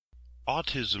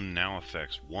Autism now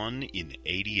affects 1 in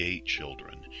 88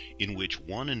 children, in which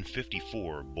 1 in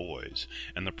 54 are boys,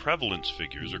 and the prevalence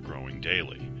figures are growing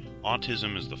daily.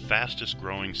 Autism is the fastest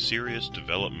growing serious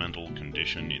developmental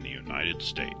condition in the United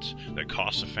States that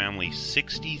costs a family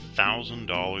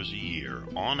 $60,000 a year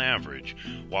on average,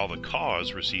 while the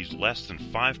cause receives less than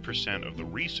 5% of the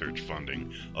research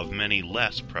funding of many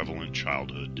less prevalent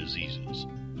childhood diseases.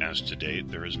 As to date,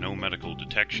 there is no medical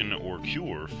detection or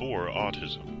cure for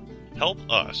autism. Help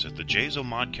us at the JZO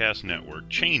Modcast Network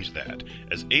change that,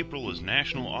 as April is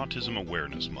National Autism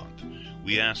Awareness Month.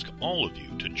 We ask all of you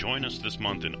to join us this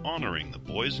month in honoring the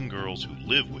boys and girls who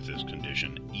live with this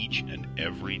condition each and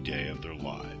every day of their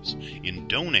lives, in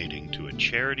donating to a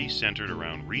charity centered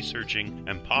around researching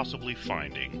and possibly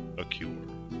finding a cure.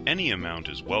 Any amount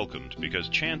is welcomed because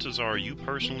chances are you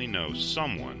personally know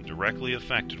someone directly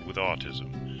affected with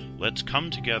autism. Let's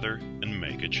come together and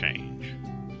make a change.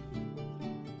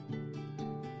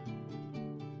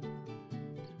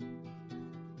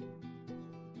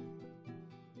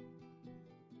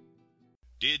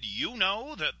 Did you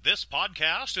know that this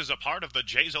podcast is a part of the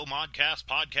JZO Modcast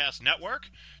Podcast Network?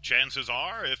 Chances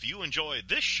are, if you enjoy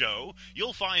this show,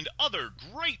 you'll find other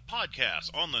great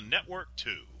podcasts on the network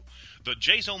too. The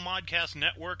JZO Modcast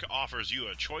Network offers you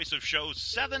a choice of shows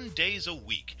 7 days a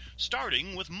week,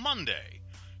 starting with Monday.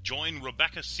 Join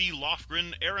Rebecca C.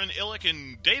 Lofgren, Aaron Illick,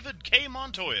 and David K.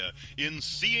 Montoya in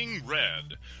Seeing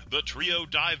Red. The trio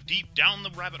dive deep down the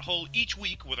rabbit hole each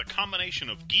week with a combination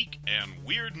of geek and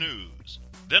weird news.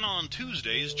 Then on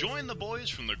Tuesdays, join the boys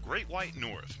from the Great White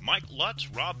North, Mike Lutz,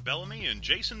 Rob Bellamy, and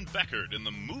Jason Beckert in the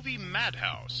movie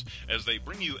Madhouse, as they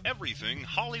bring you everything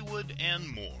Hollywood and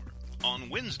more. On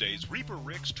Wednesdays, Reaper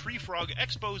Rick's Tree Frog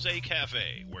Expose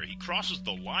Cafe, where he crosses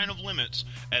the line of limits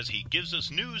as he gives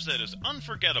us news that is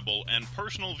unforgettable and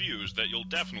personal views that you'll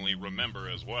definitely remember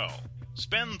as well.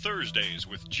 Spend Thursdays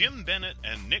with Jim Bennett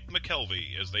and Nick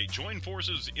McKelvey as they join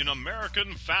forces in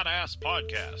American Fat Ass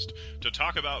Podcast to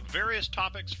talk about various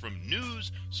topics from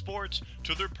news, sports,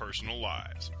 to their personal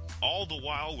lives, all the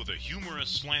while with a humorous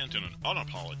slant in an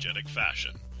unapologetic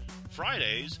fashion.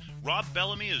 Fridays, Rob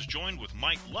Bellamy is joined with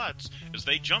Mike Lutz as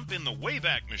they jump in the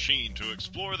Wayback Machine to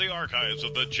explore the archives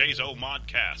of the JZO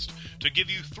Modcast to give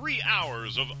you 3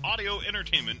 hours of audio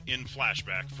entertainment in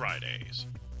Flashback Fridays.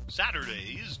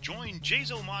 Saturdays, join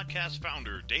JZO Modcast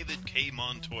founder David K.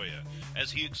 Montoya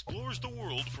as he explores the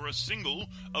world for a single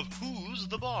of Who's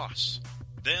the Boss?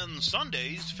 Then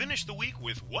Sundays, finish the week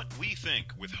with What We Think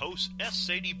with hosts S.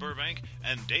 Sadie Burbank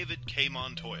and David K.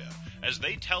 Montoya as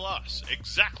they tell us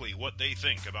exactly what they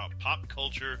think about pop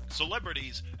culture,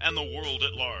 celebrities, and the world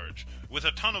at large, with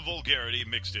a ton of vulgarity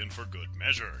mixed in for good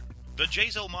measure. The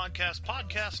JZO Modcast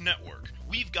Podcast Network.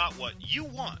 We've got what you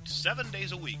want 7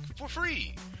 days a week for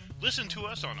free. Listen to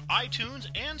us on iTunes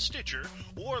and Stitcher,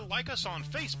 or like us on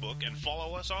Facebook and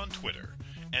follow us on Twitter.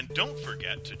 And don't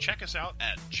forget to check us out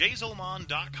at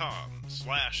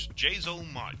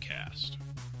jzomon.com/JZOModcast.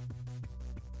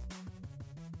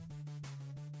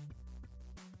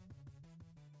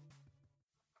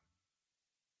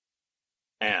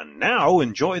 And now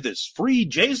enjoy this free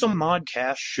JZO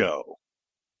Modcast show.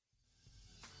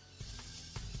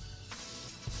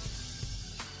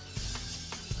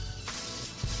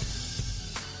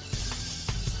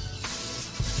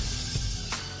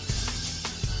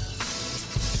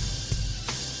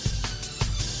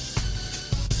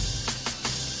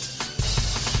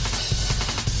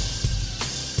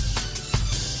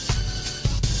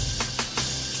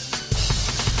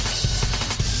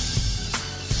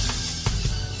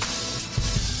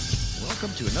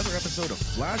 Welcome to another episode of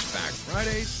Flashback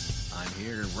Fridays. I'm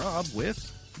here, Rob, with...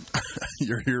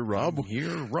 You're here, Rob? I'm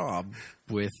here, Rob,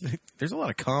 with... There's a lot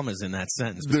of commas in that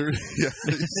sentence.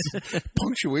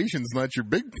 Punctuation's not your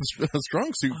big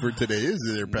strong suit for today, is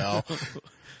it there, pal?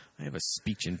 I have a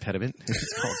speech impediment.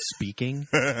 It's called speaking.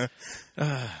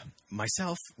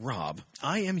 Myself, Rob,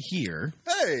 I am here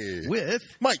with...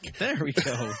 Mike. There we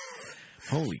go.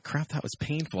 Holy crap, that was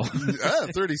painful.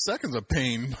 30 seconds of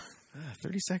pain.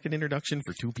 30-second introduction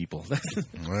for two people.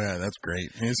 Yeah, that's great.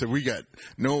 And so we got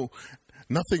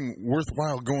nothing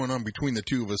worthwhile going on between the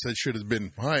two of us. That should have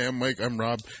been, hi, I'm Mike, I'm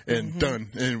Rob, and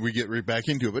done. And we get right back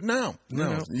into it. But no,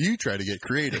 you try to get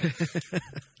creative.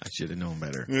 I should have known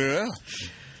better. Yeah.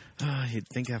 You'd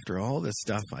think after all this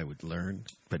stuff I would learn,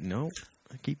 but no.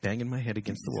 I keep banging my head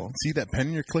against the wall. See that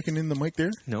pen you're clicking in the mic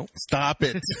there? No. Stop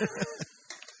it.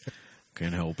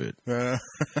 Can't help it.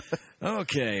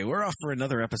 Okay, we're off for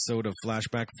another episode of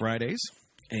Flashback Fridays,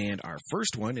 and our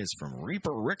first one is from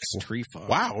Reaper Rick's Tree Frog.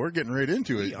 Wow, we're getting right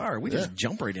into it. We are. We just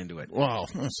jump right into it. Well,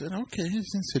 I said, okay. I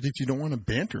said, if you don't want to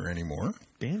banter anymore.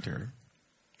 Banter?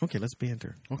 Okay, let's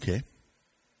banter. Okay.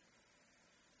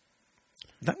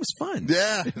 That was fun.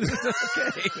 Yeah.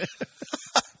 Okay.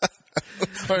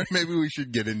 All right, maybe we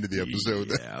should get into the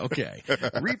episode. Yeah, okay.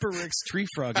 Reaper Rick's Tree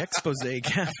Frog Expose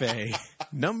Cafe,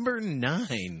 number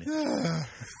 9.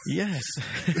 Yes.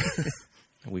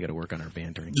 We got to work on our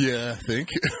bantering. Yeah, I think.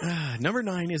 Number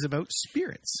 9 is about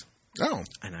spirits. Oh.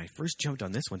 And I first jumped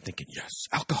on this one thinking, yes,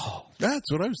 alcohol. That's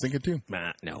what I was thinking, too.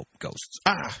 No, ghosts.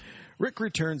 Ah. Rick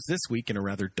returns this week in a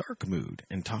rather dark mood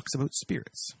and talks about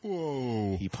spirits.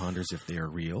 Whoa. He ponders if they are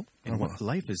real and what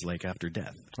life is like after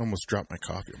death. I almost dropped my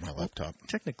coffee on my laptop.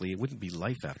 Technically, it wouldn't be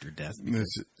life after death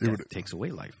because death takes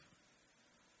away life.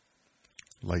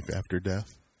 Life after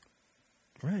death?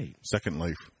 Right. Second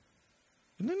life.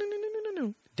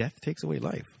 No. Death takes away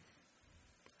life.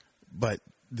 But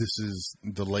this is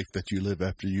the life that you live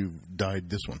after you've died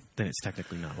this one. Then it's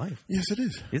technically not life. Yes, it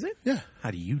is. Is it? Yeah.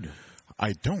 How do you know?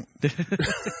 I don't.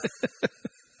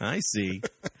 I see.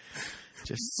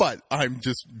 But I'm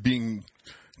just being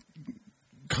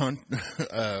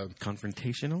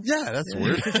confrontational. Yeah, that's the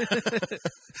word.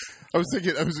 I was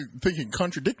thinking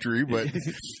contradictory, but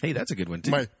hey, that's a good one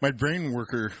too. My brain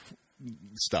worker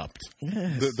stopped.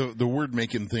 Yes. The word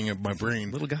making thing of my brain.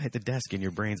 Little guy at the desk in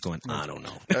your brain's going, I don't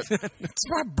know. It's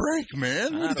my break,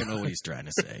 man. I don't know what he's trying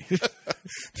to say.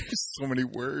 There's so many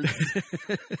words.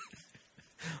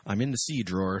 I'm in the C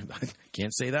drawer.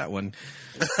 Can't say that one.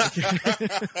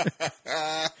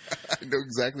 I know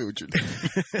exactly what you're doing.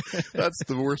 That's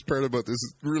the worst part about this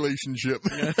relationship.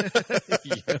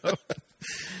 Yep.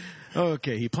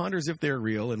 Okay, he ponders if they're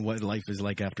real and what life is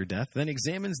like after death, then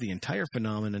examines the entire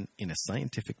phenomenon in a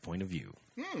scientific point of view.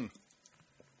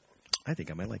 I think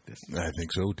I might like this. I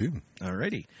think so, too.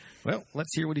 Alrighty. Well,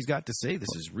 let's hear what he's got to say. This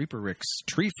is Reaper Rick's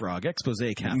Tree Frog Expose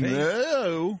Cafe.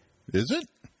 No. Is it?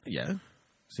 Yeah.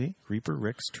 See? Reaper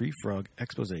Rick's Tree Frog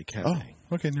Expose Cafe. Oh,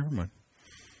 okay, never mind.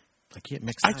 I can't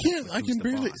mix I can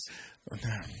barely.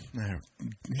 No,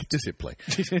 just hit play.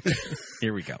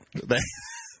 Here we go.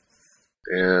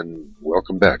 And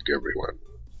welcome back, everyone.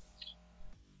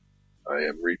 I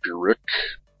am Reaper Rick,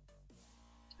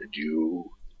 and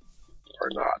you are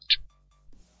not.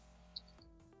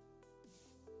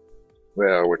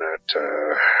 Well, we're not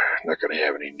going to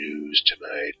have any news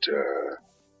tonight.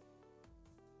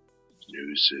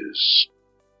 News is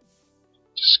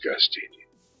disgusting.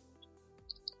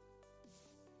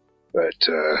 But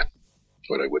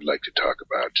what I would like to talk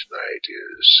about tonight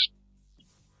is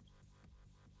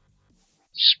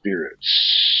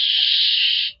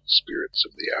spirits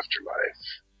of the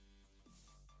afterlife.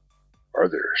 Are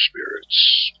there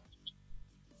spirits?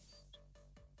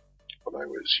 When I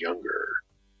was younger,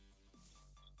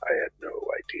 I had no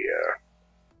idea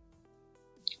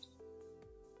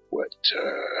what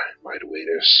might await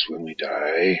us when we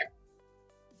die.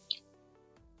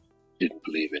 Didn't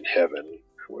believe in heaven.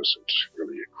 I wasn't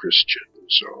really a Christian,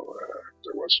 so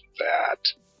there wasn't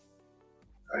that.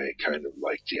 I kind of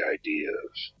liked the idea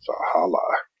of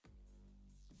Valhalla.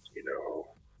 You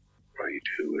know, all you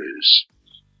do is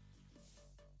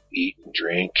eat and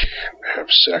drink, and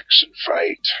have sex and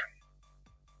fight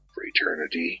for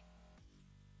eternity.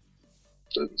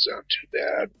 Doesn't sound too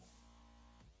bad.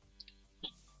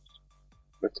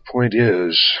 But the point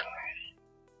is,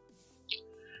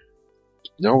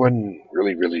 no one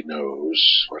really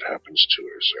knows what happens to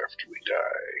us after we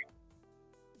die.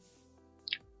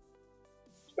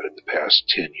 But in the past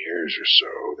 10 years or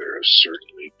so, there has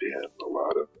certainly been a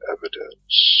lot of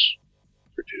evidence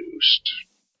produced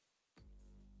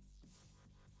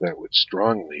that would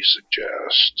strongly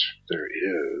suggest there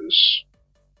is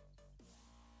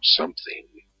something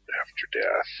after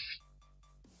death.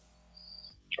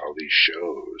 All these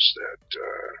shows that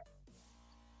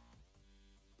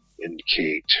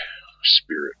indicate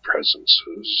spirit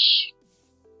presences,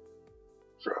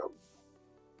 from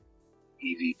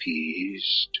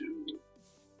EVPs to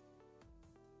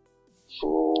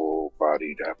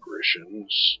full-bodied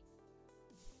apparitions,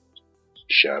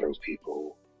 shadow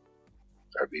people.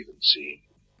 I've even seen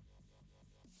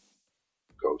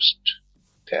ghost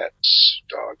pets,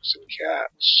 dogs and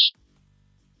cats.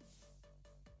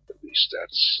 At least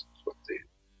that's what they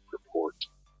purport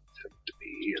them to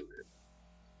be, and it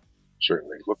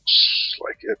certainly looks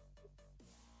like it.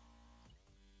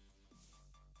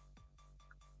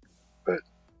 But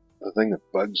the thing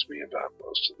that bugs me about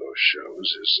most of those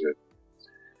shows is that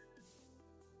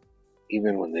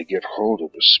even when they get hold of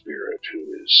a spirit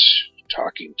who is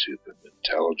talking to them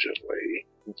intelligently,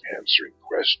 answering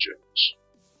questions,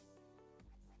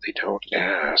 they don't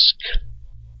ask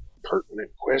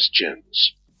pertinent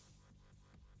questions.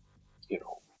 You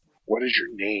know, what is your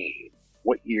name?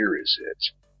 What year is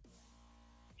it?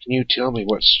 Can you tell me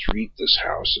what street this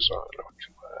house is on? Oh,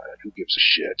 come on. Who gives a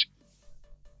shit?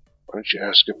 Why don't you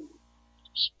ask him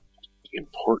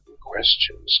important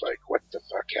questions like, what the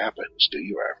fuck happens to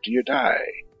you after you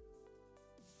die?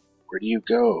 Where do you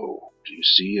go? Do you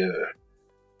see a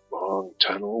long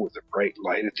tunnel with a bright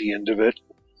light at the end of it?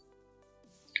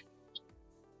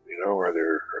 You know, are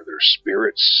there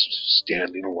spirits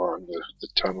standing along the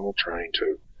tunnel trying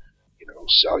to,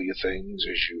 sell you things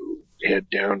as you head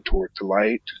down toward the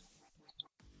light?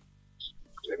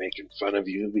 Are they making fun of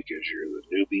you because you're the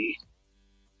newbie?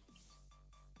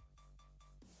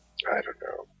 I don't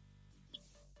know.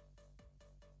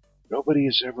 Nobody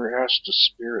has ever asked a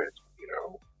spirit,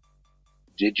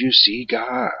 did you see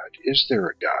God? Is there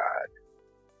a God?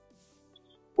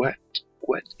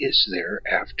 What is there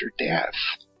after death?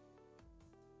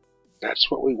 That's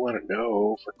what we want to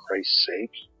know, for Christ's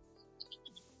sake.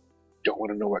 Don't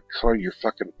want to know what color your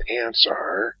fucking pants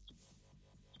are.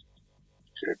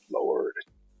 Good Lord.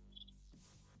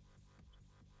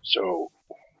 So,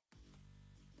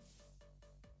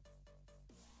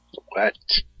 what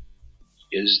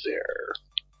is there?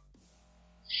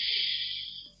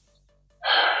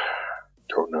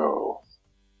 Don't know.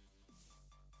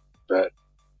 But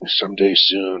someday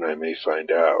soon I may find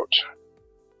out.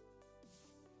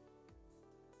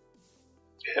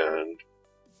 And,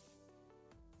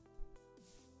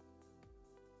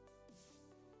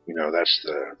 that's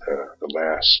the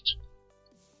last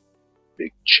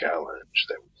big challenge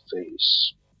that we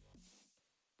face.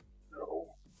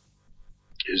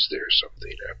 Is there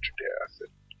something after death?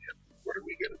 And what are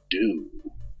we going to do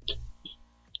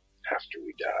after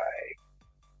we die?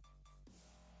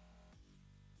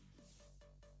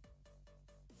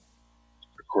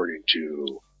 According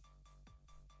to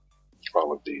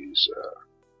all of these,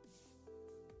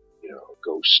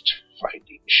 ghost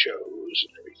finding shows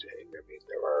and everything, I mean,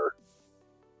 there are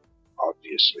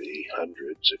obviously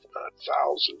hundreds, if not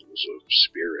thousands, of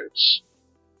spirits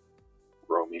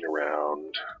roaming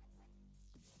around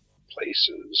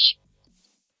places,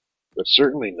 but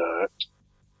certainly not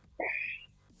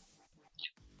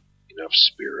enough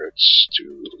spirits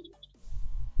to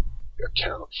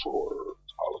account for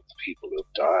all of the people who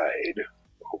have died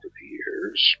over the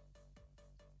years.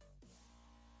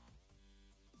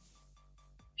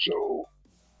 So,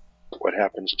 what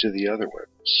happens to the other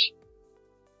ones?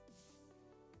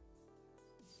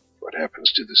 What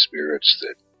happens to the spirits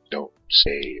that don't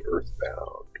stay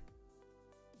earthbound?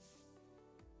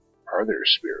 Are there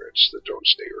spirits that don't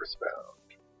stay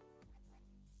earthbound?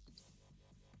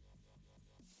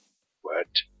 What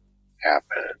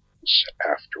happens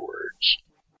afterwards?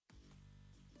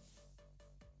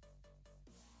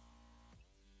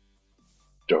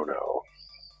 Don't know.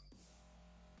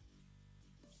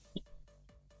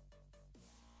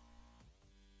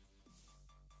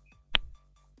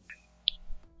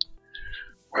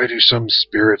 Why do some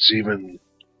spirits even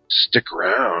stick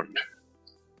around?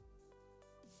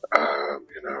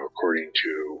 According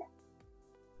to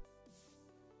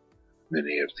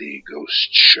many of the ghost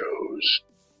shows,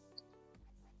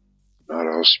 not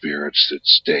all spirits that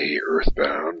stay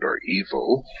earthbound are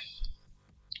evil.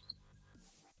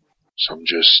 Some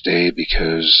just stay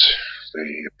because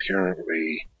they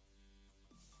apparently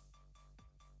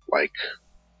like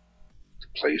the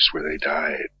place where they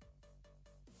died.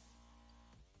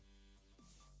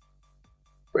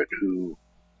 But who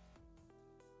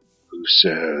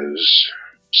says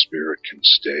spirit can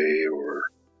stay or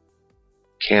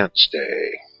can't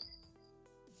stay?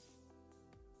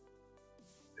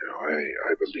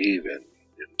 I believe in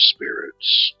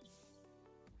spirits.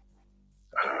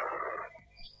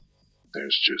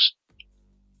 There's just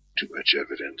too much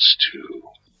evidence to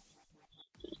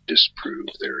disprove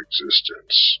their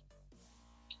existence.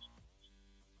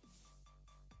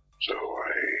 So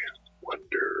I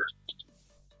wonder,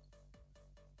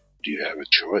 do you have a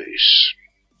choice?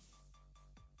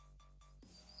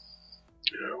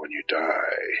 When you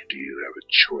die, do you have a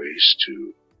choice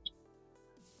to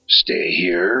stay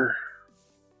here?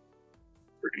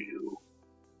 Or do you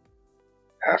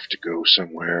have to go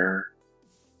somewhere?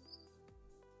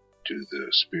 Do the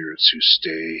spirits who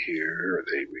stay here, are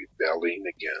they rebelling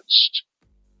against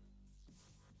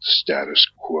the status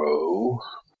quo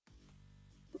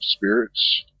of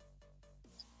spirits?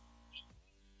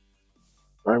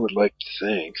 I would like to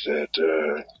think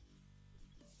that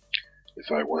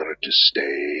if I wanted to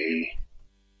stay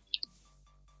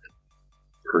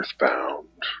earthbound,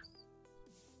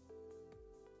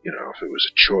 if it was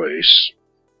a choice,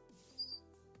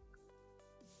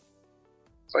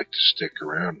 I'd like to stick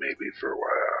around maybe for a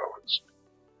while and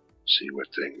see what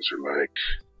things are like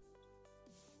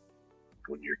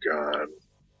when you're gone.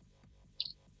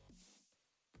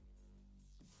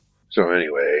 So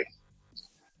anyway,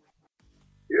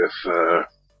 if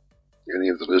any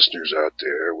of the listeners out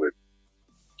there would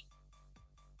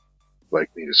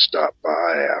like me to stop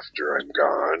by after I'm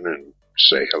gone and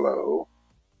say hello,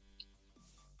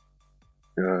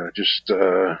 just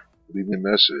leave me a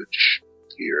message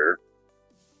here,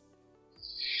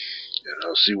 and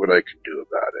I'll see what I can do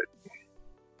about it.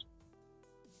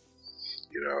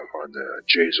 You know, on the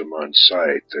Jazomon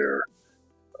site,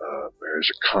 there's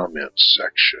a comments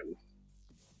section.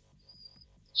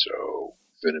 So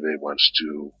if anybody wants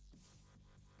to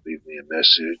leave me a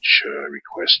message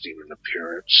requesting an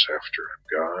appearance after I'm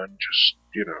gone, just,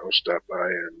 stop by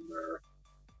and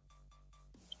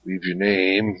leave your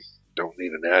name. Don't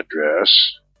need an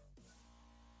address.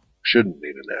 Shouldn't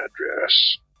need an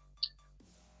address.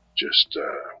 Just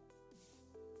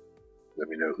let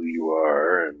me know who you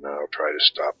are, and I'll try to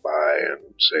stop by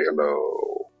and say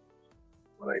hello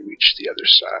when I reach the other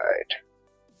side.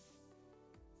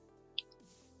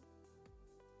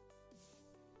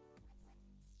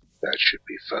 That should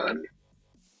be fun.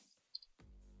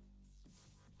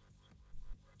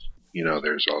 You know,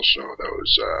 there's also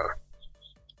those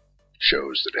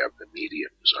shows that have the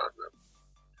mediums on them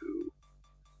who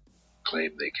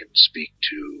claim they can speak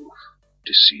to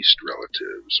deceased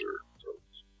relatives or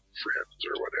friends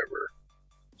or whatever.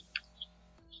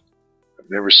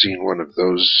 I've never seen one of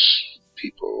those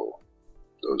people,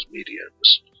 those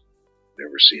mediums.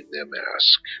 Never seen them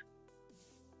ask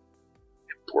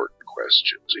important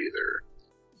questions either.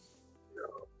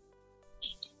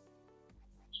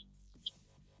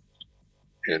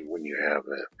 And when you have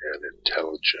an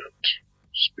intelligent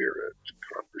spirit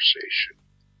conversation,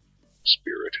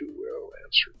 spirit who will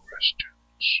answer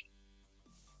questions,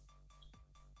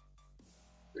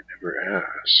 they never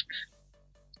ask,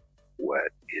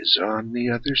 what is on the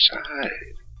other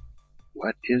side?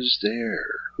 What is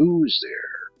there? Who's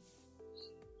there?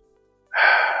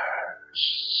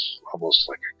 It's almost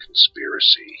like a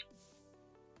conspiracy.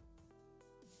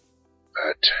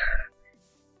 But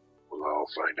we'll all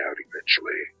find out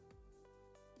eventually.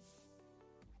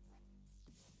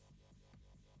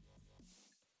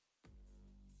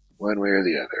 One way or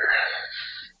the other.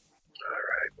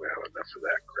 Alright, well, enough of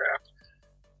that crap.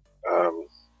 I'm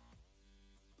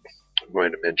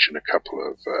going to mention a couple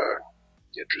of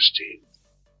interesting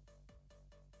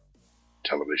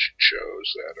television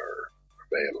shows that are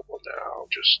available now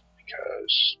just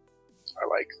because I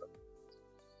like them.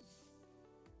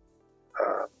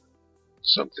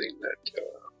 Something that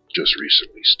just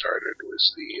recently started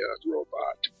was the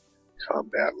Robot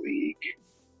Combat League.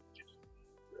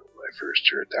 When I first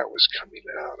heard that was coming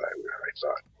out, I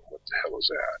thought, what the hell is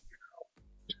that?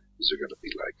 Is it going to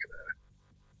be like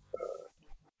a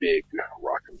big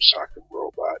rock'em sock'em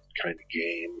robot kind of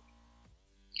game?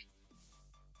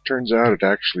 Turns out it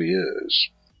actually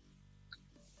is.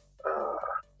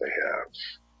 They have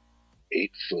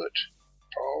 8-foot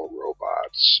tall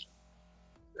robots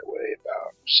that weigh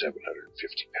about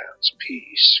 750 pounds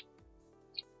apiece,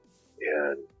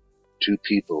 and 2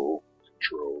 people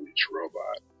control each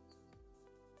robot.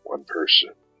 One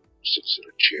person sits in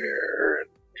a chair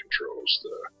and controls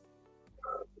the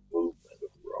movement of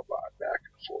the robot back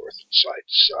and forth and side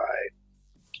to side.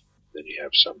 Then you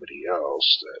have somebody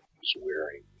else that is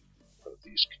wearing one of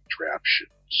these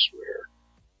contraptions where,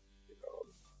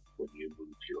 when you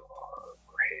move your arm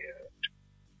or hand,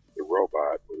 the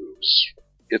robot moves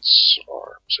its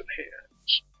arms and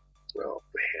hands. Well,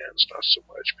 the hands not so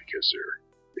much because they're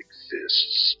big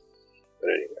fists.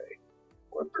 But anyway,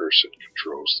 one person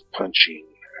controls the punching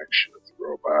action of the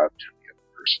robot, and the other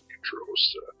person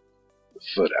controls the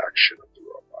foot action of the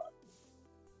robot.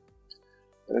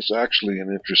 And it's actually an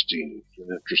interesting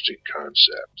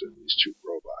concept, and these 2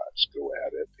 robots go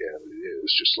at it, and it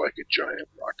is just like a giant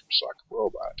rock'em sock'em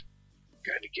robot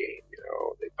kind of game.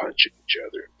 They punch at each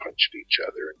other and punch at each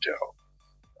other until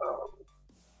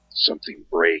something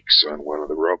breaks on one of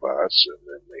the robots, and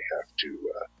then they have to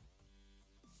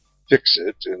fix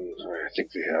it. And I think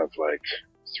they have like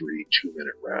 3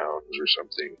 2-minute rounds or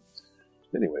something.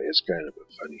 Anyway, it's kind of a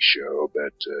funny show,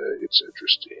 but it's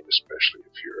interesting, especially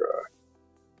if you're a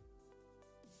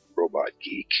robot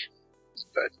geek.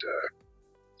 But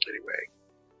anyway,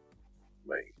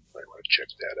 might want to check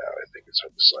that out. I think it's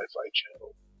on the Sci-Fi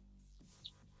Channel.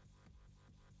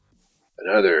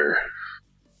 Another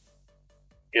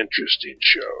interesting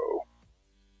show,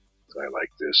 and I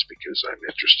like this because I'm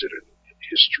interested in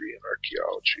history and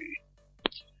archaeology,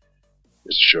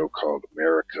 is a show called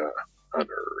America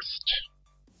Unearthed.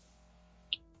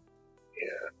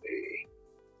 And a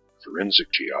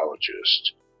forensic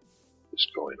geologist is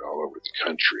going all over the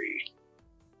country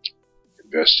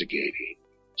investigating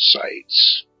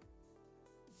sites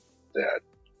that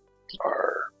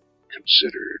are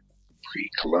considered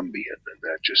pre-Columbian, and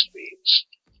that just means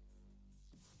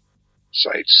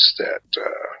sites that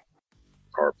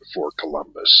are before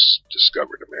Columbus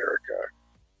discovered America.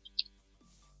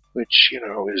 Which, you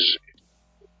know, is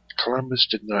Columbus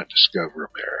did not discover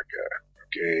America,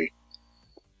 okay?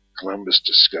 Columbus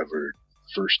discovered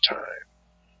first time.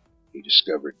 He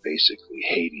discovered basically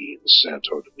Haiti and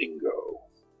Santo Domingo.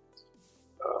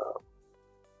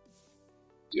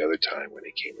 The other time when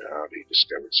he came out, he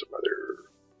discovered some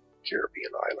other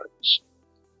Caribbean islands.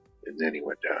 And then he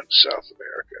went down to South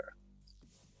America.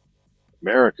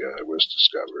 America was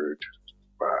discovered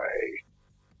by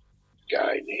a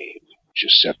guy named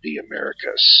Giuseppe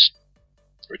Americus,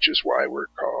 which is why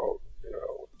we're called, you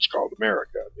know, it's called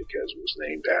America, because it was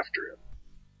named after him.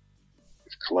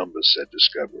 If Columbus had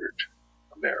discovered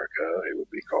America, it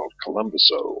would be called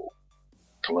Columbusville,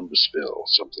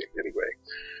 something. Anyway,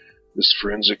 this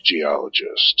forensic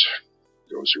geologist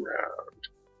goes around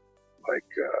like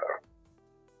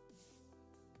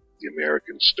the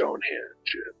American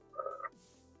Stonehenge in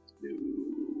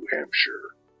New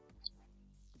Hampshire,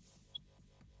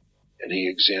 and he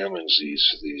examines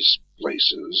these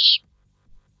places,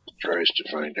 tries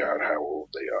to find out how old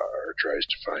they are, tries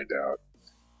to find out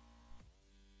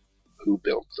who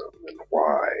built them and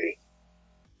why.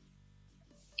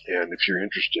 And if you're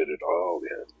interested at all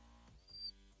in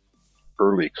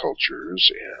early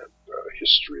cultures and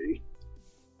history,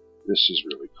 this is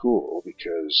really cool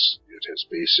because it has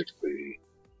basically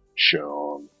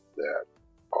shown that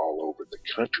all over the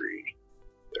country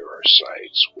there are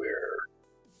sites where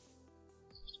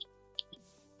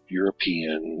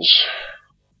Europeans,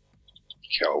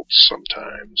 Celts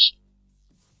sometimes,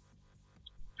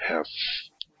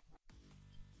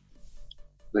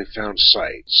 they found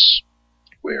sites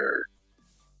where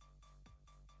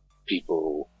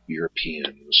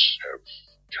Europeans have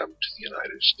come to the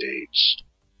United States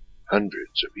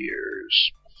hundreds of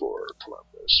years before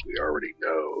Columbus. We already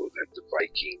know that the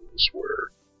Vikings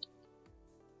were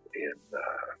in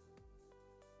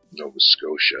Nova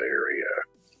Scotia area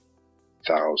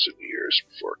 1,000 years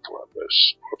before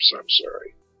Columbus. Oops, I'm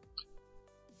sorry.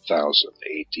 1000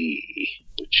 AD,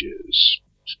 which is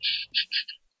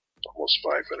almost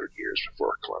 500 years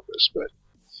before Columbus. But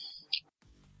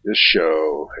this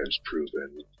show has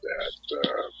proven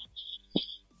that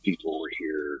people were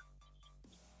here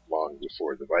long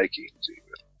before the Vikings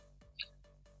even.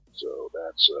 So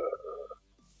that's a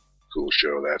cool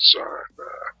show. That's on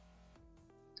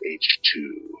H2,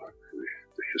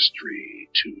 the History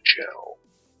 2 channel,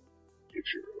 if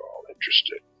you're at all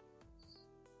interested.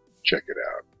 Check it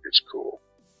out. It's cool.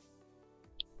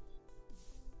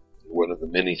 One of the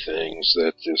many things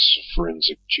that this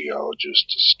forensic geologist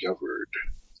discovered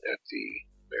at the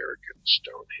American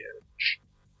Stonehenge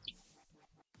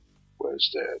was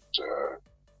that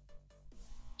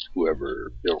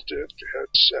whoever built it had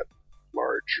set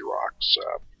large rocks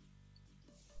up,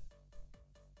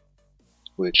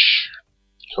 which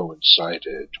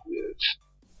coincided with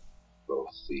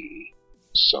both the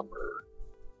summer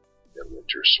and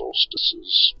winter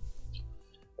solstices,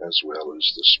 as well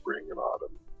as the spring and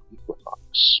autumn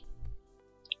equinox.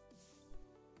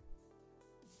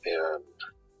 And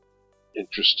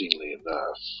interestingly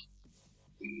enough,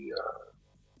 the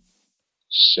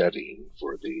setting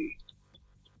for the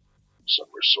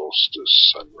summer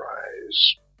solstice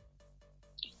sunrise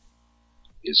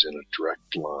is in a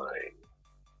direct line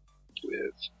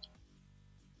with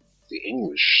the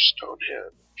English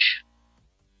Stonehenge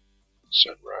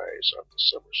sunrise on the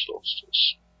summer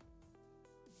solstice.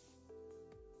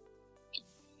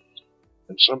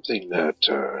 And something that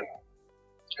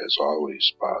has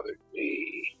always bothered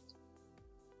me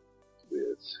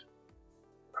with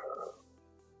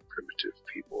primitive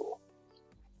people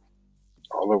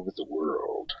all over the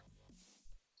world,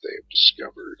 they have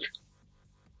discovered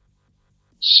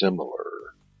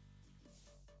similar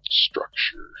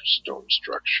structures, stone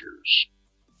structures,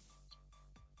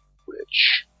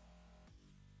 which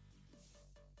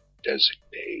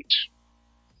designate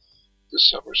the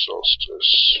summer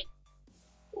solstice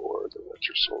or the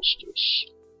winter solstice,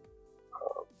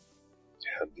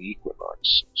 and the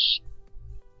equinoxes.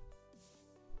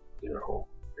 You know,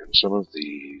 and some of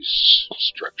these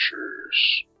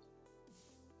structures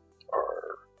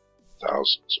are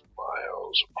thousands of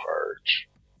miles apart,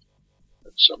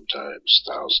 and sometimes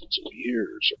thousands of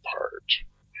years apart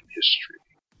in history.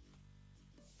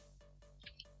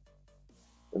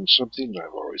 And something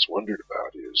I've always wondered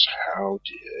about is, how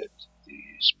did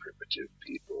these primitive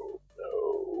people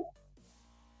know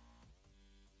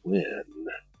when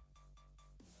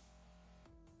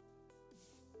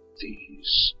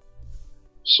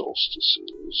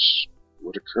solstices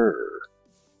would occur,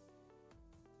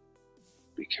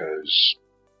 because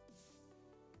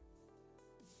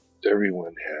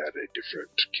everyone had a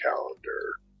different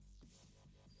calendar,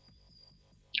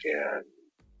 and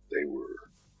they were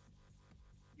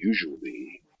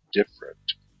usually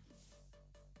different.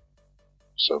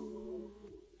 Some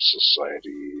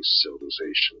societies,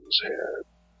 civilizations had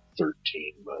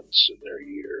 13 months in their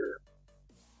year,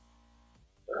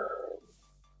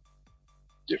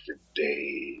 different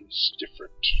days,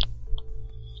 different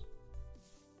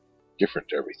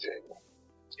everything,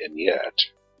 and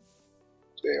yet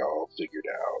they all figured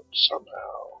out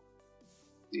somehow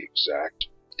the exact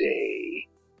day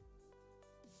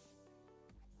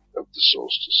of the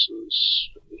solstices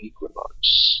and the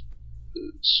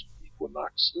equinoxes,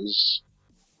 equinoxi,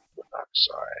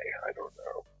 I don't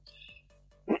know.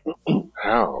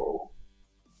 How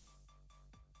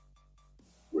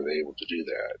were they able to do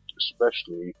that?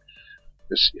 Especially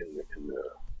this in the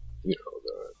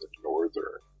the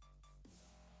northern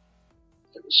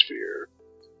hemisphere.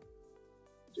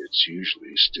 It's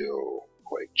usually still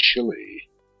quite chilly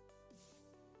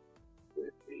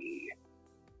when the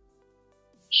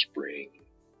spring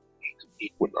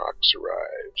equinox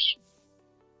arrives,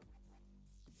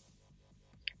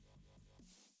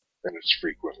 and it's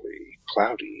frequently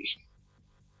cloudy,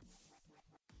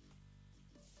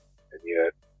 and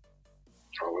yet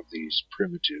all of these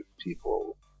primitive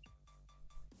people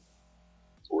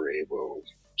were able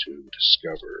to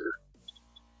discover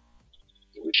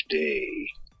which day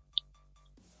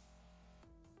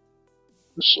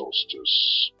the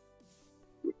solstice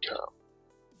would come.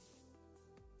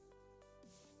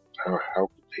 How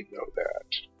could they know that?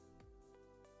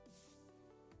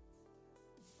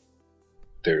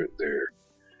 There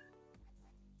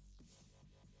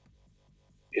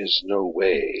is no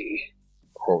way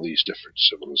all these different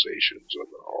civilizations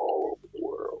all over the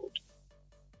world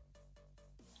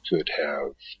could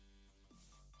have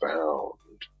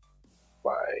found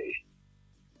by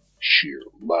sheer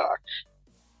luck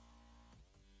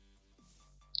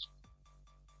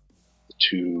the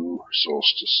two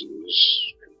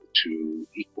solstices and the two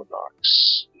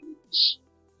equinoxes.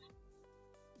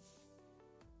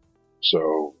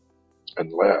 So,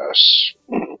 unless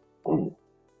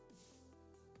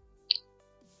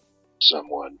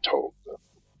someone told them,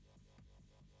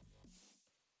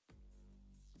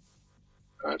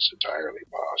 that's entirely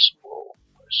possible,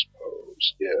 I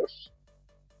suppose, if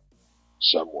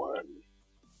someone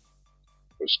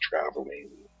was traveling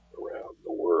around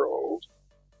the world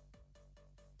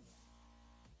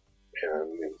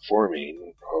and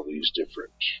informing all these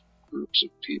different groups of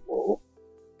people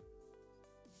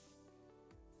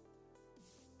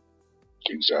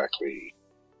exactly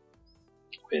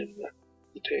when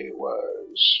the day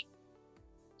was.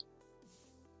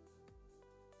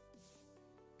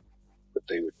 But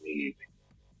they would need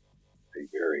a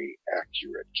very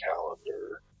accurate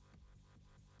calendar,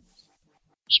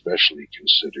 especially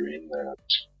considering that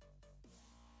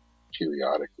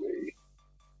periodically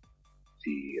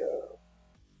the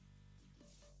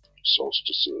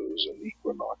solstices and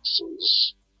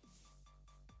equinoxes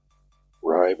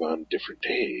arrive on different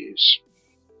days.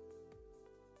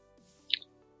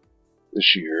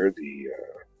 This year, the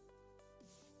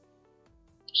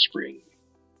spring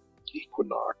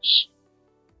equinox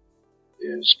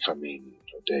is coming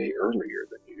a day earlier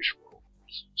than usual.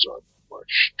 It's on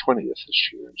March 20th this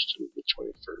year instead of the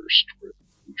 21st, where it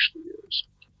usually is.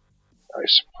 I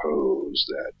suppose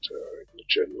that in the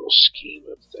general scheme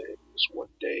of things,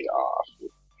 one day off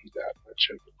wouldn't be that much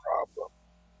of a problem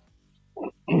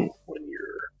when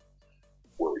you're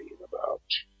worrying about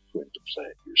when to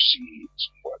plant your seeds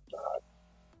and whatnot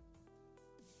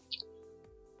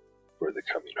for the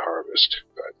coming harvest.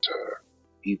 But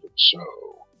even so,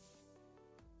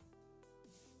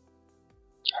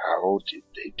 how did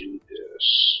they do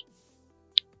this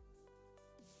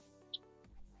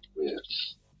with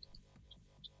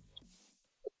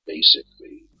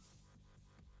basically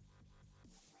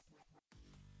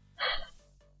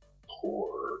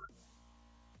poor,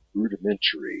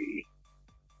 rudimentary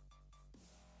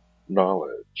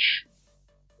knowledge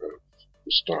of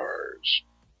the stars?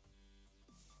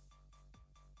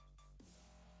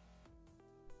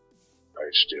 I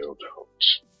still don't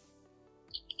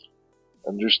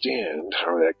understand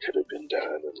how that could have been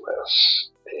done unless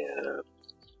a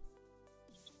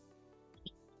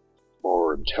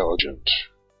more intelligent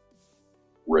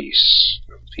race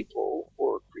of people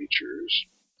or creatures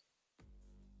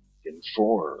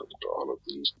informed all of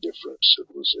these different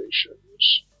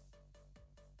civilizations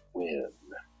when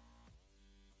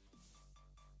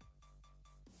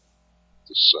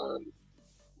the sun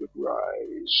would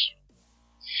rise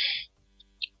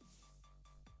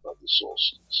on the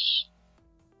solstice.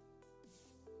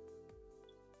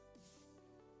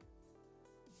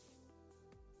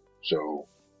 So,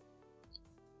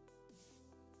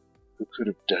 who could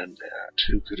have done that?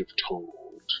 Who could have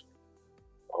told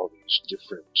all these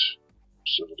different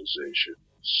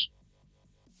civilizations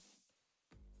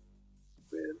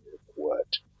when and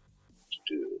what to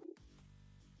do?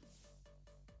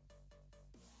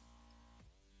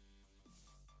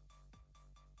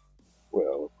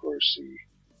 Well, of course, the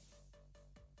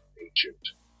ancient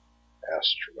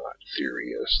astronaut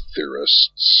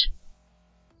theorists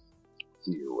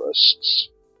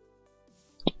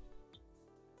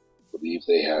believe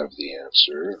they have the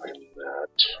answer, and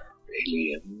that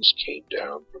aliens came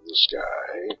down from the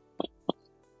sky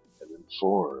and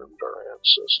informed our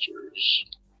ancestors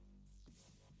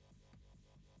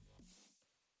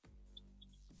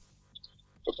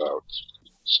about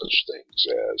such things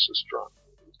as astronomy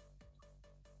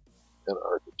and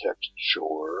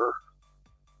architecture,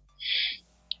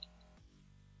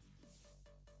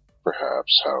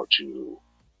 perhaps how to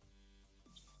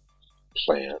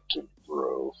plant and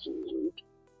grow food.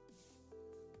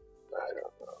 I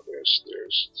don't know.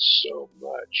 There's so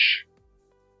much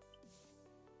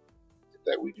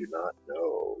that we do not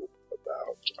know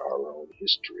about our own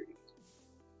history.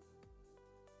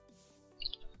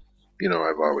 You know,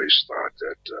 I've always thought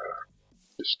that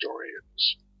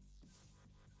historians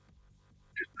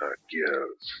did not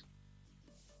give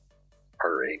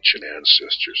our ancient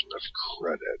ancestors enough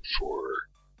credit for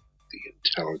the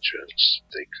intelligence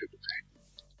they could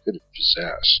have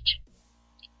possessed.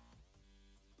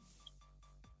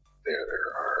 There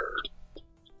are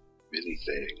many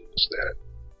things that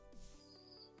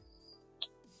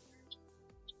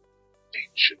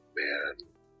ancient man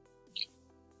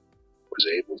was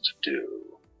able to do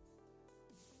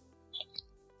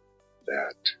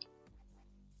that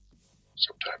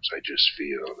sometimes I just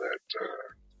feel that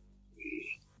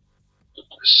we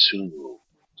assume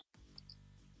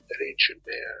that ancient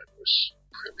man was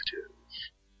primitive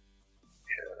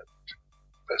and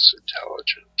less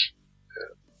intelligent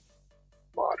than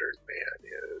modern man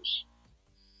is.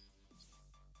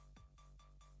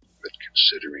 But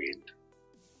considering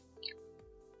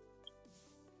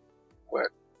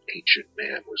what ancient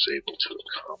man was able to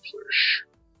accomplish,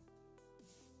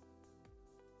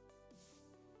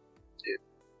 it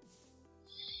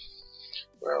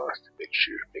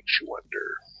makes you wonder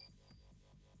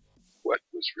what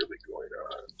was really going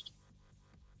on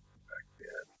back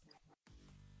then.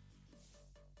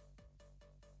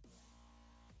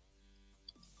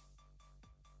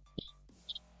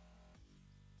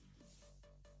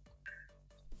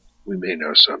 We may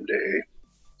know someday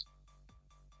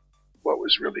what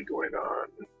was really going on,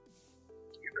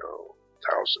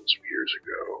 thousands of years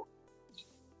ago.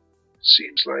 It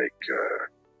seems like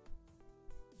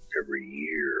every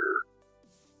year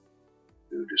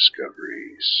new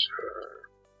discoveries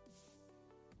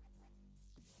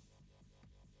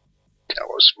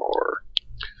tell us more.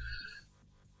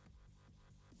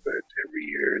 But every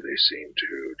year they seem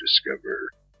to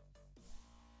discover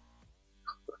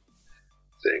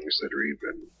things that are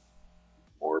even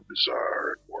more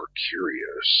bizarre and more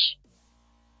curious.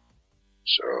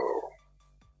 So,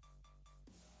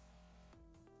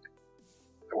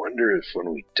 I wonder if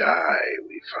when we die,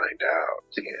 we find out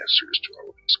the answers to all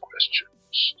of these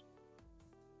questions.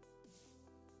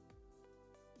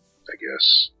 I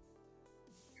guess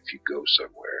if you go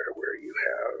somewhere where you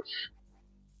have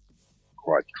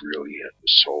quadrillion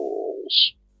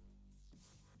souls,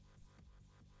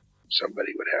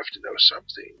 somebody would have to know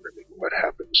something. I mean, what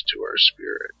happens to our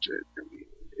spirit? I mean,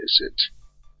 is it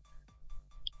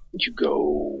you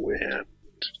go and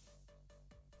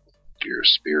your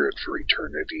spirit for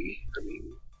eternity? I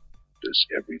mean, does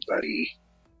everybody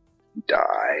who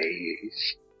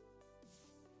dies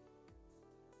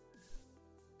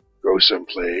go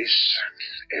someplace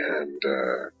and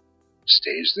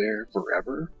stays there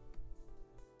forever?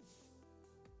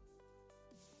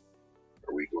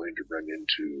 Are we going to run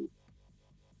into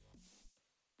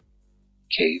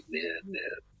cavemen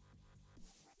and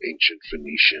ancient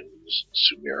Phoenicians and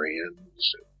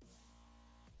Sumerians and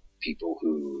people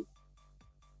who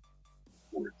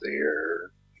were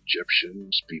there,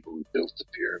 Egyptians, people who built the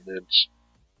pyramids?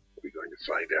 Are we going to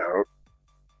find out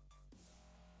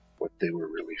what they were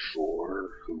really for,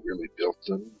 who really built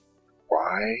them,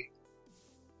 why?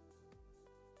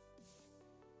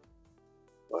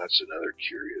 Well, that's another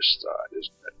curious thought,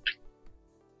 isn't it?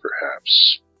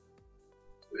 Perhaps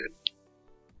when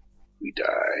we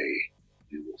die,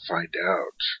 we will find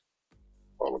out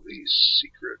all of these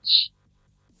secrets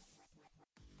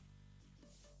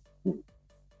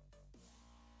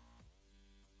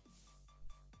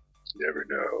Never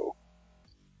know.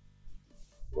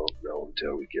 Won't know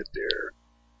until we get there.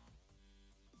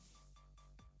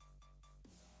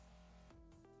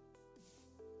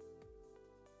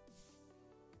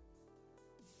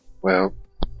 Well,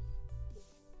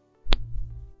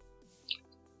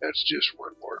 that's just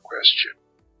one more question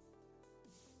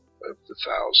of the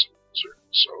thousands or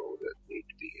so that need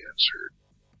to be answered.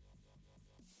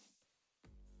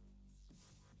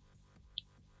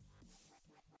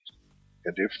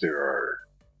 And if there are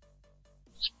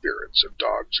spirits of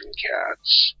dogs and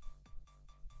cats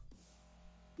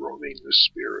roaming the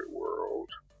spirit world,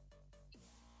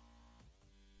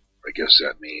 I guess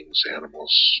that means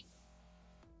animals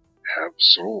have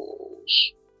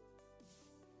souls,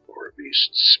 or at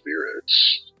least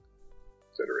spirits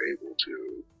that are able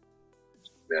to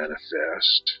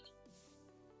manifest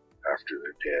after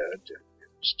they're dead and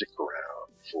stick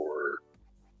around for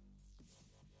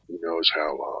who knows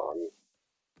how long.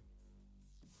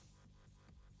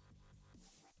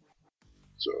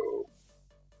 So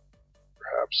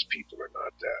perhaps people are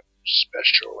not that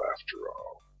special after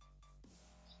all.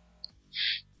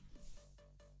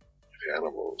 If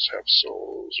animals have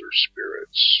souls or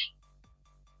spirits,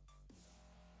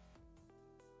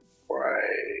 why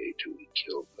do we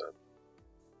kill them?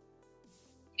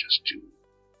 Just to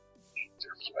eat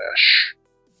their flesh?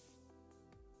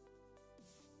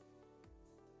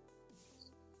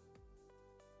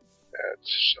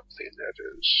 That's something that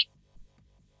has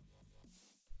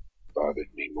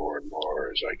bothered me more and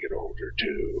more as I get older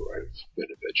too. I've been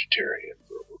a vegetarian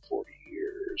for over 40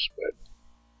 years, but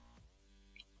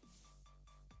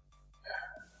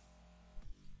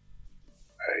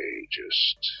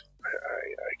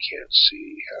I can't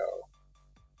see how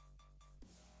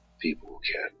people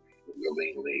can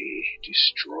willingly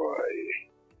destroy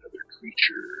another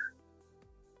creature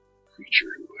who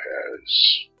has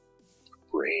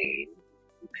a brain,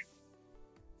 who can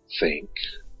think,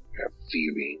 have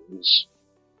feelings,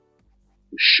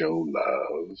 who show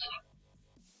love.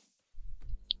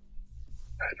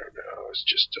 I don't know, it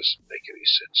just doesn't make any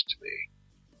sense to me.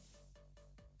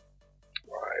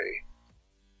 Why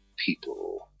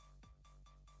people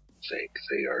think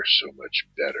they are so much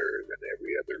better than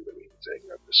every other living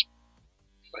thing on this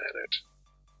planet.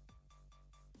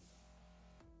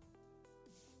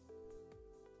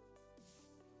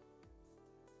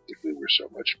 If we were so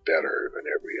much better than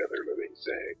every other living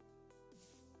thing,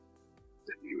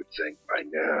 then you would think by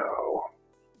now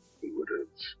we would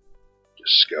have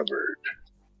discovered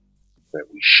that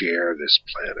we share this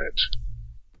planet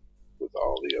with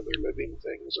all the other living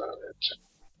things on it.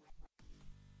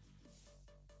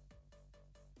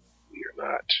 We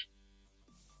are not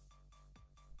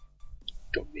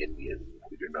dominion.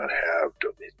 We do not have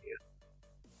dominion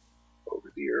over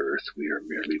the earth. We are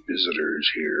merely visitors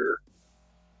here.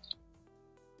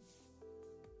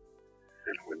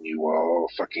 And when you all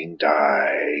fucking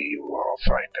die, you will all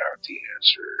find out the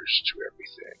answers to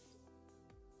everything.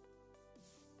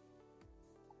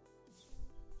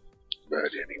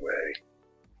 But anyway,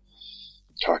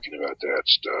 talking about that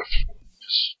stuff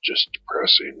is just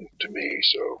depressing to me,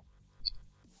 so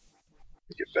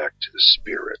get back to the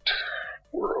spirit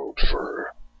world for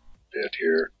a bit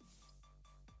here.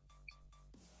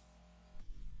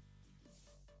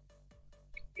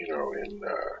 You know, in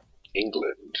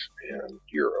England and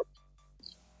Europe,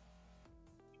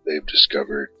 they've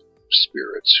discovered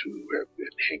spirits who have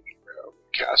been hanging around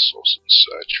castles and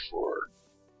such for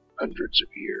hundreds of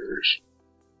years.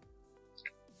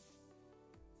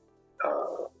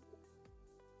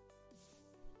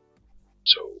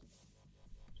 So,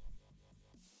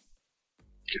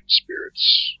 can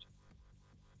spirits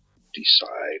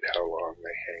decide how long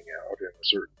they hang out in a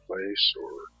certain place,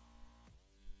 or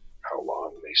how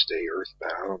long they stay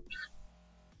earthbound?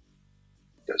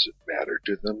 Does it matter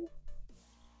to them?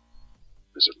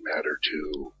 Does it matter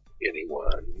to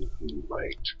anyone who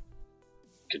might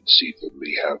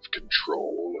conceivably have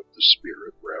control of the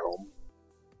spirit realm?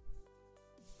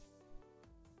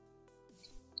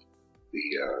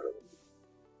 The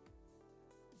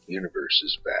universe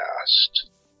is vast.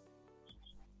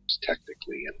 It's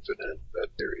technically infinite, but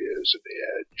there is an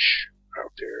edge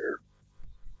out there,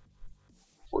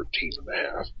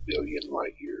 14.5 billion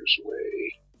light years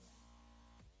away.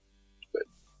 But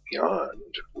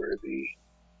beyond where the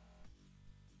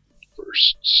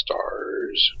first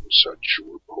stars and such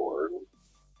were born,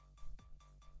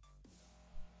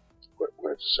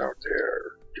 what's out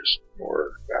there? Just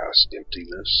more vast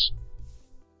emptiness.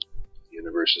 The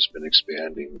universe has been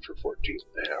expanding for 14.5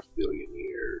 billion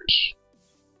years.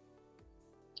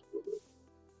 Will it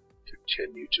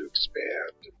continue to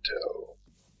expand until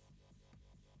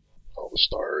the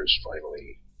stars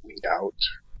finally winked out.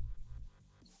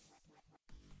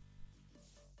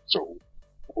 So,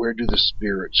 where do the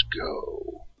spirits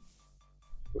go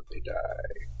when they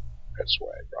die? That's why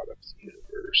I brought up the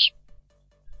universe.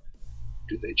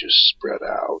 Do they just spread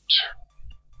out?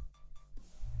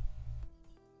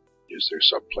 Is there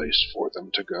some place for them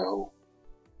to go?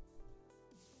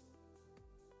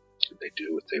 Do they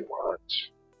do what they want?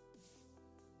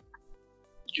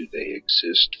 Do they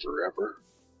exist forever?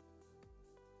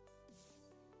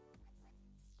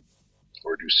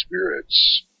 Or do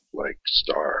spirits, like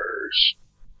stars,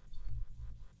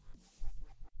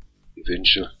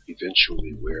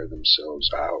 eventually wear themselves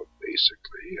out,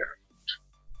 basically, and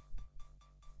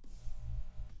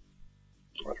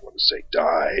I don't want to say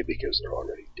die because they're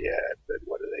already dead, but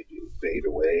what do? Fade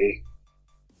away?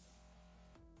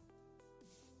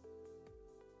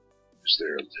 Is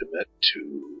there a limit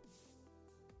to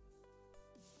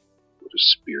what a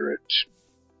spirit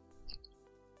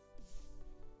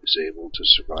is able to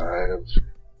survive?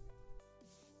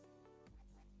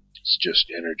 It's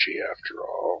just energy after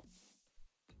all.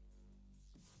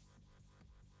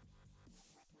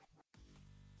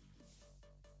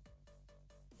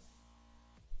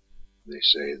 They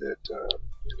say that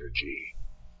energy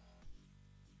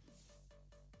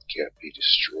can't be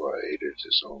destroyed.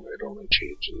 It only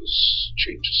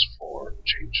changes form,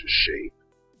 changes shape.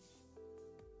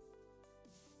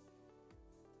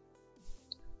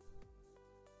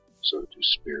 So do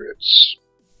spirits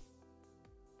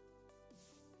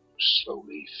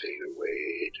slowly fade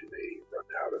away? Do they run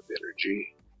out of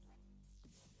energy?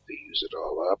 They use it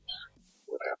all up?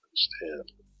 What happens then?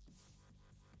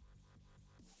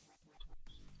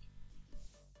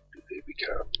 Do they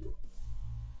become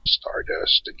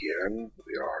stardust again?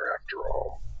 We are, after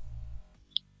all,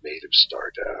 made of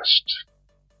stardust.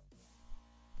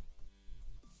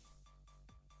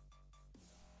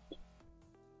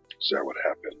 Is that what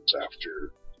happens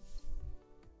after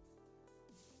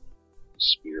the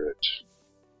spirit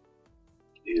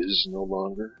is no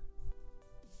longer?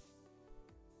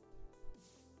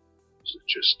 Does it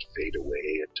just fade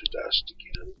away into dust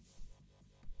again?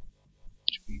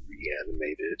 To be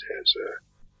reanimated as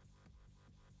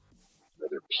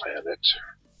another planet?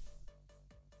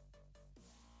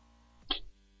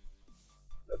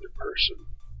 Another person?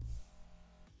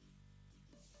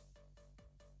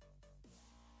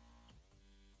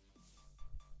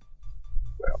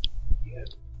 Well,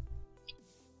 again,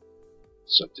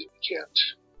 something we can't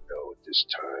know at this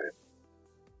time,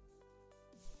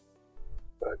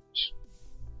 but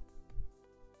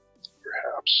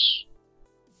perhaps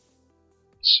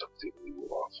it's something we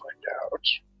will all find out.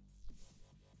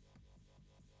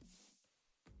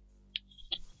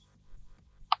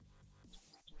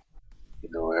 You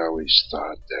know, I always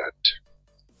thought that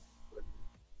when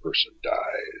a person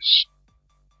dies,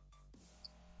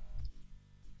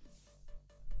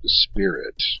 the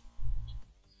spirit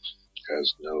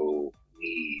has no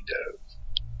need of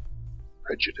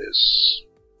prejudice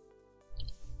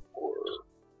or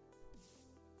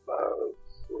love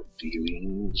or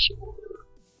feelings or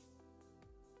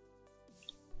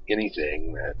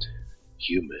anything that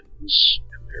humans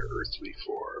in their earthly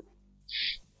form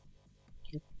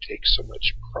take so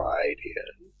much pride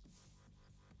in.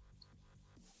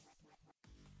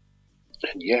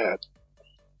 And yet,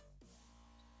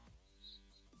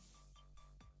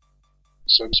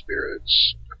 some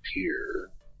spirits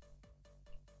appear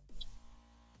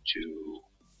to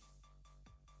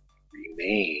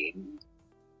remain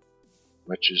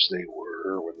much as they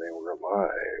were when they were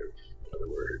alive. In other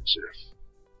words,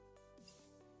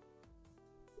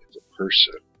 if a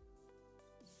person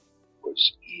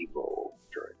was evil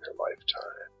during their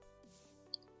lifetime,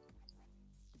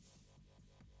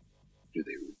 do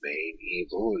they remain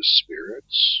evil as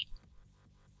spirits?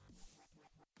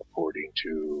 According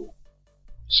to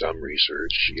some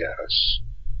research, yes.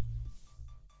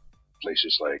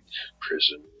 Places like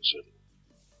prisons and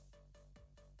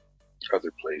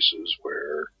other places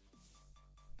where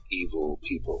evil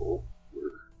people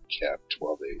were kept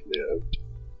while they lived,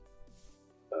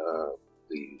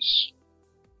 these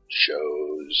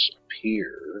shows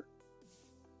appear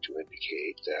to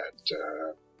indicate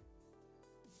that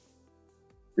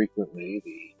frequently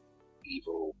the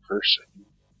evil person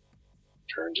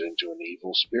turns into an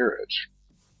evil spirit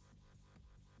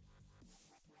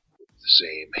with the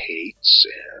same hates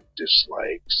and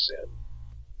dislikes and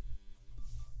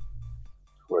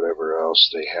whatever else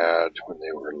they had when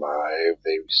they were alive.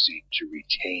 They seem to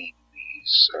retain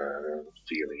these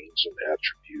feelings and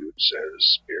attributes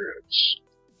as spirits,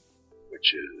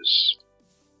 which is,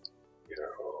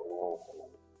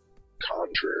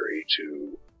 contrary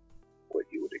to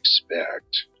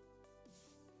expect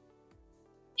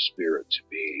spirit to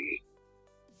be.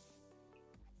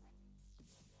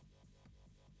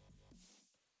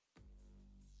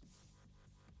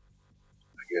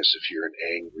 I guess if you're an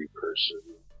angry person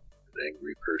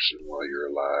while you're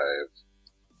alive,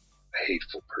 a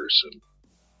hateful person,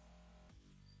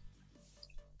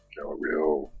 you know, a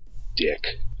real dick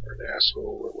or an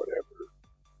asshole or whatever,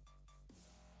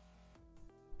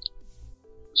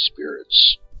 the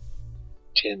spirits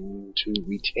tend to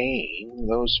retain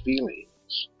those feelings.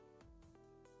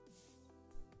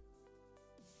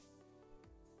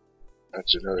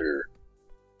 That's another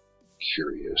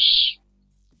curious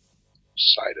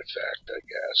side effect, I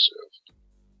guess, of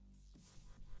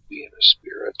being a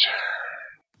spirit.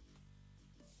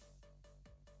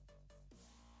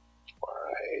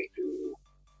 Why do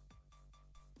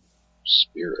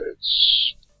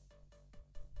spirits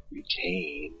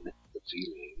retain the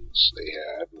feelings they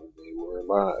had when they were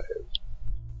alive?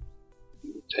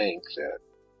 You would think that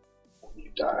when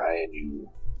you die and you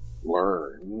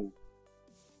learn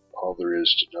all there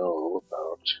is to know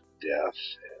about death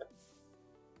and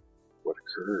what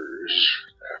occurs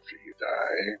after you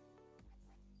die,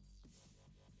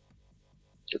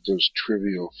 that those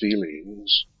trivial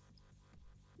feelings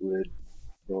would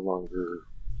no longer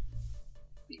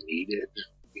be needed,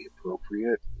 be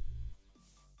appropriate,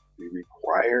 be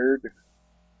required.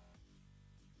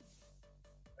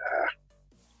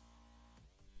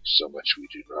 So much we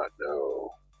do not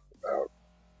know about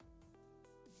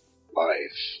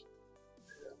life,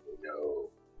 and we know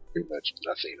pretty much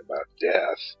nothing about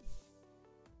death,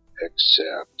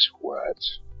 except what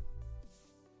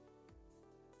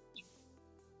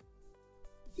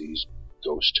these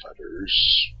ghost hunters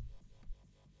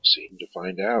seem to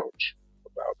find out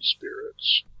about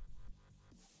spirits.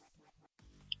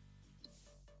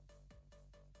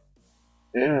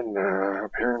 And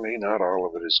apparently not all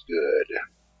of it is good.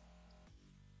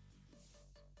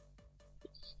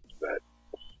 But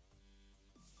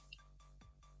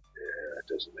yeah, it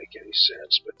doesn't make any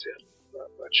sense, but then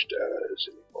not much does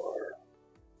anymore.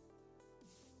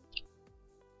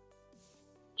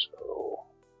 So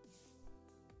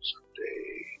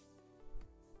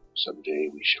someday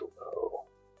we shall know.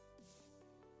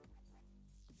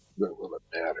 But will it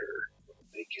matter? Will it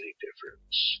make any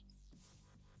difference?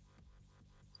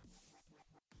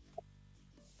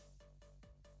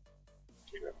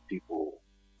 You know,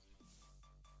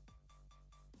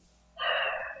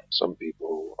 some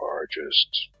people are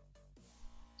just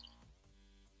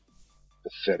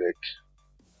pathetic,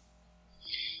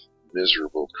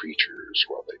 miserable creatures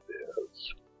while they live.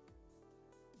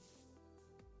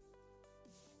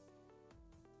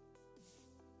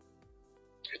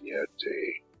 And yet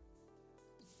they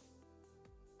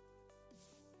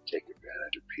take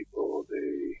advantage of people,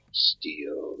 they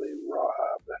steal, they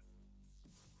rob,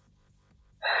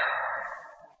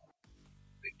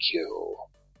 they kill.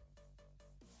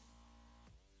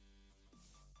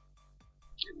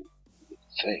 And you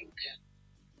think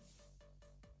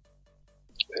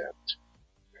that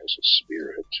as a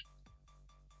spirit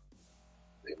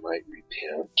they might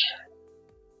repent,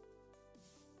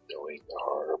 knowing the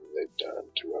harm they've done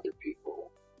to other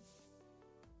people.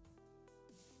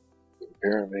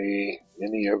 Apparently,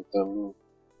 many of them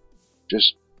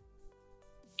just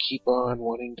keep on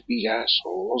wanting to be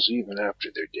assholes even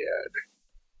after they're dead.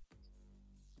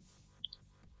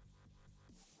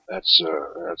 That's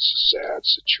a sad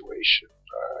situation.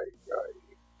 I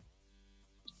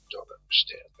don't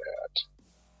understand that.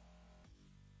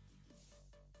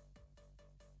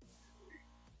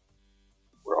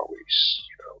 We're always,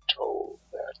 told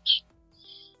that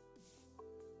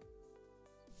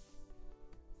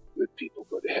good people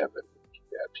go to heaven,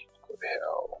 bad people go to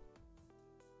hell.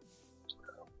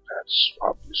 Well, that's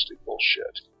obviously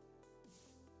bullshit.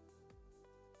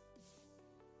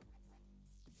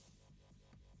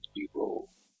 People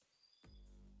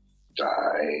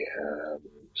die and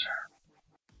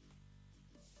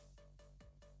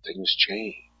things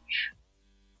change.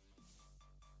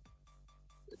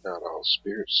 But not all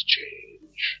spirits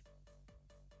change.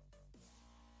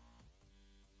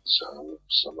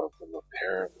 Some of them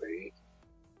apparently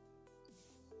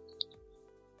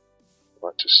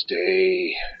want to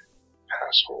stay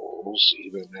assholes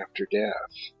even after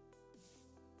death.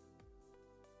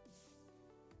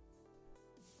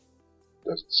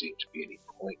 Doesn't seem to be any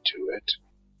point to it.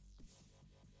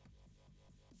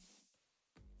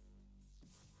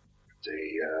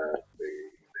 They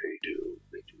do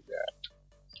that.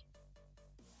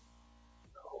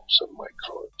 Some might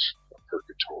call it a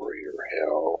purgatory or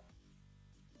hell.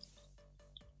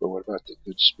 But what about the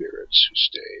good spirits who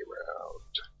stay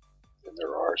around? And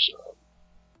there are some.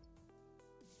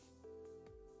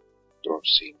 Don't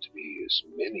seem to be as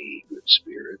many good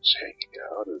spirits hanging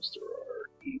out as there are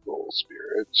evil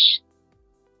spirits.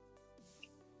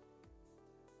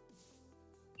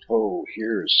 Oh,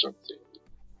 here's something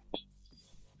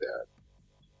that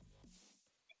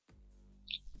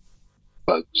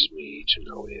bugs me to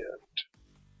no end.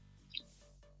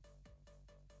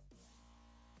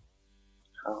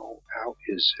 How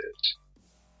is it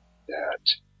that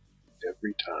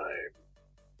every time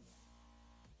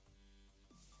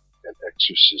an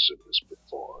exorcism is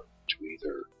performed to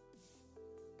either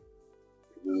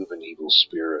remove an evil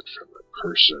spirit from a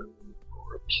person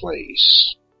or a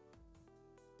place,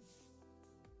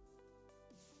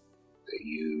 they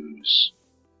use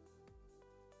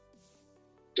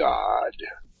God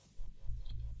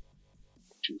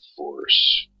to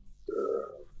force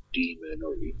the demon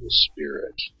or evil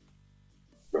spirit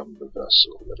from the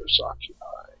vessel that is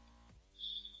occupied?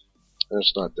 And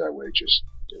it's not that way just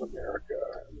in America.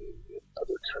 I mean, in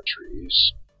other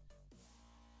countries,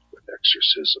 when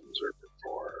exorcisms are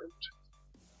performed,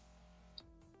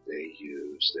 they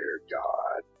use their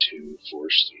God to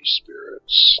force these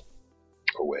spirits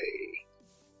away.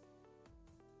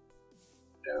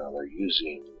 Now, they're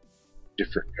using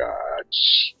different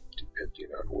gods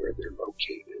depending on where they're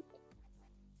located.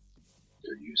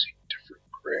 They're using different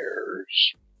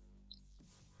prayers.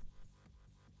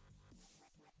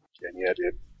 And yet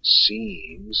it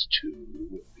seems to,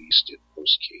 at least in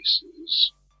most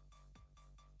cases,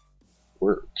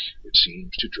 work. It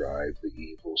seems to drive the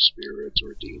evil spirits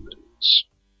or demons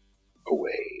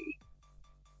away.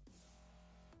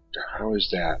 Now, how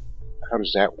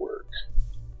does that work?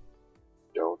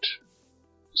 Don't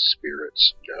the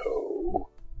spirits know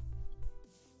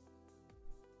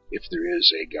if there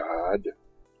is a God,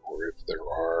 or if there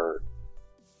are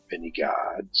many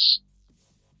gods,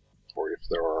 or if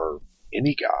there are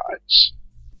any gods?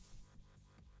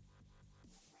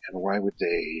 And why would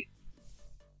they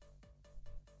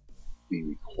be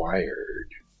required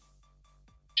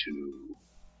to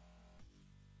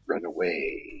run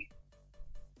away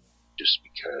just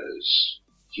because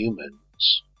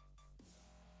humans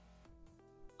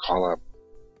call up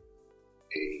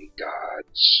a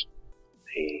god's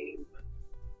name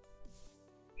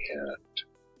and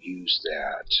use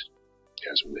that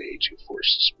as a way to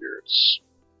force the spirits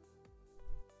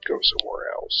to go somewhere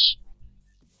else?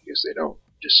 Because they don't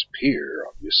disappear,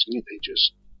 obviously, they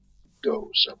just go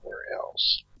somewhere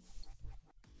else.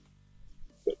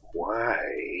 But why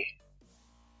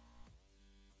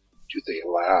do they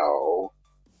allow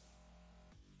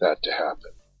that to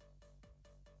happen?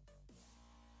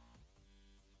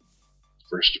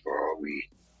 First of all,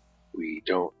 we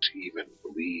don't even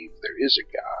believe there is a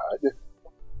God.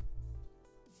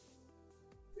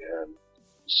 And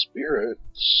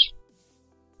spirits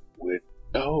would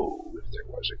know if there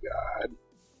was a God.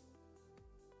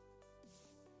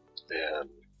 And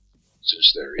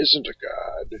since there isn't a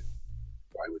God,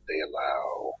 why would they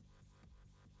allow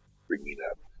bringing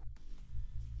up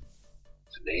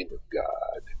the name of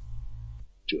God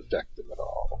to affect them at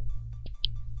all?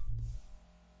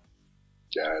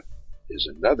 That is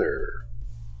another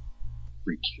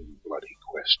freaking bloody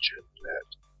question that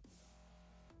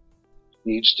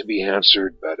needs to be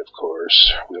answered, but of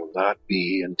course will not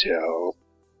be until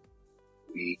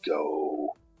we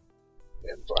go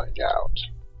and find out.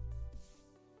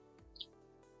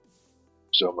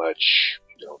 So much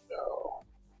we don't know.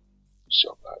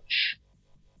 So much.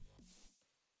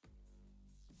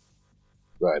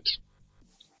 But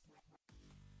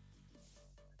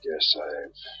I guess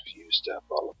I've used up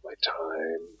all of my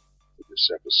time for this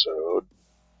episode,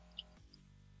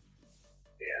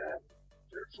 and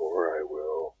therefore I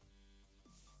will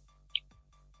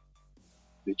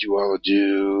bid you all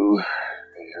adieu,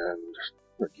 and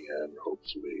again,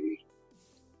 hopefully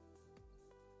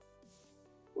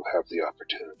we'll have the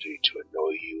opportunity to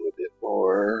annoy you a bit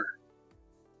more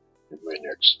in my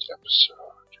next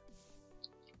episode.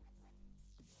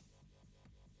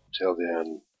 Till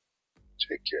then,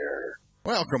 take care.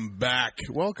 Welcome back.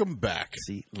 Welcome back.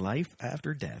 See, life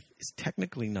after death is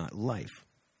technically not life.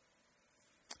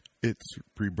 It's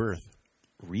rebirth.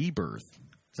 Rebirth.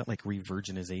 Is that like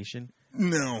revirginization?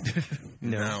 No.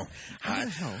 No. How the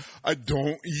hell?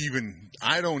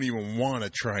 I don't even want to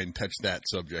try and touch that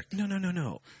subject.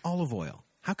 No. Olive oil.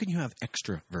 How can you have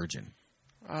extra virgin?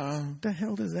 What the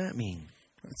hell does that mean?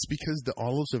 It's because the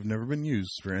olives have never been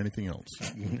used for anything else.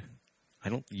 I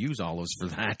don't use olives for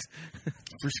that.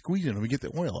 For squeezing them, we get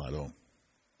the oil out of them.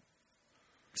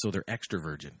 So they're extra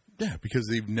virgin. Yeah, because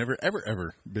they've never,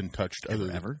 ever been touched.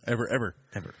 Ever? Ever.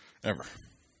 Ever.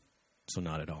 So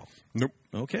not at all. Nope.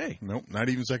 Okay. Nope. Not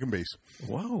even second base.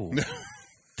 Whoa.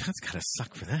 That's got to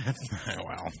suck for that.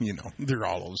 Well, they're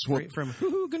all of us. Right from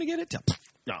who gonna get it to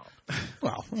no.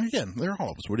 Well, again, they're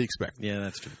all of us. What do you expect? Yeah,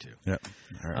 that's true too. Yeah.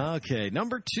 All right. Okay,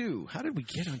 number 2. How did we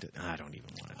get onto? I don't even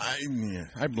want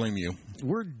to. I blame you.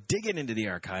 We're digging into the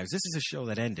archives. This is a show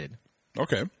that ended,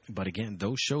 Okay. but again,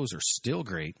 those shows are still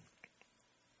great.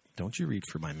 Don't you read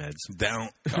for my meds? Down.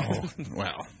 Oh,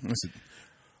 wow. Listen.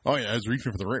 Oh, yeah, I was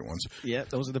reaching for the right ones. Yeah,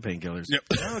 those are the painkillers. Yep.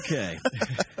 Okay.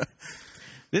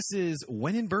 This is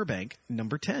When in Burbank,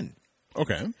 number 10.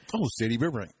 Okay. Oh, Sadie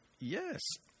Burbank. Yes.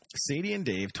 Sadie and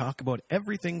Dave talk about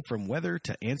everything from weather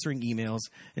to answering emails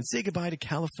and say goodbye to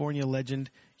California legend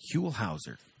Huell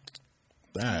Hauser.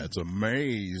 That's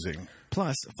amazing.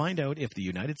 Plus, find out if the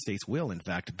United States will, in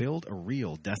fact, build a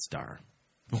real Death Star.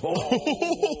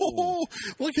 Oh,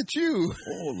 look at you.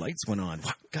 Oh, lights went on.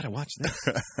 Gotta watch this.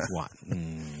 What?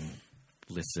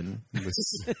 Listen.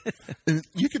 And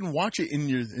you can watch it in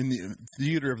the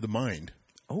theater of the mind.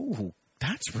 Oh,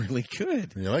 that's really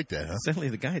good. You like that, huh? Suddenly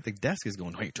the guy at the desk is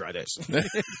going, hey, try this.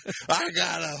 I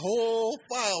got a whole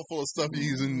file full of stuff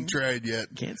you haven't tried yet.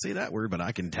 Can't say that word, but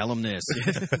I can tell him this.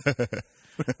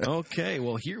 Okay,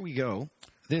 well, here we go.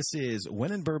 This is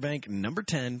When in Burbank, number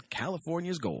 10,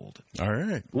 California's Gold. All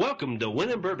right. Welcome to When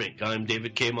in Burbank. I'm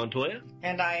David K. Montoya.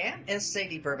 And I am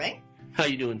Sadie Burbank. How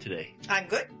you doing today? I'm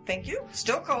good, thank you.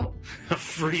 Still cold.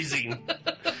 Freezing.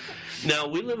 Now,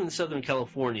 we live in Southern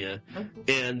California,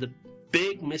 and the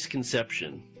big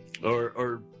misconception,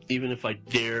 or even if I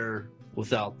dare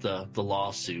without the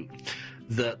lawsuit,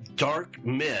 the dark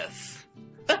myth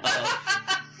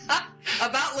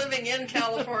About living in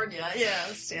California,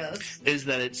 yes. is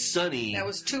that it's sunny. That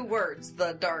was 2 words,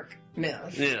 the dark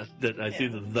myth. Yeah, that I threw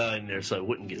the in there so I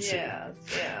wouldn't get sick.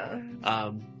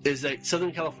 Yeah. Is that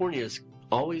Southern California is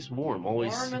always warm,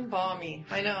 always Warm and balmy,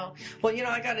 I know. Well,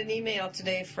 I got an email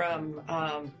today from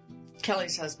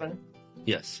Kelly's husband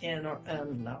yes, in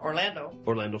Orlando.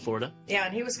 Orlando, Florida. Yeah,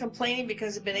 and he was complaining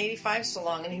because it had been 85 so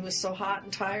long, and he was so hot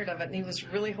and tired of it, and he was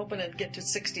really hoping it'd get to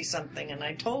 60-something, and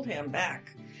I told him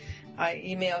back. I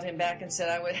emailed him back and said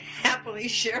I would happily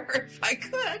share, if I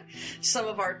could, some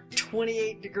of our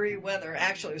 28-degree weather.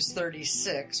 Actually, it was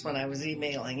 36 when I was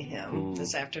emailing him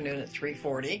this afternoon at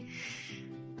 3:40.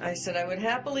 I said I would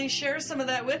happily share some of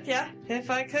that with you,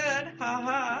 if I could. Ha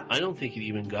ha. I don't think it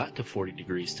even got to 40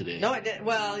 degrees today. No, I didn't.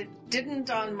 Well, it didn't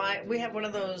on my... We have one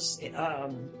of those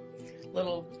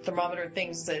little thermometer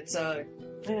things that's... I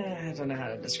don't know how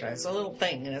to describe it. It's a little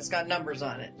thing, and it's got numbers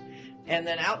on it. And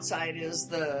then outside is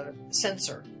the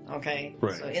sensor, okay?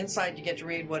 Right. So inside you get to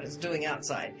read what it's doing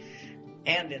outside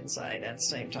and inside at the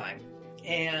same time.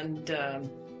 And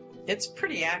it's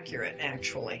pretty accurate,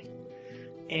 actually.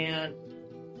 And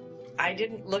I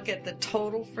didn't look at the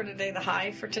total for today, the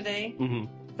high for today,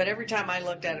 but every time I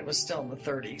looked at it, it was still in the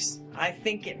 30s. I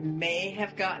think it may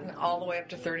have gotten all the way up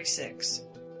to 36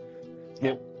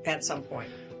 at some point.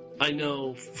 I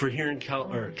know for here in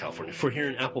California, for here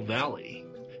in Apple Valley,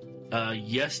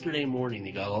 yesterday morning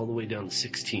they got all the way down to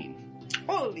 16.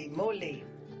 Holy moly.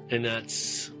 And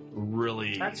that's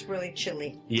really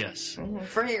chilly. Yes. Mm-hmm.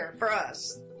 For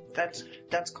us,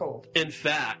 that's cold. In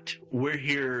fact, we're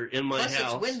here in my Plus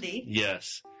house. It's windy.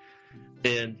 Yes.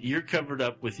 And you're covered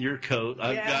up with your coat.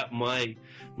 I've got my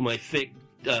thick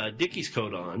Dickies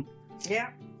coat on.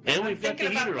 Yeah. And we've got the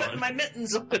heater on. My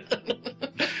mittens on.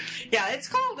 Yeah, it's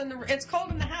cold in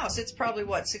the house. It's probably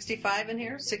 65 in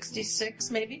here,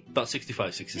 66 maybe. About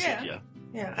 65, 66, yeah.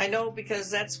 Yeah, I know because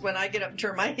that's when I get up and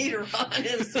turn my heater on.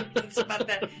 It's about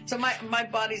that. So my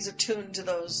body's attuned to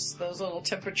those little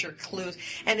temperature clues.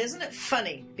 And isn't it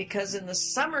funny? Because in the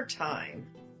summertime,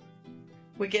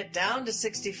 we get down to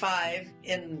 65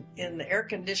 in the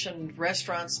air-conditioned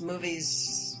restaurants,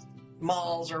 movies,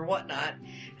 malls, or whatnot.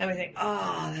 And we think,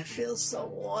 oh, that feels so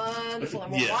wonderful.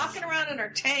 And we're walking around in our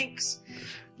tanks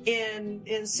in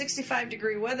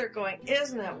 65-degree weather going,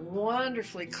 isn't that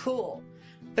wonderfully cool?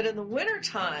 But in the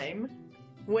wintertime,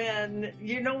 when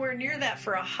you're nowhere near that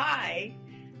for a high,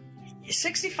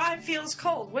 65 feels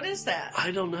cold. What is that?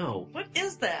 I don't know. What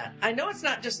is that? I know it's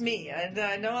not just me.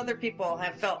 I know other people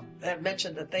have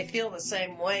mentioned that they feel the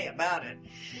same way about it.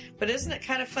 But isn't it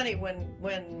kind of funny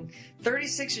when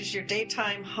 36 is your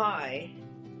daytime high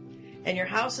and your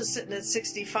house is sitting at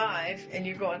 65 and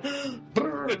you're going,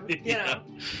 you know.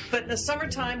 But in the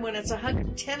summertime when it's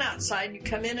 110 outside, you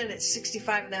come in and it's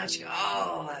 65 and now you go,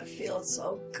 oh, that feels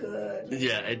so good.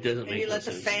 Yeah, it doesn't make sense. And you let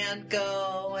sense. the fan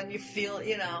go and you feel,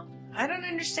 I don't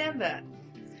understand that.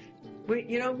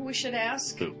 You know who we should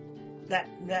ask? Who?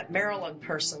 That Maryland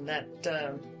person, that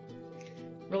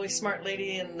really smart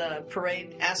lady in the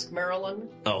parade, Ask Marilyn.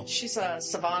 Oh. She's a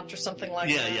savant or something like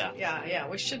Yeah, that. Yeah.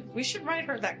 We should write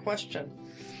her that question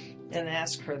and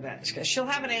ask her that. 'Cause she'll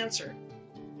have an answer.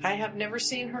 I have never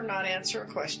seen her not answer a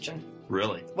question.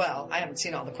 Really? Well, I haven't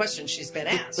seen all the questions she's been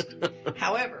asked.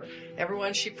 However,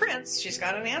 everyone she prints, she's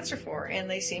got an answer for, and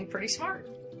they seem pretty smart.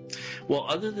 Well,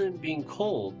 other than being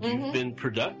cold, Mm-hmm. you've been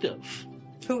productive.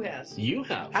 Who has? You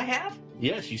have. I have?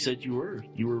 Yes, you said you were.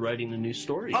 You were writing a new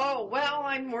story. Oh, well,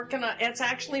 I'm working on... It's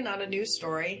actually not a new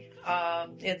story.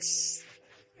 It's...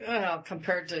 Well,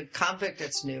 compared to Convict,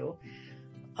 it's new.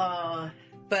 But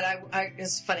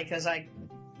it's funny because I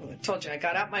told you, I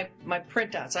got out my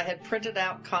printouts. I had printed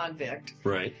out Convict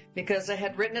Right. because I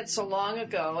had written it so long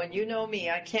ago, and you know me,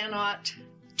 I cannot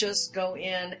just go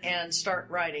in and start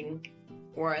writing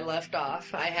where I left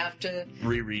off. I have to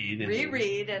Reread.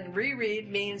 and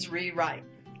reread means rewrite.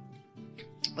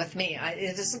 With me,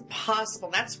 it isn't possible.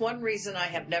 That's one reason I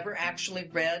have never actually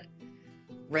read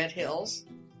Red Hills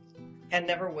and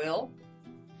never will.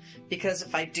 Because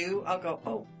if I do, I'll go,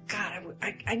 oh, God,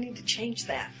 I need to change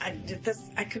that. I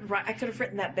could have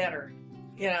written that better,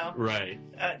 you know. Right.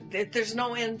 There's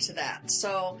no end to that,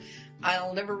 so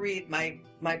I'll never read my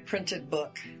printed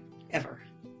book ever.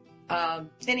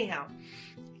 Anyhow,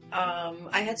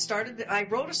 I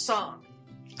wrote a song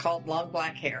called "Long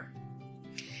Black Hair,"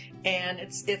 and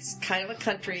it's kind of a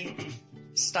country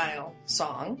style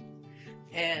song,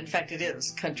 and in fact, it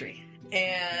is country,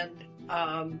 and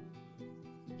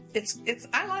It's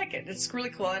I like it. It's really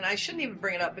cool, and I shouldn't even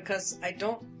bring it up because I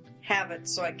don't have it,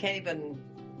 so I can't even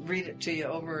read it to you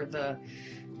over the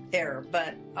air.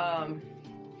 But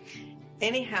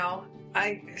anyhow,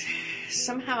 I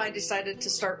decided to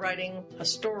start writing a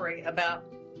story about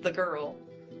the girl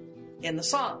in the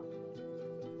song.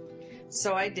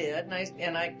 So I did,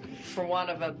 and I, for want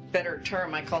of a better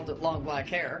term, I called it "Long Black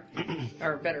Hair,"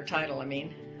 or a better title, I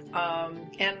mean.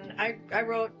 And I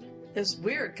wrote. It's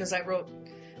weird because I wrote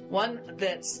one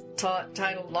that's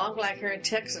titled "Long Black Hair in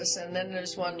Texas," and then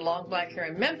there's one "Long Black Hair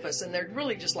in Memphis," and they're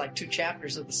really just like two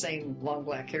chapters of the same long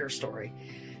black hair story.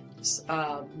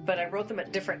 But I wrote them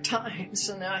at different times,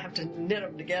 so now I have to knit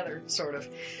them together, sort of.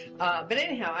 But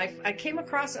anyhow, I came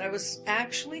across it. I was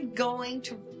actually going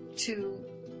to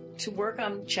work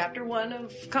on chapter 1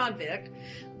 of Convict.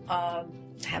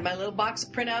 Had my little box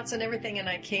of printouts and everything, and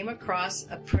I came across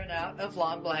a printout of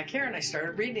Long Black Hair, and I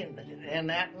started reading it, and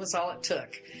that was all it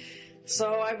took.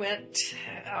 So I went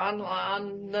on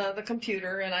the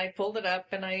computer, and I pulled it up,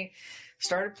 and I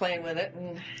started playing with it,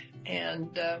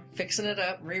 and fixing it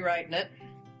up, rewriting it.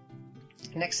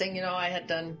 Next thing you know, I had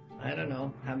done, I don't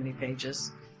know how many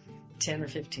pages, 10 or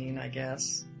 15, I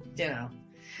guess, you know.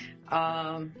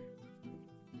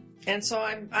 And so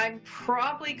I'm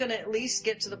probably going to at least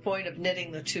get to the point of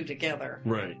knitting the two together.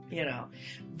 Right. You know.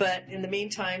 But in the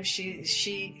meantime, she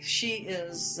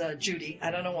is Judy.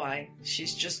 I don't know why.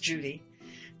 She's just Judy.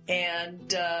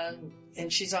 And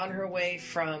she's on her way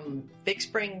from Big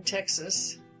Spring,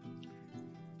 Texas,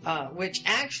 which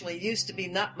actually used to be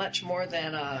not much more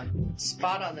than a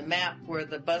spot on the map where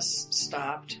the bus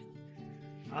stopped.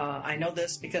 I know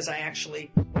this because I actually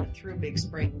went through Big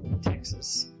Spring,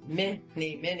 Texas. Many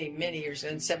years,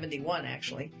 in 71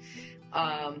 actually,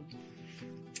 well,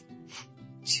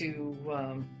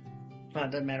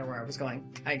 it doesn't matter where I was going.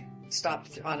 I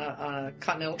stopped on a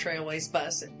Continental Trailways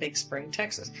bus at Big Spring,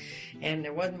 Texas, and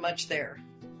there wasn't much there.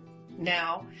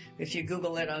 Now, if you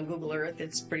Google it on Google Earth,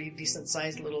 it's a pretty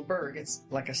decent-sized little burg. It's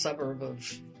like a suburb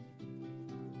of,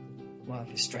 well, if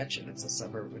you stretch it, it's a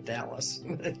suburb of Dallas.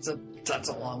 That's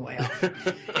a long way off.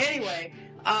 Anyway,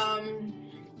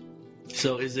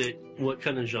 So what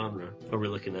kind of genre are we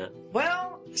looking at?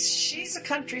 well, she's a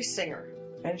country singer,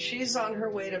 and she's on her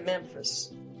way to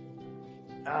Memphis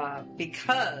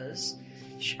because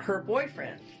her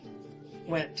boyfriend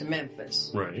went to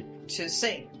Memphis Right. to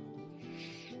sing.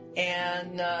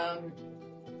 And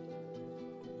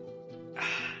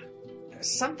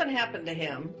something happened to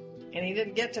him, and he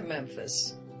didn't get to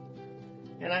Memphis.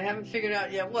 And I haven't figured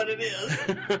out yet what it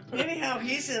is. Anyhow,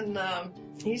 he's in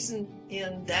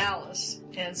Dallas,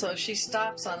 and so she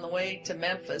stops on the way to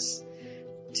Memphis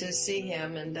to see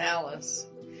him in Dallas.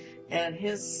 And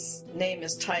his name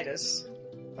is Titus,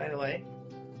 by the way,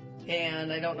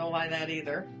 and I don't know why that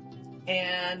either.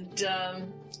 And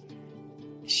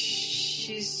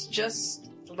she's just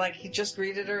like, he just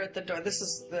greeted her at the door. This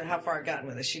is how far I've gotten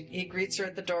with it. He greets her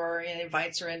at the door and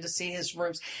invites her in to see his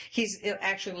rooms. He's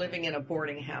actually living in a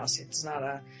boarding house. It's not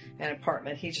an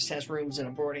apartment. He just has rooms in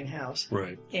a boarding house.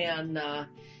 Right. And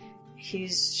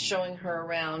he's showing her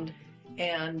around,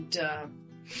 and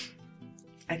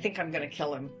I think I'm going to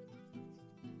kill him.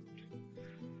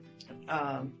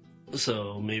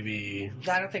 So maybe...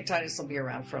 I don't think Titus will be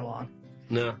around for long.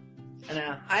 No.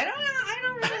 No, I don't know. I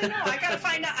don't really know. I got to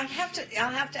find out. I'll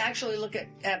have to actually look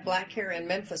at Black Hair in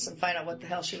Memphis and find out what the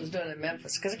hell she was doing in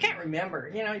Memphis, because I can't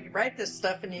remember. You know, you write this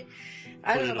stuff and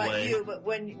I don't know about you, but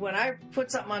when I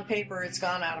put something on paper, it's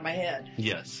gone out of my head.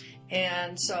 Yes.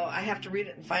 And so I have to read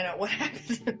it and find out what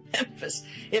happened in Memphis.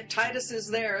 If Titus is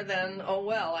there, then oh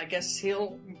well. I guess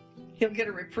he'll get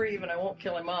a reprieve and I won't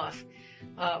kill him off.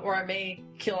 Or I may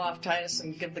kill off Titus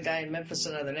and give the guy in Memphis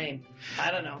another name.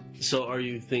 I don't know. So are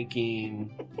you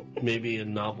thinking maybe a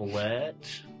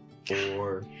novelette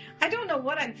or... I don't know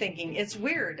what I'm thinking. It's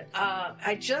weird.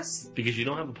 Because you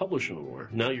don't have a publisher anymore.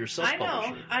 Now you're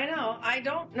self-publishing. I know. I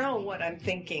don't know what I'm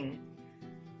thinking.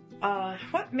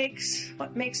 What makes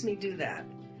me do that?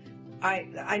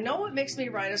 I know what makes me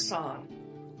write a song.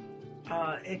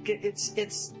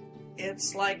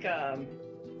 It's like an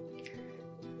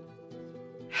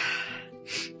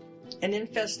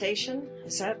infestation.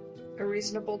 Is that a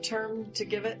reasonable term to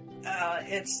give it?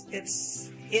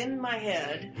 It's in my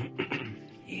head.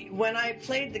 When I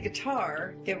played the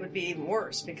guitar, it would be even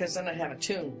worse, because then I'd have a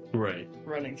tune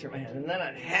running through my head, and then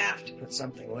I'd have to put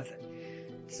something with it.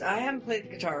 So I haven't played the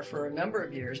guitar for a number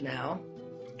of years now,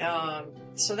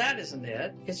 so that isn't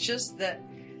it. It's just that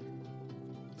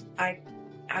I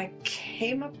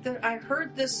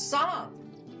heard this song,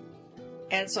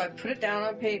 and so I put it down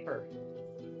on paper.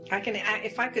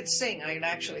 If I could sing, I could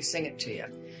actually sing it to you,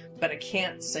 but I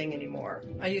can't sing anymore.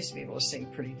 I used to be able to sing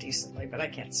pretty decently, but I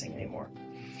can't sing anymore.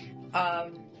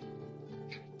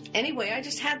 Anyway, I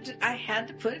had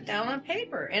to put it down on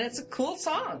paper, and it's a cool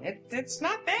song. It's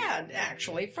not bad,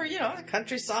 actually, for, a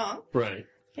country song. Right.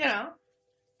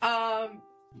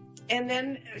 And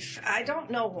then, I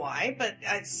don't know why, but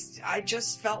I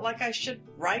just felt like I should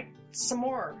write some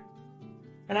more.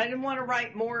 And I didn't want to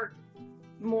write more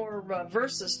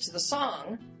verses to the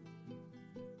song,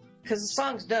 because the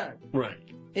song's done. Right.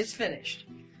 It's finished.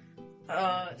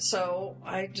 So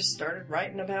I just started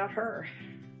writing about her,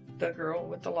 the girl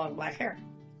with the long black hair.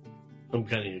 I'm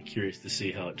kind of curious to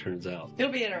see how it turns out.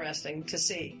 It'll be interesting to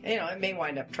see. It may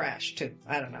wind up trash too.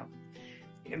 I don't know.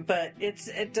 But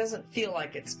it doesn't feel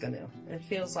like it's going to. It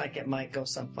feels like it might go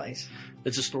someplace.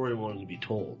 It's a story wanting to be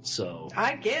told, so...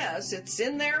 I guess. It's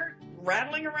in there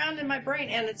rattling around in my brain.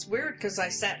 And it's weird because I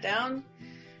sat down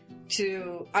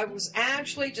I was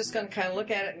actually just going to kind of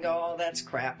look at it and go, oh, that's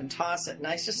crap, and toss it. And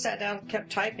I just sat down and kept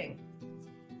typing.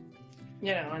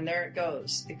 And there it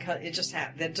goes. It just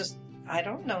happened. I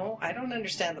don't know. I don't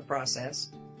understand the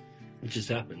process. It just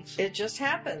happens. It just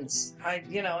happens.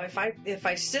 If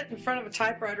I sit in front of a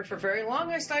typewriter for very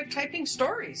long, I start typing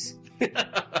stories.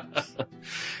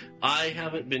 I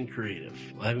haven't been creative.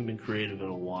 I haven't been creative in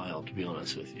a while, to be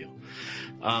honest with you.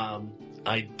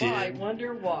 I did. Well, I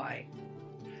wonder why.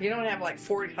 You don't have like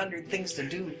 400 things to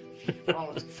do.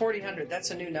 400. That's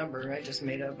a new number I just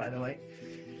made up, by the way.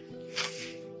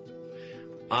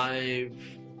 I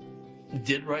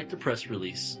did write the press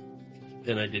release,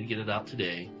 and I did get it out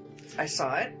today. I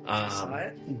saw it.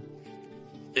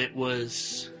 It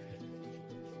was...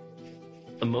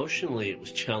 Emotionally, it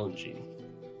was challenging,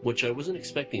 which I wasn't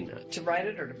expecting that. To write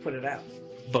it or to put it out?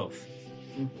 Both.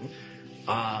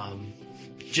 Mm-hmm.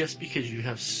 Just because you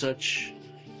have such...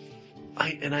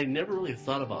 I never really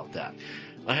thought about that.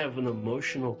 I have an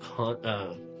emotional...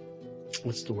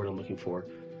 what's the word I'm looking for?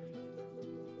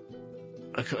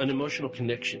 An emotional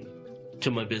connection to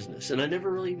my business, and I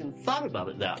never really even thought about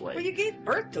it that way. Well, you gave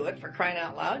birth to it, for crying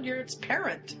out loud. You're its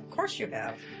parent. Of course you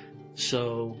have.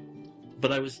 So,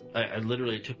 but I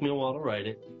literally, it took me a while to write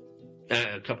it.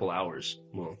 A couple hours.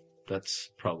 Well,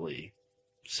 that's probably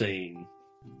saying,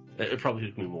 it probably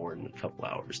took me more than a couple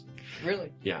hours.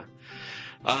 Really? Yeah.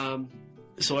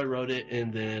 So I wrote it,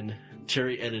 and then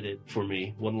Terry edited for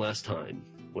me one last time,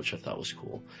 which I thought was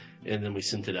cool. And then we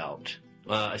sent it out.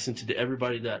 I sent it to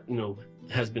everybody that,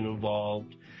 has been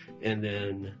involved, and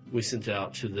then we sent it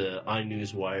out to the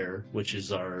iNewsWire, which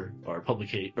is our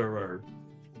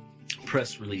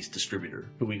press release distributor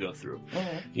who we go through.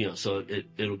 Mm-hmm. So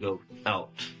it'll go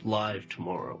out live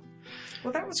tomorrow.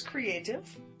 Well, that was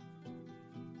creative.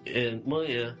 And well,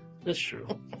 yeah, that's true.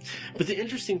 But the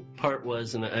interesting part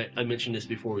was, and I mentioned this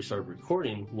before we started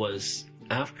recording, was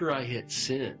after I hit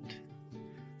send,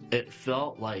 it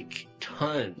felt like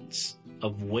tons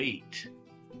of weight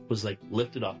was like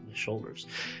lifted off my shoulders.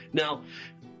 Now,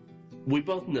 we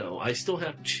both know I still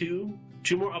have two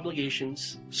more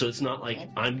obligations, so it's not like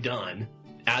I'm done.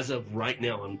 As of right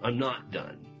now, I'm not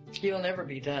done. You'll never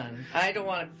be done. I don't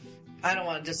want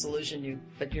to disillusion you,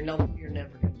 but you're never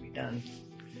going to be done.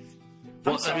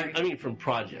 Well, I'm sorry. I mean from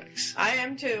projects. I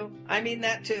am too. I mean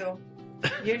that too.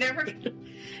 You never.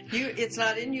 It's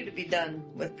not in you to be done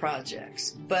with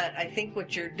projects, but I think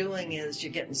what you're doing is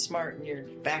you're getting smart and you're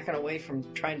backing away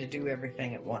from trying to do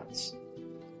everything at once.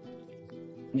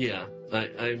 Yeah,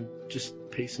 I'm just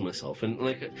pacing myself, and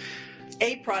like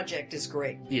a project is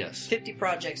great. Yes, 50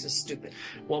 projects is stupid.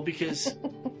 Well, because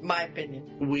my opinion,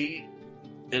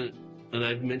 and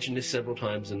I've mentioned this several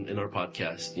times in our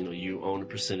podcast. You know, you own a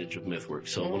percentage of MythWorks,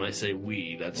 so when I say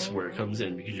we, that's where it comes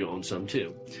in because you own some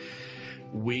too.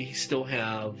 We still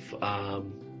have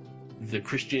the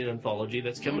Christian anthology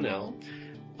that's coming out.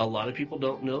 A lot of people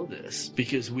don't know this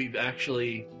because we've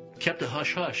actually kept a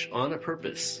hush-hush on a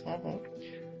purpose.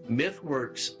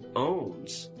 MythWorks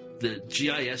owns the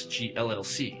GISG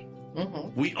LLC.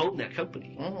 We own that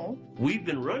company. We've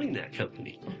been running that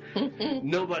company.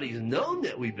 Nobody's known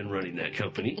that we've been running that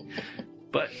company,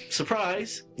 but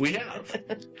surprise, we have.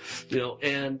 You know,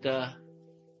 and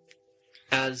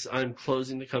as I'm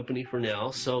closing the company for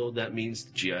now, so that means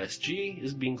the GISG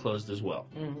is being closed as well.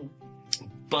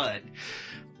 But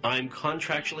I'm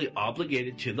contractually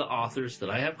obligated to the authors that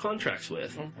I have contracts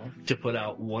with to put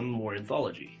out one more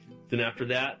anthology. Then after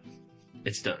that,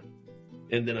 it's done.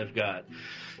 And then I've got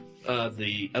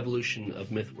the Evolution of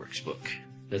MythWorks book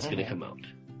that's going to come out.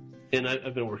 And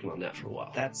I've been working on that for a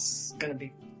while. That's going to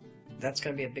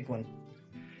be a big one.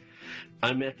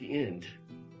 I'm at the end,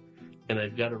 and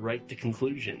I've got to write the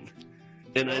conclusion.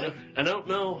 And I don't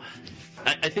know.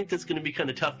 I think that's going to be kind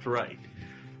of tough to write.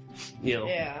 You know.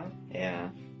 Yeah.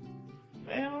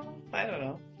 Well, I don't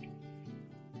know.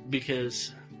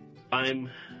 Because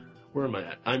where am I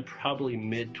at? I'm probably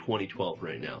mid-2012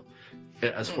 right now,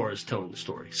 as far as telling the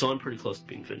story. So I'm pretty close to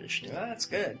being finished. Well, that's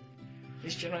good. At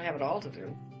least you don't have it all to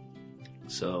do.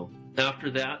 So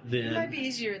after that, then... It might be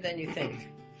easier than you think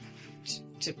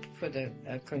to put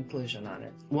a conclusion on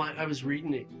it. Well, I was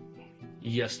reading it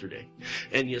yesterday.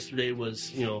 And yesterday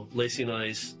was, you know, Lacey and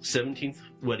I's 17th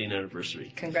wedding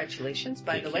anniversary. Congratulations,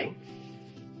 by the way.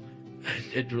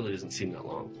 It really doesn't seem that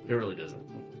long. It really doesn't.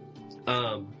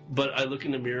 But I look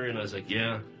in the mirror and I was like,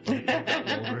 yeah, I've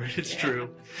gotten over it. It's true.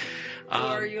 Who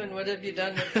are you and what have you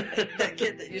done with that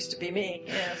kid that used to be me?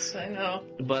 Yes, I know.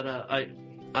 But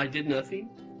I did nothing.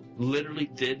 Literally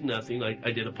did nothing.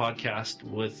 I did a podcast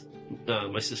with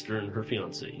my sister and her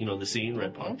fiance, you know, the Seeing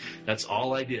Red Pod. That's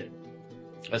all I did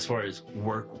as far as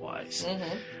work-wise.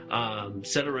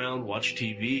 Sat around, watched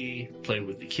TV, played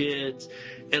with the kids,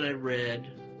 and I read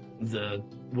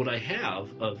what I have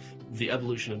of the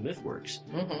Evolution of MythWorks.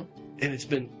 And it's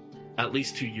been at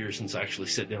least 2 years since I actually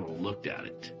sat down and looked at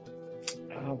it.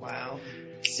 Oh, wow.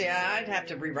 See, I'd have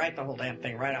to rewrite the whole damn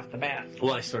thing right off the bat.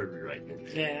 Well, I started rewriting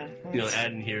it. Yeah. You know,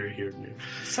 adding here, and there.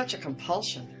 Such a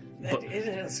compulsion. It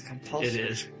is a compulsion.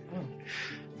 It is.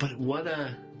 But what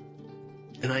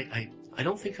and I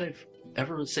don't think I've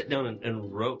ever sat down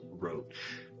and wrote,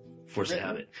 force to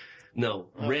have it. No,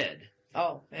 read.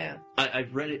 Oh, yeah.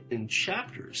 I've read it in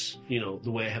chapters, you know,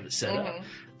 the way I have it set up.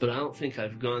 But I don't think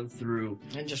I've gone through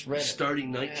and just read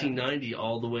starting 1990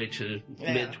 all the way to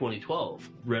mid-2012.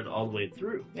 Read all the way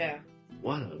through. Yeah.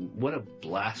 What a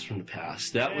blast from the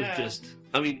past. That was just,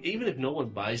 I mean, even if no one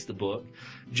buys the book,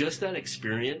 just that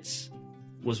experience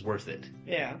was worth it.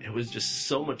 Yeah. It was just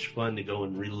so much fun to go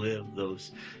and relive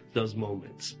those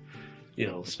moments. You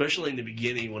know, especially in the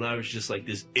beginning when I was just like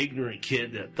this ignorant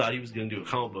kid that thought he was going to do a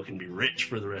comic book and be rich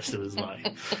for the rest of his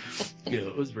life. You know,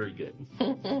 it was very good.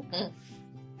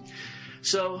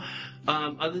 So,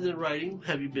 other than writing,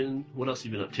 what else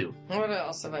have you been up to? What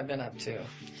else have I been up to?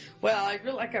 Well, I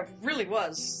really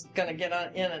was going to get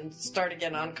in and start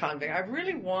again on Convict. I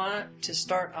really want to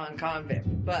start on Convict,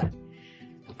 but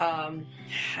I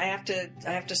have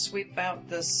to sweep out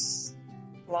this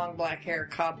long black hair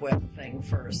cobweb thing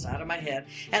first out of my head.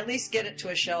 At least get it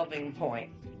to a shelving point.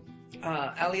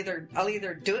 I'll either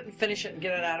do it and finish it and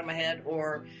get it out of my head,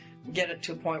 or get it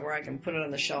to a point where I can put it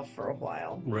on the shelf for a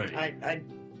while. Right. I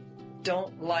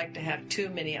don't like to have too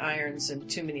many irons and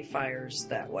too many fires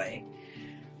that way.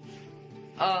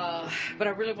 But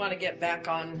I really want to get back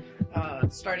on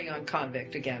starting on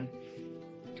Convict again,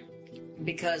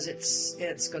 because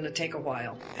it's going to take a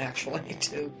while actually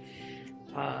to.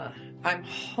 I'm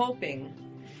hoping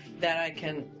that I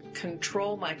can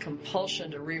control my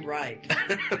compulsion to rewrite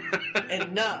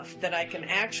enough that I can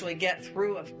actually get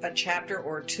through a chapter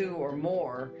or two or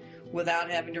more without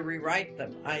having to rewrite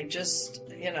them. I just,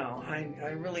 I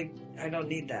don't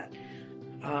need that.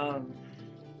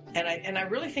 And I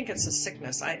really think it's a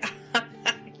sickness. I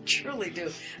truly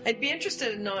do. I'd be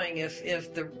interested in knowing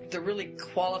if the really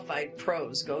qualified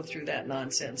pros go through that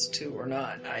nonsense too or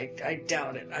not. I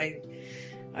doubt it.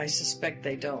 I suspect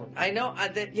they don't. I know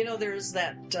that there's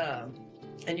that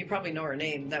and you probably know her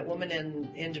name, that woman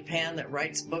in Japan that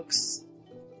writes books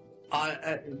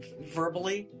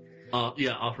verbally.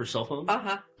 Yeah, off her cell phone.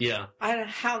 Uh-huh. Yeah. I don't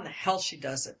know how in the hell she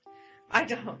does it. I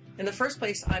don't. In the first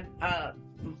place,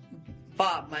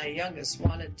 Bob, my youngest,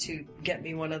 wanted to get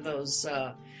me one of those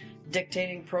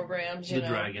dictating programs. You know?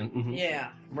 Dragon. Mm-hmm.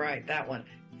 Yeah, right, that one.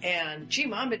 And, gee,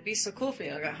 Mom, it'd be so cool for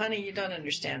you. I go, honey, you don't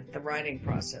understand the writing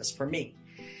process for me.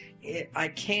 I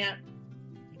can't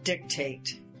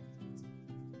dictate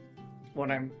what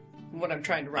I'm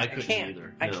trying to write. I can't.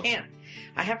 Either. I can't.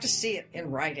 I have to see it in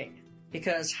writing,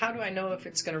 because how do I know if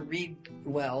it's going to read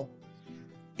well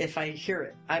if I hear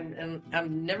it? I've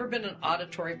never been an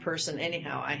auditory person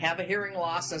anyhow. I have a hearing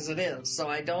loss as it is, so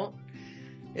I don't.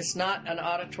 It's not an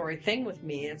auditory thing with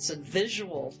me. It's a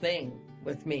visual thing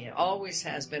with me. It always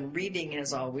has been. Reading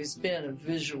has always been a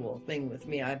visual thing with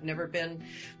me. I've never been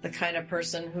the kind of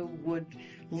person who would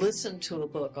listen to a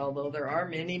book, although there are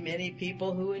many, many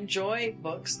people who enjoy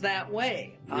books that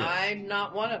way. Yeah. I'm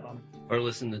not one of them. Or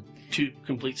listen to two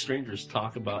complete strangers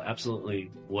talk about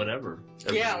absolutely whatever.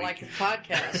 Yeah, week. Like a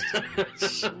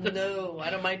podcast. No, I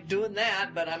don't mind doing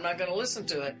that, but I'm not going to listen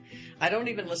to it. I don't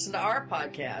even listen to our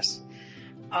podcast.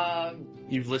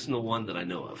 You've listened to one that I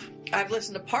know of. I've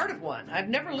listened to part of one. I've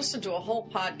never listened to a whole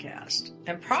podcast,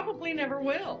 and probably never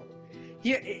will.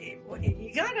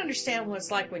 You got to understand what it's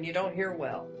like when you don't hear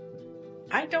well.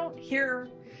 I don't hear.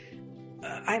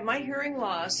 My hearing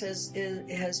loss has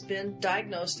been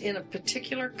diagnosed in a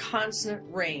particular consonant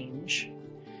range,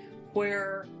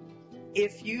 where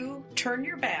if you turn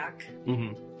your back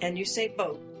and you say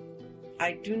boat,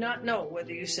 I do not know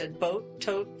whether you said boat,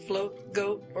 tote, float,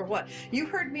 goat, or what. You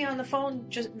heard me on the phone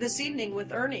just this evening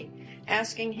with Ernie,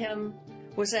 asking him,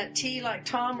 was that T like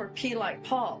Tom or P like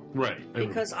Paul? Right.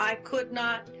 Because I could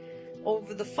not,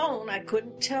 over the phone, I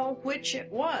couldn't tell which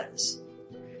it was.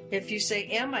 If you say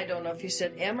M, I don't know if you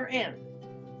said M or N.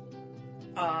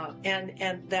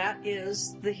 And that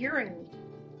is the hearing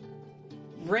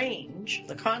range,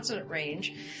 the consonant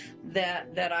range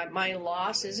that my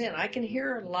loss is in. I can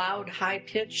hear loud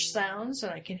high-pitched sounds,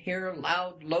 and I can hear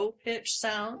loud low-pitched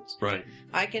sounds. Right.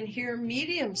 I can hear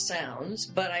medium sounds,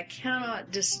 but I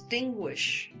cannot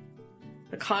distinguish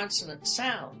the consonant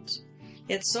sounds.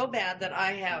 It's so bad that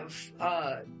I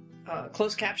have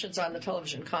closed captions on the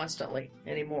television constantly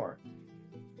anymore,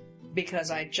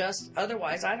 because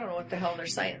otherwise I don't know what the hell they're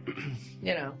saying.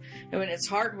 You know, I mean, it's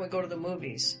hard when we go to the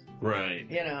movies. Right.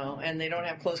 You know, and they don't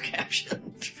have closed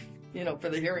captions, you know, for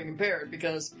the hearing impaired,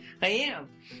 because I am.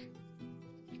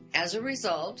 As a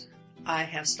result, I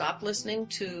have stopped listening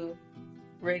to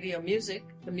radio music,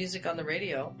 the music on the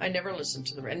radio. I never listen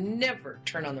to I never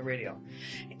turn on the radio.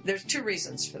 There's two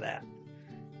reasons for that.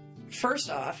 First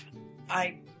off,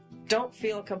 I don't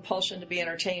feel a compulsion to be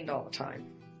entertained all the time.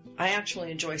 I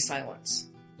actually enjoy silence.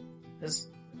 As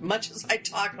much as I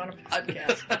talk on a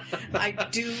podcast, I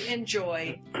do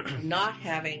enjoy not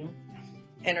having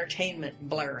entertainment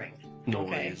blaring.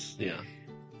 Noise, yeah.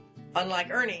 Unlike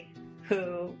Ernie,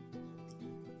 who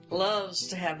loves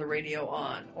to have the radio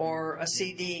on, or a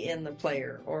CD in the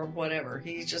player, or whatever.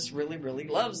 He just really, really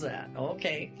loves that.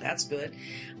 Okay, that's good.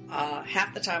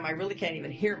 Half the time I really can't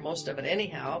even hear most of it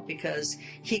anyhow, because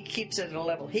he keeps it at a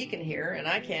level he can hear, and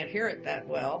I can't hear it that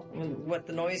well. With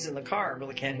the noise in the car, I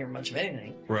really can't hear much of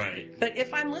anything. Right. But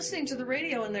if I'm listening to the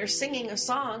radio and they're singing a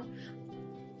song,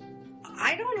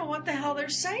 I don't know what the hell they're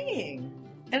saying.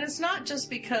 And it's not just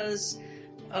because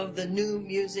of the new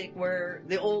music where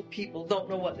the old people don't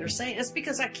know what they're saying. It's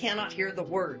because I cannot hear the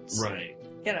words. Right.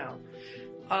 You know.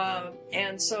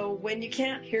 And so when you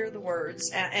can't hear the words,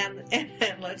 and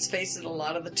let's face it, a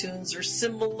lot of the tunes are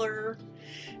similar.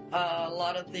 A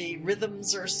lot of the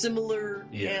rhythms are similar.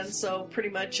 Yes. And so pretty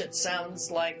much it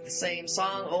sounds like the same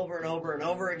song over and over and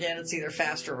over again. It's either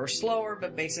faster or slower,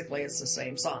 but basically it's the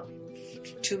same song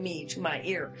to me, to my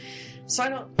ear. So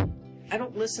I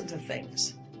don't listen to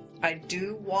things. I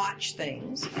do watch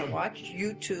things. I watch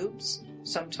YouTubes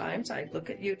sometimes. I look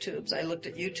at YouTubes. I looked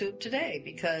at YouTube today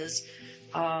because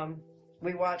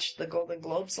we watched the Golden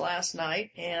Globes last night,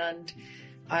 and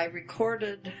I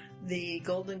recorded the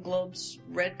Golden Globes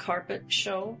red carpet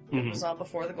show that was on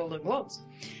before the Golden Globes.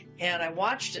 And I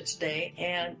watched it today,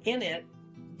 and in it,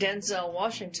 Denzel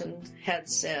Washington had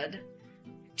said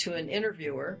to an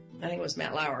interviewer, I think it was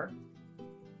Matt Lauer,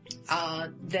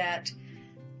 that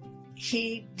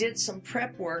he did some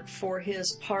prep work for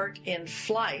his part in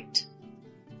Flight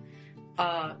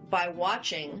by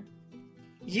watching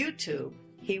YouTube.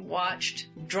 He watched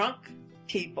drunk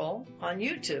people on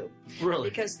YouTube. Really?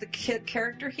 Because the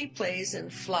character he plays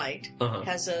in Flight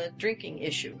has a drinking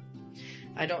issue.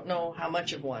 I don't know how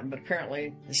much of one, but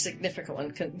apparently a significant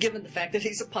one, given the fact that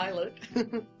he's a pilot.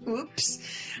 Oops.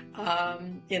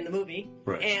 In the movie.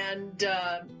 Right. And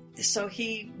so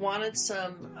he wanted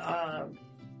some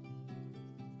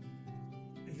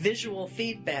visual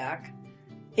feedback,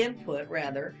 input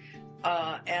rather,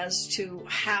 as to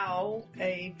how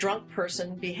a drunk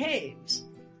person behaves.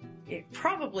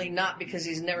 Probably not because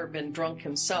he's never been drunk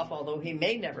himself, although he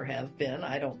may never have been.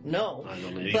 I don't know. I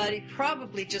don't know. But he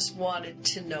probably just wanted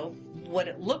to know what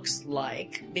it looks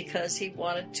like because he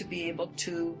wanted to be able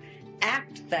to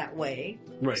act that way.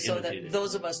 Right, so imitate that it.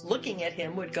 those of us looking at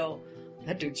him would go,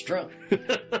 that dude's drunk.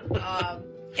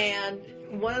 And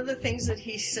one of the things that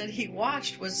he said he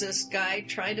watched was this guy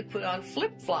trying to put on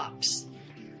flip-flops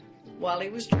while he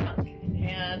was drunk.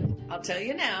 And I'll tell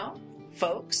you now,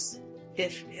 folks,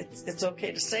 if it's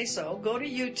okay to say so, go to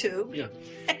YouTube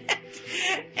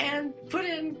and put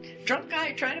in drunk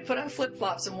guy trying to put on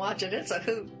flip-flops and watch it. It's a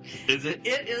hoot. Is it?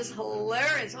 It is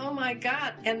hilarious. Oh, my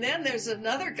God. And then there's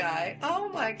another guy. Oh,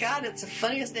 my God. It's the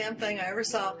funniest damn thing I ever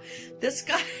saw. This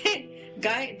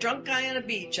guy, drunk guy on a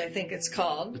beach, I think it's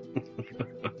called.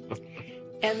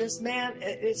 And this man,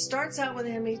 it starts out with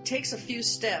him. He takes a few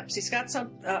steps. He's got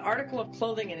some article of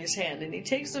clothing in his hand, and he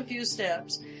takes a few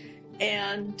steps.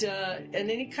 And then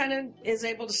he kind of is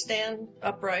able to stand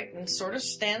upright and sort of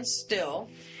stand still.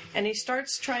 And he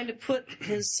starts trying to put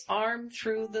his arm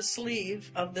through the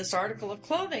sleeve of this article of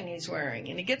clothing he's wearing.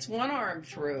 And he gets one arm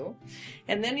through.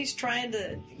 And then he's trying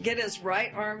to get his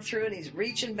right arm through, and he's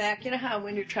reaching back. You know how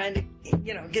when you're trying to,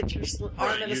 get your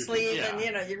arm in the sleeve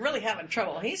and, you're really having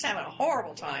trouble. He's having a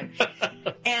horrible time.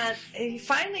 And he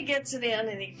finally gets it in,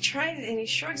 and he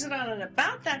shrugs it on. And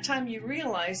about that time, you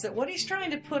realize that what he's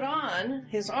trying to put on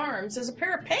his arms is a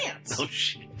pair of pants. Oh,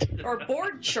 shit. Or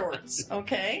board shorts,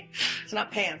 okay? It's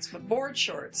not pants, but board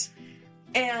shorts.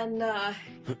 And,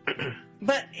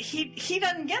 but he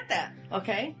doesn't get that,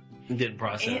 okay? Didn't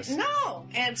process. No.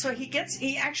 And so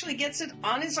he actually gets it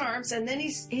on his arms, and then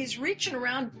he's reaching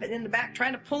around in the back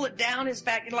trying to pull it down his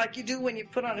back like you do when you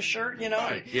put on a shirt,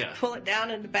 Right, yeah. Pull it down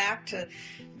in the back to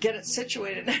get it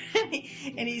situated.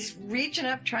 And he's reaching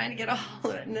up trying to get a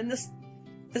hold of it. And then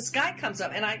this guy comes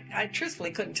up, and I truthfully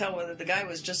couldn't tell whether the guy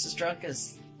was just as drunk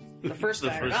as the first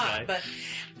guy or not. But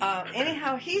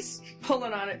anyhow, he's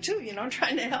pulling on it too,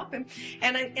 trying to help him.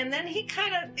 And then he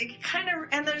kind of,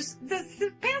 and there's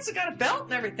the pants have got a belt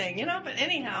and everything, But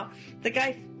anyhow, the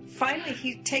guy finally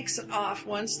he takes it off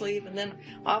one sleeve and then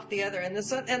off the other. And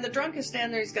the drunk is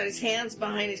standing there. He's got his hands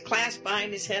clasped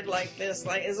behind his head like this,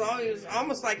 like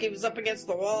almost like he was up against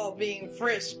the wall being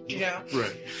frisked,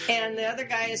 Right. And the other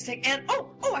guy is taking. And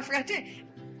I forgot to.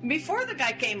 Before the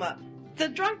guy came up, the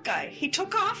drunk guy, he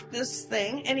took off this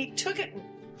thing and he took it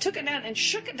down and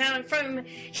shook it down in front of him.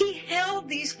 He held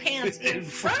these pants in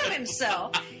front of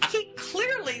himself. He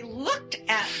clearly looked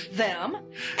at them,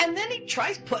 and then he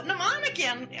tries putting them on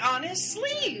again on his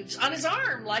sleeves, on his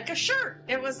arm, like a shirt.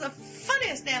 It was the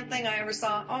funniest damn thing I ever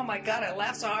saw. Oh, my God, I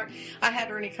laughed so hard. I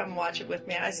had Ernie come watch it with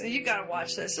me. I said, you got to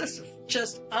watch this. This is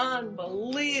just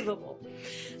unbelievable.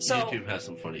 So, YouTube has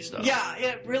some funny stuff. Yeah,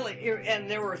 it really,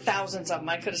 and there were thousands of them.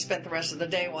 I could have spent the rest of the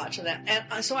day watching that.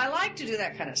 And so I like to do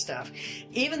that kind of stuff,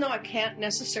 even though I can't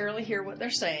necessarily hear what they're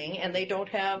saying, and they don't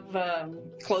have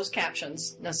closed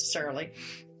captions necessarily.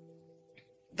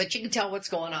 But you can tell what's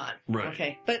going on. Right.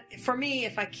 Okay. But for me,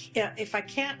 if I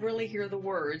can't really hear the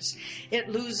words, it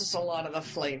loses a lot of the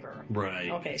flavor.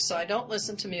 Right. Okay, so I don't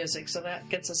listen to music, so that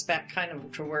gets us back kind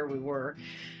of to where we were,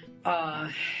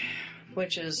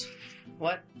 which is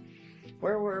what?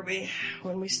 Where were we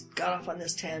when we got off on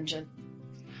this tangent?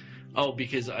 Oh,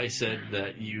 because I said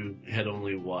that you had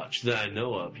only watched, that I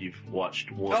know of, you've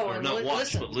watched one, Oh, or and not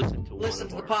watched, listen. but listened to one. Listen of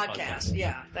to the our podcast. podcasts.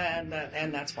 Yeah,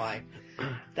 and that's why.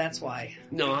 That's why.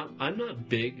 No, I'm not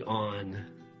big on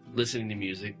listening to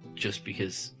music just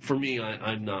because, for me,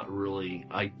 I'm not really,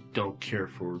 I don't care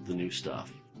for the new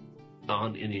stuff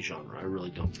on any genre. I really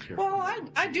don't care. Well,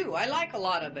 I do. I like a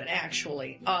lot of it,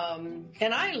 actually.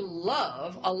 And I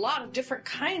love a lot of different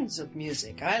kinds of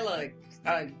music.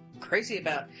 I'm crazy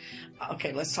about,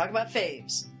 okay, let's talk about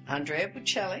faves. Andrea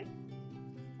Bocelli.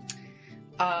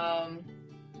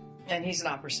 And he's an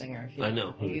opera singer. I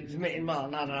know. Well,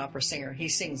 not an opera singer. He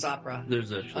sings opera,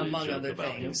 There's actually among a joke other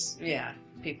about things. Yeah.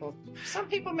 Some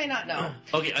people may not know. him.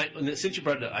 Okay, since you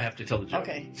brought it up, I have to tell the joke.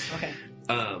 Okay.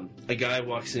 A guy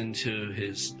walks into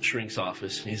his shrink's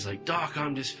office and he's like, "Doc,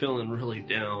 I'm just feeling really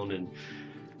down and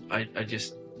I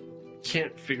just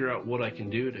can't figure out what I can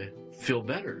do to feel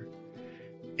better."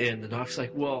 And the doc's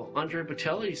like, "Well, Andrea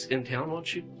Bocelli's in town. Why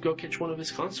don't you go catch one of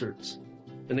his concerts?"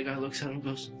 And the guy looks at him and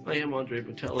goes, "I am Andrea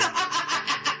Bocelli."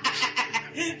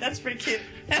 That's pretty cute.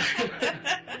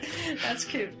 That's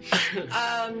cute.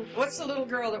 What's the little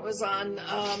girl that was on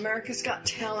America's Got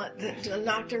Talent that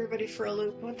knocked everybody for a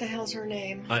loop? What the hell's her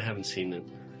name? I haven't seen it.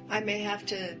 I may have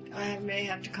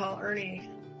to call Ernie.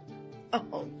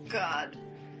 Oh God.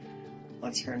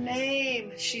 What's her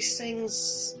name? She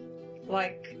sings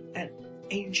like an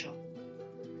angel.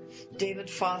 David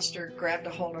Foster grabbed a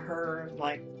hold of her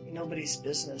like nobody's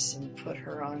business and put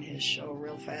her on his show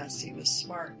real fast. He was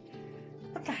smart.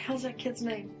 What the hell's that kid's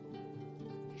name?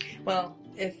 Well,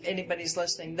 if anybody's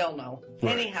listening, they'll know.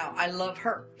 Right. Anyhow, I love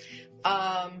her.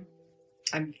 I'm,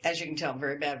 as you can tell,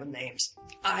 very bad with names.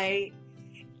 I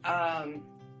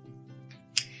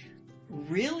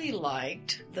really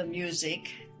liked the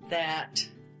music that...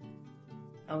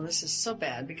 Oh, this is so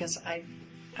bad because I'm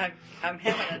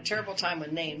having a terrible time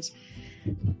with names.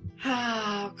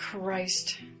 Oh,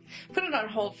 Christ. Put it on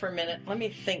hold for a minute. Let me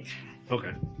think.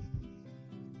 Okay.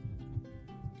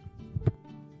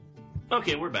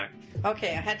 Okay, we're back. Okay,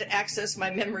 I had to access my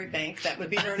memory bank. That would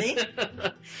be Ernie.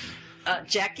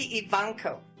 Jackie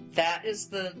Ivanko. That is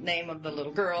the name of the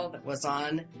little girl that was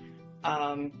on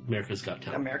America's Got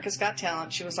Talent. America's Got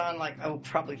Talent. She was on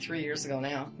probably 3 years ago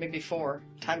now. Maybe 4.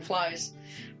 Time flies.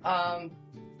 God,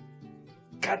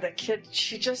 that kid,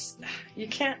 you just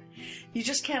can't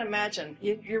imagine.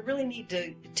 You really need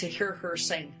to hear her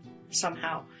sing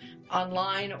somehow,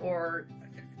 online or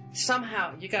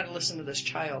somehow. You got to listen to this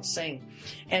child sing.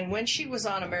 And when she was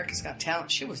on America's Got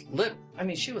Talent, she was little. I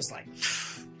mean, she was like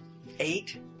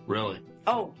 8. Really?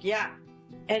 Oh, yeah.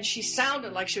 And she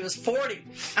sounded like she was 40.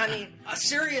 I mean,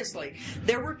 seriously.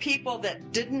 There were people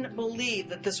that didn't believe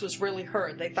that this was really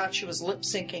her. They thought she was lip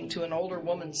syncing to an older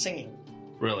woman singing.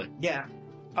 Really? Yeah.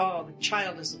 Oh, the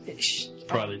child is...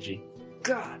 Prodigy. Oh,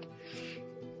 God.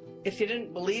 If you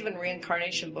didn't believe in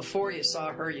reincarnation before you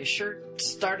saw her, you sure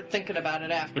started thinking about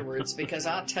it afterwards, because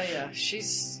I'll tell you,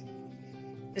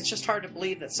 it's just hard to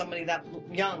believe that somebody that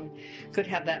young could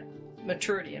have that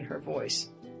maturity in her voice.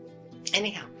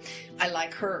 Anyhow, I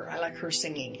like her. I like her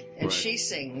singing. And Right. She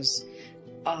sings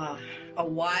a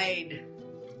wide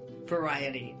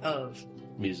variety of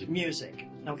music.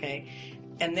 Okay?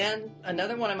 And then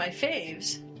another one of my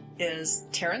faves is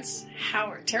Terrence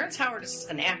Howard. Terrence Howard is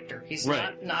an actor. He's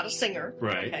Right. not a singer.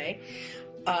 Right. Okay?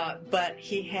 But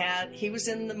he was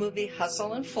in the movie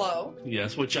Hustle and Flow.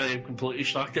 Yes, which I am completely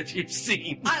shocked that you've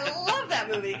seen. I love that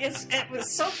movie. It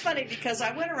was so funny because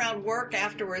I went around work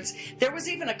afterwards. There was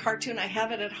even a cartoon. I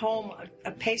have it at home,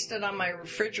 pasted on my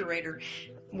refrigerator,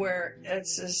 where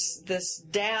it's this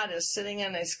dad is sitting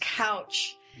on his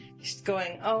couch. He's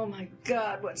going, oh my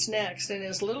God, what's next? And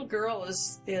his little girl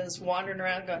is wandering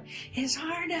around going, it's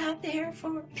hard out there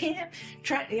for a pimp.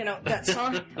 That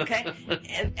song, okay?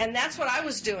 And that's what I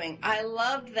was doing. I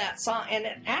loved that song. And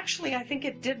I think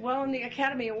it did well in the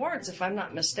Academy Awards, if I'm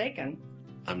not mistaken.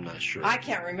 I'm not sure. I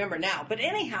can't remember now. But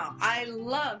anyhow, I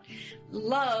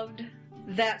loved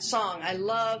that song. I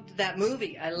loved that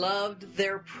movie. I loved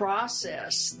their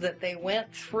process that they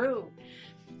went through.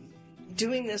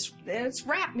 Doing this, and it's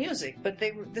rap music, but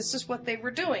this is what they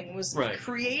were doing, was Right.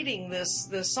 creating this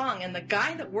song. And the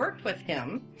guy that worked with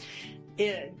him,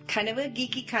 kind of a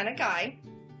geeky kind of guy,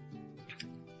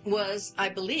 was, I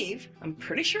believe, I'm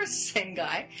pretty sure it's the same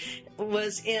guy,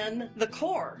 was in The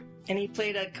Core. And he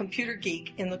played a computer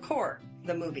geek in The Core,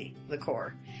 the movie The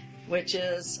Core, which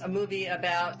is a movie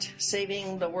about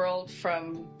saving the world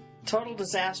from total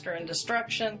disaster and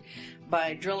destruction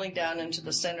by drilling down into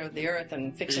the center of the earth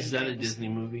and fixing Is that a things. Disney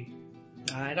movie?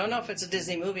 I don't know if it's a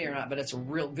Disney movie or not, but it's a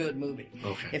real good movie.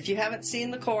 Okay. If you haven't seen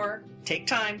The Core, take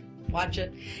time, watch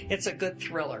it. It's a good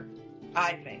thriller,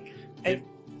 I think.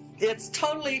 It's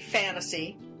totally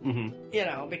fantasy,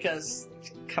 Mm-hmm. because,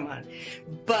 come on.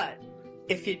 But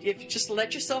if you just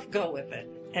let yourself go with it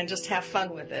and just have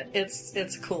fun with it, it's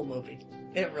a cool movie.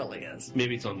 It really is.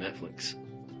 Maybe it's on Netflix.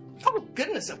 Oh,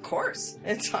 goodness, of course.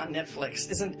 It's on Netflix.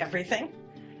 Isn't everything?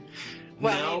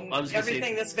 Well, No, I was gonna say-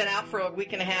 everything that's been out for a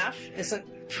week and a half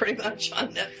isn't pretty much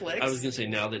on Netflix. I was going to say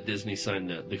now that Disney signed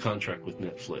the contract with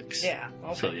Netflix. Yeah,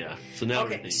 okay. So, yeah. So now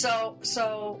Okay, everything.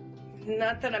 so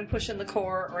not that I'm pushing The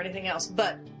Core or anything else,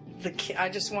 but I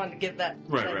just wanted to give that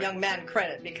Right. young man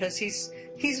credit because he's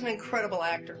an incredible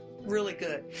actor, really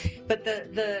good. But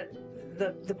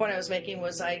the point I was making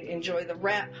was I enjoy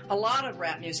a lot of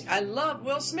rap music. I love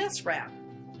Will Smith's rap.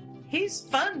 He's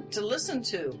fun to listen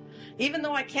to, even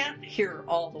though I can't hear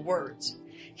all the words.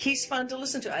 He's fun to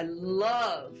listen to. I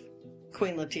love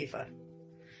Queen Latifah.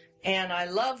 And I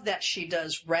love that she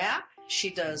does rap. She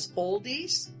does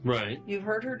oldies. Right. You've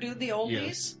heard her do the oldies?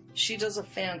 Yes. She does a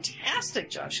fantastic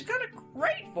job. She's got a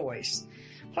great voice.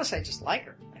 Plus, I just like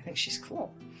her. I think she's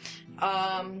cool.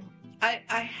 I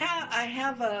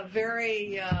have a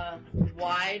very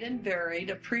wide and varied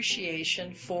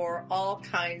appreciation for all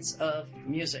kinds of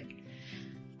music.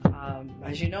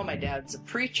 As you know, my dad's a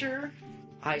preacher.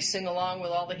 I sing along with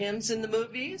all the hymns in the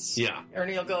movies. Yeah.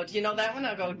 Ernie will go, "Do you know that one?"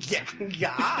 I'll go,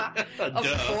 yeah, of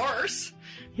course.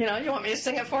 You know, you want me to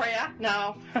sing it for you?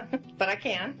 No, but I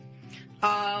can.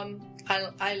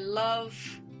 I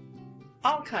love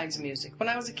all kinds of music. When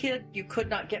I was a kid, you could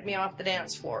not get me off the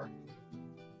dance floor.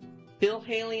 Bill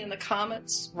Haley and the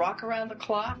Comets, Rock Around the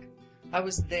Clock, I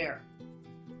was there.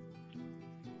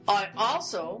 I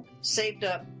also saved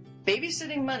up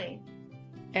babysitting money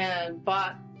and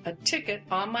bought a ticket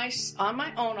on my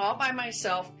own, all by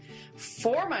myself,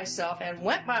 for myself, and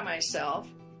went by myself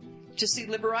to see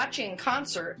Liberace in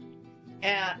concert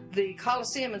at the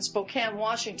Coliseum in Spokane,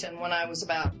 Washington, when I was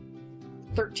about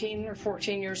 13 or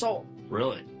 14 years old.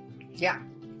 Really? Yeah.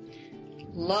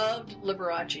 Loved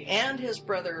Liberace and his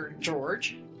brother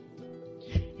George.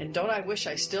 And don't I wish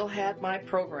I still had my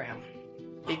program,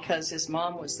 because his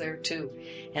mom was there too,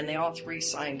 and they all three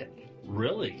signed it.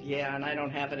 Really? Yeah, and I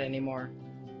don't have it anymore.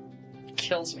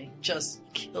 Kills me. Just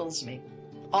kills me.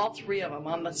 All three of them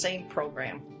on the same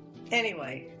program.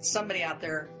 Anyway, somebody out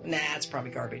there, nah, it's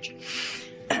probably garbage.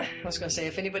 I was going to say,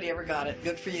 if anybody ever got it,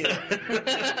 good for you.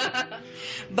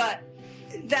 But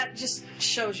that just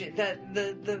shows you that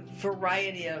the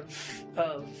variety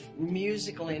of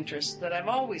musical interests that I've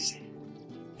always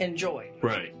enjoyed.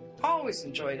 Right. Always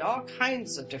enjoyed all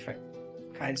kinds of different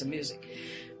kinds of music.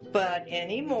 But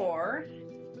anymore,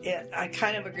 I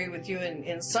kind of agree with you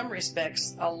in some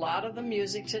respects. A lot of the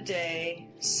music today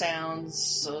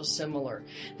sounds so similar.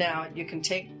 Now, you can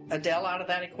take Adele out of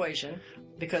that equation,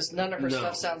 because none of her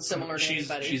stuff sounds similar to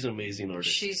anybody. She's an amazing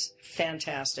artist. She's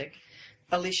fantastic.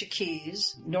 Alicia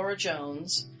Keys, Norah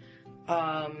Jones.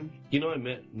 You know, I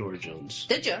met Norah Jones.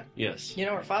 Did you? Yes. You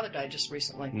know, her father died just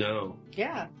recently. No.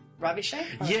 Yeah. Ravi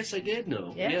Shankar. Yes, I did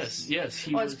know. Yes. He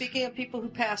and was... speaking of people who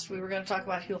passed, we were going to talk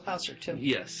about Hugh Hauser, too.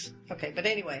 Yes. Okay, but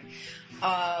anyway.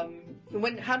 How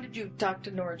did you talk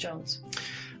to Norah Jones?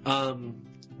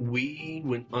 We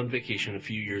went on vacation a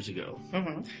few years ago.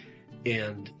 Mm-hmm.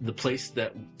 And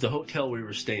the hotel we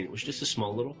were staying, it was just a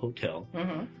small little hotel.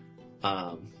 Mm-hmm.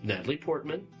 Natalie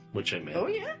Portman, which I met. Oh,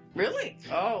 yeah? Really?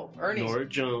 Oh, Norah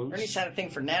Jones. Ernie's had a thing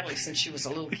for Natalie since she was a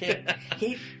little kid.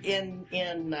 He in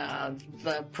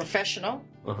The Professional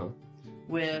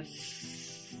with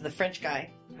the French guy.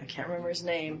 I can't remember his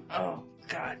name. Oh,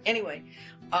 God. Anyway,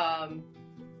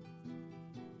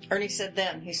 Ernie said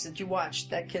then, he said, "You watch,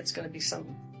 that kid's going to be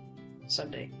something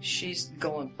someday. She's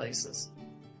going places."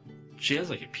 She has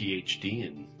like a PhD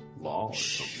in law or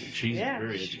something. She's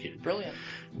very educated. Brilliant.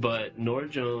 But Norah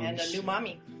Jones. And a new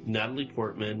mommy. Natalie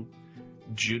Portman.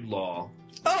 Jude Law.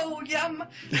 Oh, yum.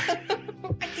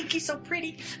 I think he's so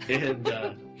pretty. And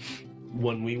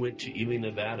when we went to Ely,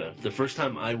 Nevada, the first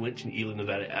time I went to Ely,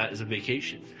 Nevada as a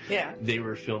vacation, they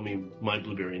were filming My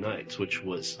Blueberry Nights, which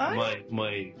was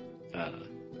my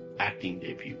acting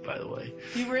debut, by the way.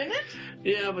 You were in it?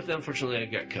 Yeah, but unfortunately I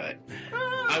got cut.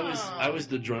 Oh. I was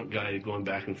the drunk guy going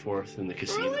back and forth in the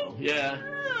casino. Really? Yeah.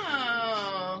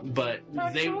 Oh. But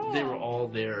they were all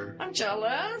there. I'm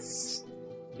jealous.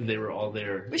 They were all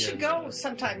there. We should go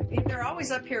sometime. They're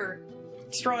always up here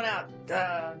throwing out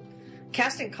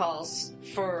casting calls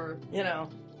for,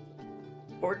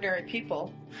 ordinary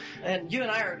people. And you and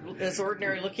I are as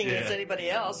ordinary looking as anybody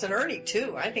else. And Ernie,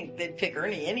 too. I think they'd pick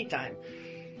Ernie anytime.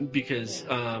 Because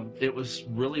it was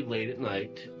really late at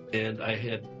night, and I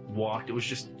had walked. It was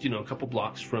just, a couple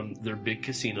blocks from their big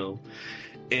casino.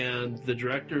 And the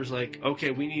director's like, "Okay,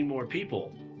 we need more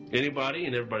people. Anybody?"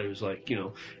 And everybody was like,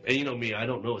 and you know me, I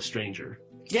don't know a stranger.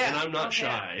 Yeah. And I'm not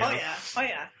shy. Oh, yeah. Oh,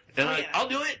 yeah. And I'll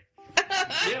do it.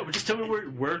 Yeah, but just tell me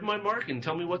where's my mark and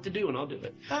tell me what to do, and I'll do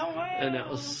it. Oh, wow. And that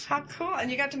was... How cool. And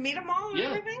you got to meet them all and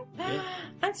everything? Yeah.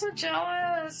 I'm so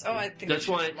jealous. Oh, I think that's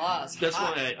why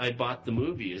I bought the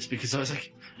movie, is because I was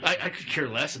like, I could care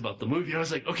less about the movie. I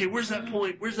was like, okay, where's that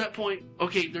point? Where's that point?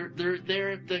 Okay, they're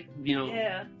there at the,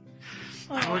 Yeah.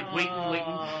 I'm like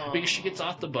waiting, because she gets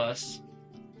off the bus,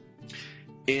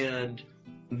 and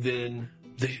then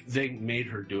they made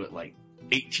her do it like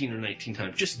 18 or 19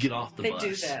 times. Just get off the bus.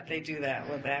 They do that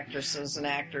with actresses and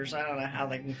actors. I don't know how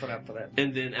they can put up with it.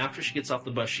 And then after she gets off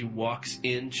the bus, she walks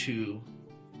into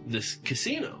this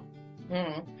casino.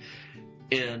 Mm-hmm.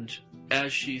 And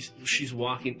as she's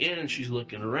walking in and she's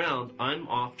looking around, I'm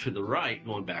off to the right,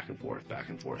 going back and forth, back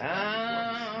and forth,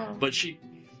 back and forth. But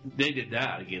they did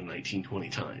that again 19, 20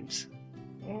 times.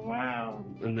 Wow.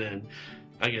 And then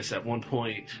I guess at one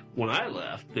point when I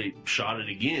left, they shot it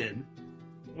again.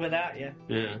 Without you.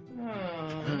 Yeah.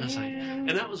 Oh, I was like,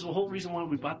 and that was the whole reason why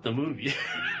we bought the movie.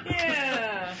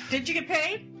 yeah. Did you get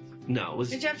paid? No, it was...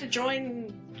 Did you have to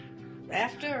join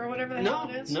AFTA or whatever the hell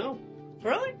it is? No.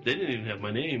 Really? They didn't even have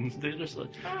my name. They just like...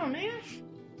 Oh, man.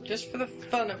 Just for the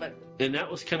fun of it. And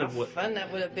that was kind of what... fun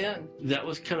that would have been. That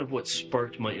was kind of what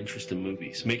sparked my interest in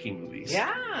movies, making movies.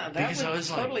 Yeah, that Because would I was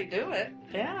totally do it.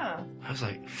 Yeah. I was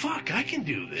like, fuck, I can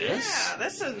do this. Yeah,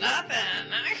 this is nothing.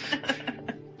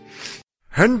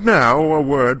 And now a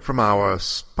word from our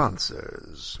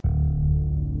sponsors.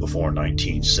 Before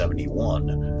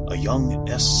 1971, a young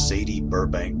S. Sadie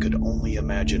Burbank could only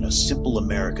imagine a simple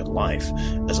American life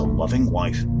as a loving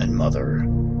wife and mother.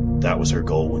 That was her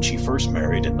goal when she first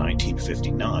married in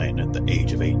 1959 at the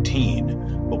age of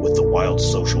 18, but with the wild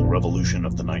social revolution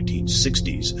of the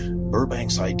 1960s,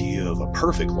 Burbank's idea of a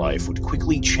perfect life would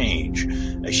quickly change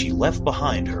as she left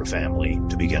behind her family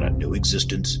to begin a new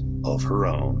existence of her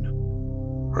own.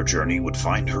 Her journey would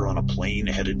find her on a plane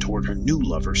headed toward her new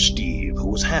lover, Steve, who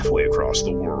was halfway across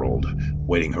the world,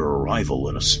 waiting her arrival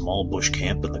in a small bush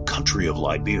camp in the country of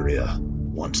Liberia.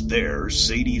 Once there,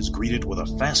 Sadie is greeted with a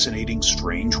fascinating,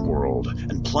 strange world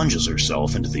and plunges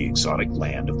herself into the exotic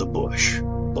land of the bush.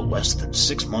 But less than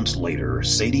 6 months later,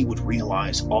 Sadie would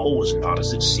realize all was not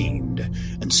as it seemed,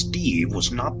 and Steve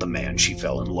was not the man she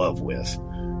fell in love with.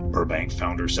 Burbank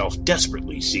found herself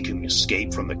desperately seeking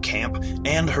escape from the camp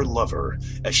and her lover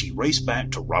as she raced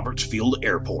back to Roberts Field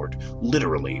Airport,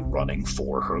 literally running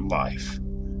for her life.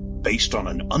 Based on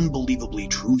an unbelievably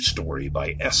true story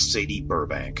by S. Sadie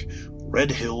Burbank, Red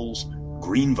Hills,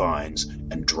 Green Vines,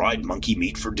 and Dried Monkey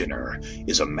Meat for Dinner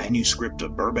is a manuscript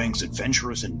of Burbank's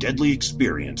adventurous and deadly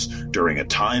experience during a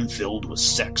time filled with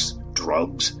sex,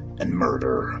 drugs, and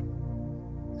murder.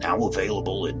 Now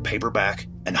available in paperback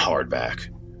and hardback.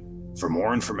 For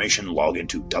more information, log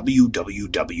into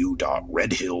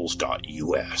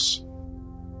www.redhills.us.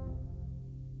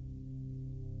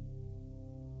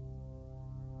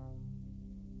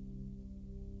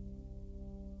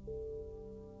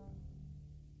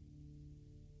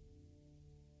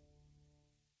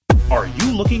 Are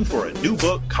you looking for a new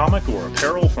book, comic, or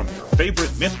apparel from your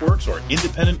favorite MythWorks or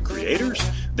independent creators?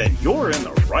 Then you're in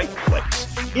the right place.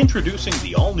 Introducing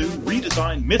the all-new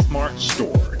redesigned MythMart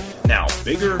store. Now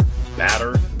bigger,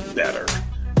 badder, better.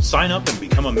 Sign up and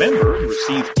become a member and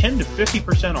receive 10 to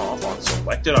 50% off on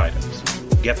selected items.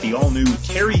 Get the all-new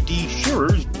Terry D.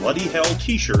 Shearer's Bloody Hell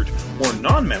t-shirt, or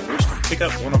non-members can pick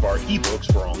up one of our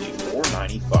ebooks for only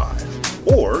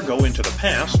 $4.95. Or go into the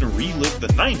past and relive the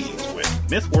 90s with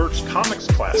MythWorks Comics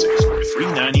Classics for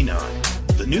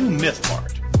 $3.99. The new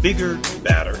MythMart. Bigger,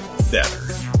 badder, better.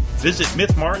 Visit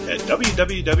MythMart at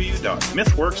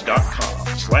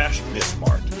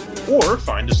www.mythworks.com/MythMart. Or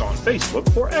find us on Facebook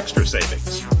for extra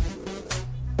savings.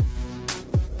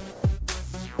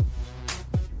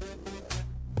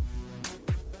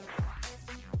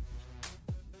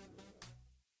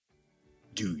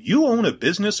 Do you own a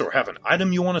business or have an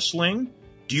item you want to sling?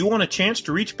 Do you want a chance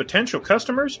to reach potential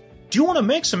customers? Do you want to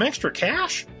make some extra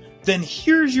cash? Then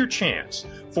here's your chance.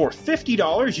 For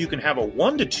 $50, you can have a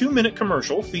 1 to 2 minute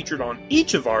commercial featured on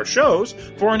each of our shows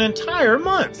for an entire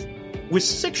month. With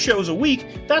 6 shows a week,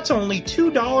 that's only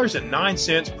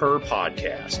 $2.09 per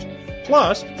podcast.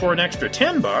 Plus, for an extra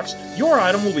 $10, your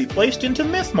item will be placed into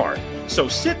MythMart. So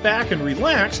sit back and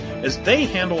relax as they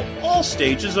handle all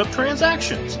stages of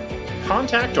transactions.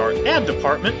 Contact our ad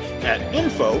department at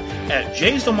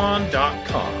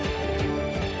info@jazelmon.com.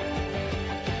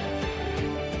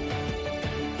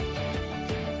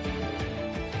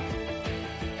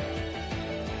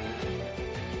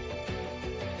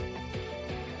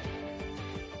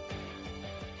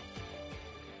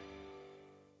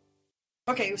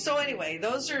 Okay, so anyway,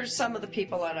 those are some of the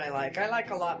people that I like. I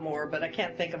like a lot more, but I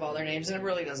can't think of all their names, and it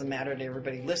really doesn't matter to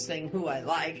everybody listening who I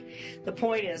like. The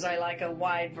point is, I like a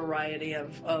wide variety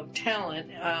of talent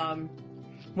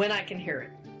when I can hear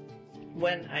it.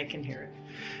 When I can hear it.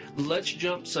 Let's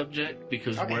jump subject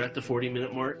because we're at the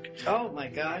 40-minute mark. Oh, my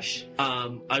gosh.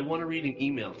 I want to read an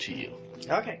email to you.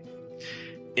 Okay.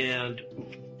 And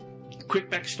quick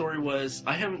backstory was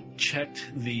I haven't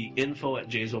checked the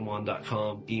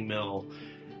info@jazelmon.com email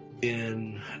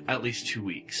in at least 2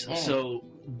 weeks. So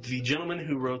the gentleman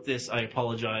who wrote this, I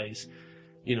apologize,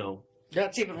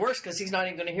 That's even worse because he's not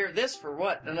even going to hear this for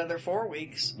what? Another 4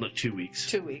 weeks? Look, 2 weeks.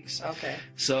 2 weeks, okay.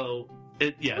 So, We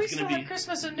it's going still to have be...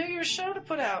 Christmas and New Year's show to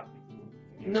put out.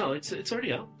 No, it's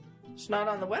already out. It's not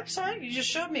on the website. You just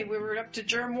showed me we were up to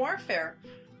germ warfare.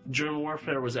 Germ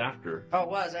warfare was after. Oh, it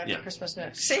was after Yeah. Christmas.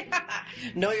 See,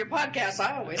 know your podcast.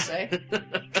 I always say.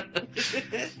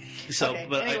 So, Okay,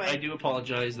 but anyway. I do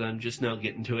apologize that I'm just now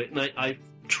getting to it, and I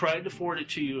tried to forward it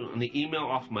to you on the email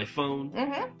off my phone,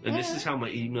 and this is how my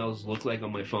emails look like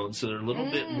on my phone. So they're a little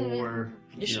bit more.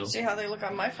 You should see how they look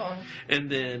on my phone.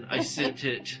 And then I sent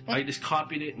it. I just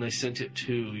copied it and I sent it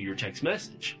to your text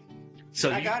message. So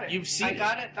I got it. You've seen I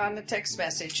got it on the text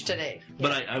message today.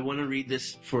 But I want to read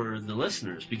this for the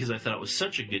listeners because I thought it was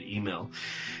such a good email.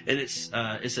 And it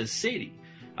says, Sadie,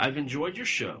 I've enjoyed your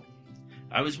show.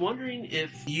 I was wondering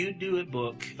if you do a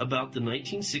book about the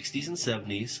 1960s and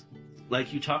 70s,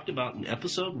 like you talked about in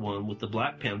episode 1 with the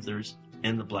Black Panthers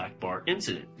and the Black Bar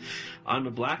incident. I'm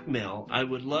a black male. I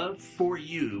would love for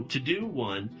you to do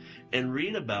one and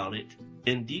read about it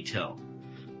in detail.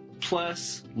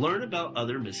 Plus, learn about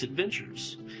other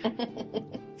misadventures.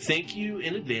 Thank you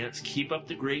in advance. Keep up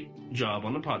the great job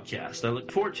on the podcast. I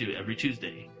look forward to it every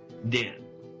Tuesday. Dan.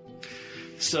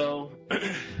 So,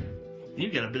 you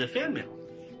got a bit of fan mail.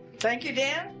 Thank you,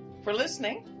 Dan, for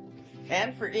listening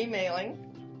and for emailing.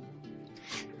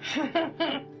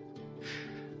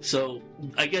 So,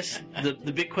 I guess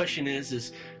the big question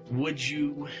is would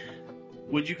you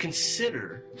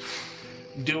consider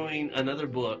doing another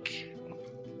book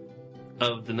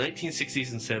of the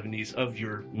 1960s and 70s of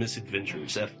your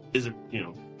misadventures? Is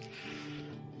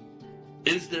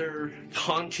there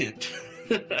content,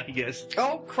 I guess?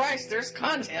 Oh, Christ, there's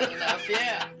content enough,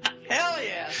 yeah. Hell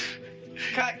yeah.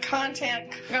 Got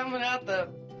content coming out the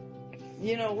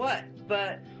you-know-what.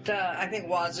 But I think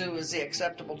wazoo is the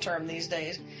acceptable term these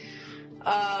days.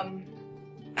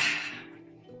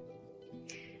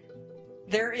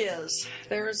 There's,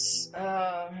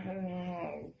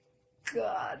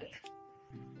 God.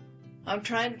 I'm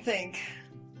trying to think.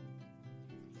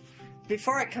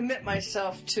 Before I commit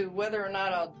myself to whether or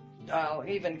not I'll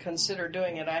even consider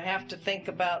doing it, I have to think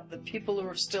about the people who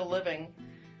are still living.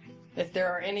 If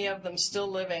there are any of them still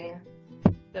living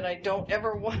that I don't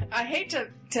ever want. I hate to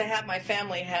have my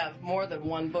family have more than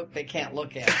one book they can't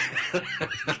look at.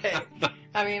 Okay.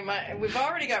 I mean, we've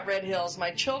already got Red Hills.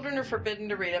 My children are forbidden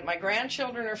to read it. My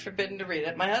grandchildren are forbidden to read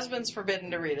it. My husband's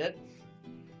forbidden to read it.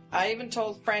 I even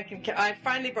told Frank and I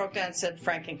finally broke down and said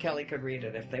Frank and Kelly could read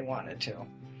it if they wanted to.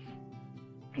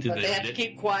 But they had to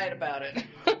keep quiet about it.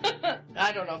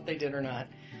 I don't know if they did or not.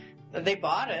 They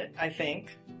bought it, I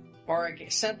think. Or I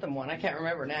sent them one. I can't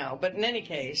remember now. But in any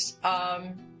case, let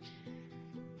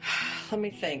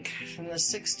me think. From the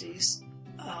 60s.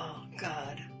 Oh,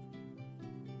 God.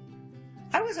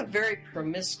 I was a very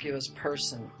promiscuous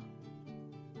person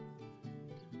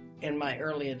in my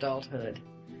early adulthood.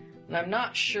 And I'm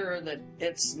not sure that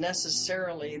it's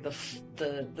necessarily the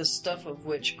stuff of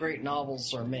which great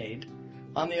novels are made.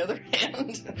 On the other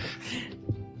hand,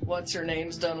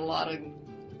 what's-her-name's done a lot of...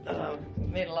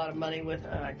 made a lot of money with...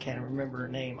 I can't remember her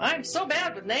name. I'm so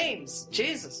bad with names.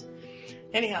 Jesus.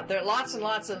 Anyhow, there are lots and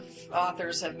lots of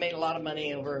authors have made a lot of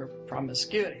money over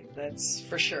promiscuity. That's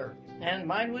for sure. And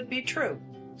mine would be true.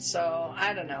 So,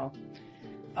 I don't know.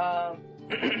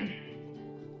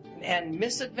 And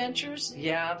misadventures?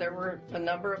 Yeah, there were a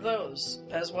number of those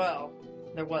as well.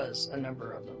 There was a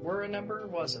number of them. Were a number?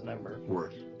 Was a number?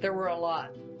 Were. There were a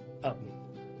lot of them.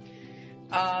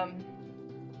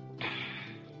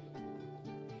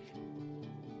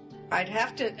 I'd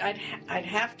have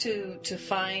to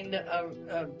find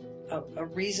a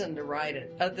reason to write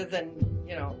it other than,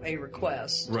 a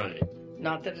request. Right.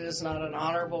 Not that it is not an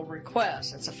honorable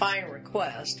request. It's a fine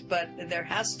request, but there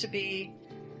has to be,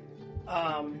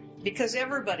 because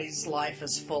everybody's life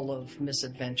is full of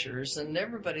misadventures and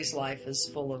everybody's life is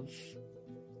full of,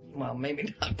 well,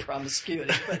 maybe not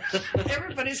promiscuity, but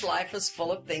everybody's life is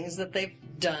full of things that they've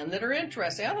done that are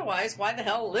interesting. Otherwise, why the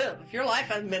hell live? If your life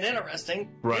hasn't been interesting,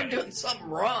 right, you're doing something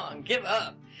wrong. Give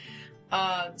up.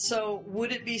 So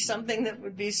would it be something that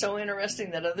would be so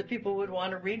interesting that other people would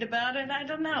want to read about it? I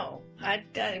don't know.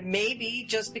 Maybe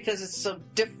just because it's so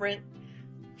different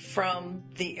from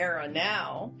the era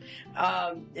now.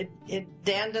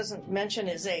 Dan doesn't mention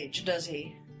his age, does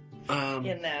he?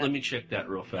 In that, let me check that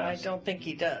real fast. I don't think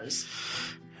he does.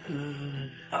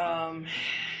 Let's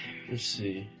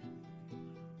see.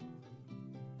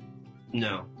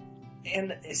 No.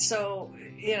 And so,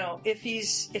 if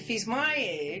he's my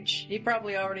age, he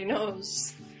probably already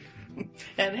knows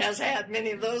and has had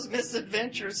many of those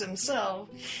misadventures himself.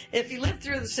 If he lived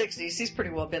through the 60s, he's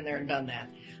pretty well been there and done that.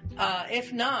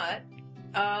 If not,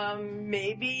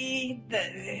 maybe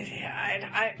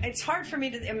it's hard for me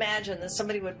to imagine that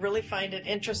somebody would really find it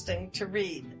interesting to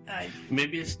read.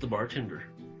 Maybe it's the bartender.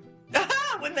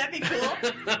 Wouldn't that be cool?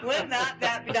 Would not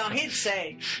that be? No,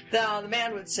 the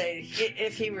man would say,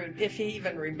 if he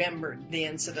even remembered the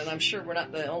incident. I'm sure we're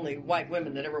not the only white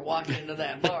women that ever walked into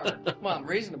that bar. Well, I'm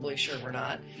reasonably sure we're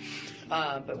not.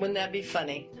 But wouldn't that be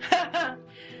funny?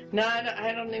 No,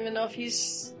 I don't even know if he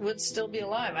would still be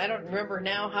alive. I don't remember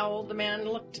now how old the man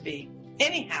looked to be.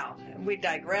 Anyhow, we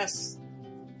digress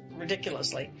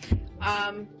ridiculously.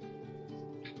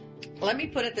 Let me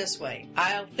put it this way.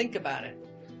 I'll think about it.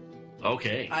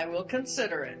 Okay. I will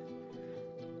consider it.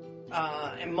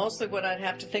 And mostly what I'd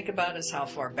have to think about is how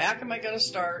far back am I going to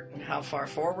start and how far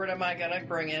forward am I going to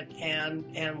bring it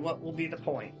and what will be the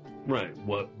point. Right.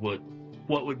 What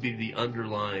would be the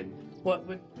underlying... What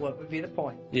would be the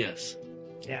point? Yes.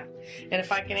 Yeah. And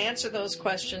if I can answer those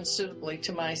questions suitably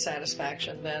to my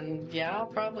satisfaction, then yeah, I'll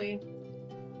probably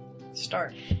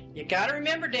start. You got to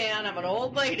remember, Dan, I'm an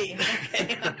old lady.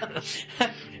 Okay?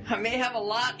 I may have a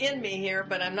lot in me here,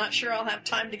 but I'm not sure I'll have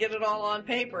time to get it all on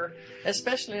paper,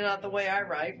 especially not the way I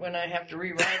write when I have to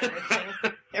rewrite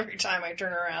everything every time I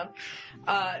turn around.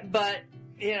 But,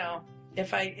 you know,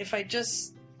 if I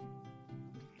just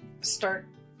start,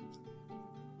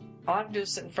 all I have to do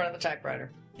is sit in front of the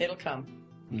typewriter. It'll come.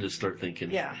 And just start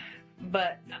thinking. Yeah,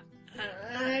 but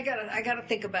I gotta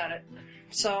think about it.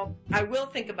 So I will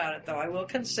think about it, though. I will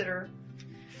consider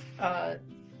the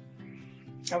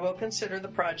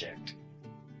project.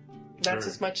 That's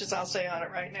Sure. as much as I'll say on it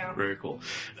right now. Very cool.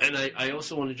 And I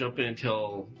also want to jump in and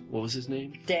tell, what was his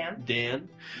name? Dan.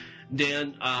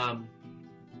 Dan,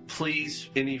 please,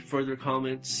 any further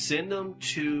comments, send them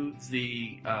to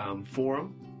the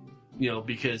forum, you know,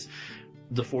 because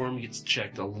the forum gets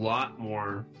checked a lot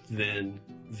more than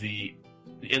the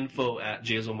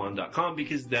info@jazomon.com,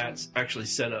 because that's actually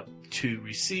set up to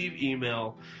receive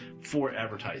email for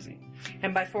advertising.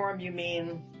 And by forum, you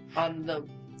mean on the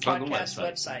podcast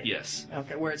website? Yes.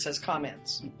 Okay, where it says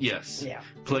comments. Yes. Yeah.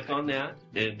 Click on that,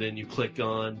 and then you click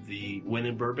on the Win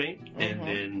in Burbank, and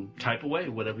then type away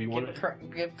whatever you want to.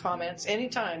 Give comments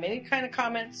anytime. Any kind of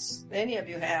comments any of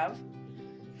you have,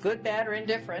 good, bad, or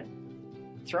indifferent,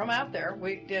 throw them out there.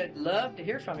 We'd love to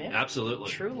hear from you. Absolutely.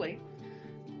 Truly.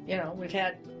 You know, we've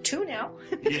had 2 now.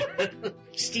 Yeah.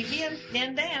 Stevie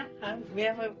and Dan. We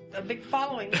have a big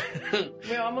following.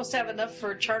 We almost have enough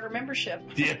for charter membership.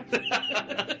 Yeah.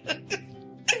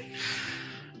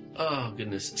 Oh,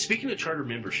 goodness. Speaking of charter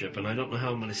membership, and I don't know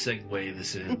how I'm going to segue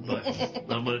this in, but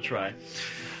I'm going to try.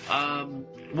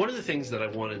 One of the things that I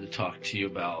wanted to talk to you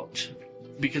about,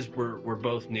 because we're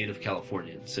both native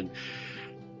Californians, and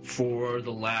for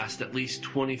the last at least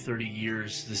 20, 30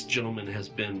 years, this gentleman has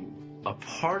been a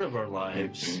part of our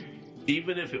lives,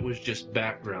 even if it was just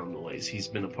background noise. He's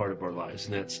been a part of our lives,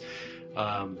 and that's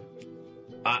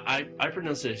I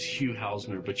pronounce it as Hugh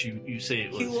Hausner, but you say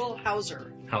it was Hugh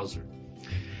Hauser.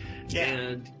 Yeah.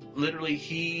 And literally,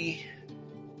 he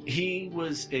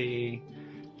was a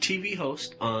TV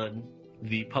host on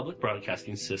the public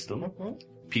broadcasting system,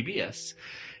 PBS,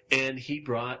 and he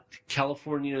brought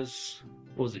California's,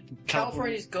 what was it?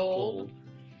 California's Gold.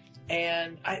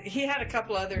 And he had a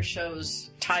couple other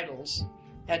shows, titles,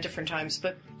 at different times,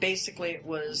 but basically it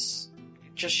was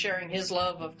just sharing his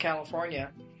love of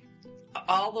California.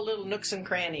 All the little nooks and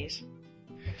crannies,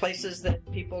 places that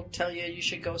people tell you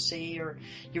should go see, or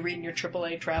you read in your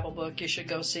AAA travel book, you should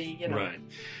go see, you know. Right.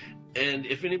 And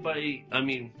if anybody, I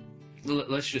mean,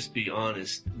 let's just be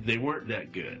honest, they weren't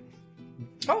that good.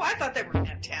 Oh, I thought they were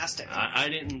fantastic. I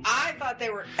didn't. I thought they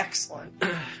were excellent.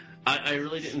 I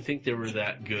really didn't think they were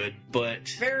that good, but...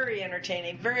 Very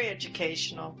entertaining, very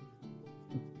educational.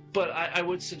 But I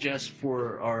would suggest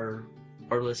for our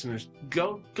listeners,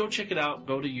 go check it out.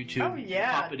 Go to YouTube. Oh,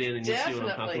 yeah, pop it in, and you'll see what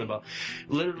I'm talking about.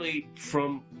 Literally,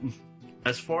 from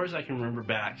as far as I can remember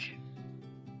back,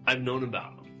 I've known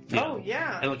about him.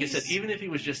 Yeah. And like I said, even if he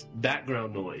was just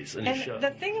background noise in his show. And the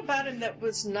thing about him that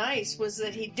was nice was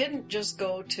that he didn't just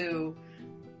go to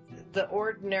the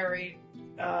ordinary,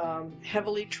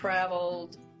 heavily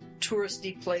traveled,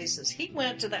 touristy places. He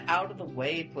went to the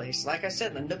out-of-the-way place, like I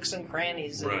said, the nooks and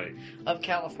crannies of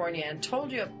California, and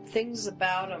told you things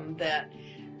about him that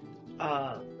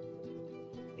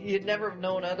you'd never have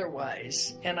known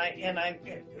otherwise. And I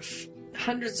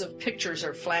hundreds of pictures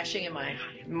are flashing in my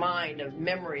mind of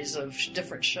memories of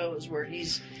different shows where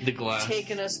he's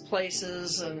taken us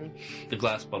places. And the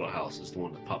Glass Bottle House is the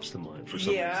one that pops to mind for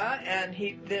some reason. And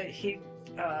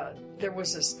there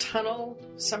was this tunnel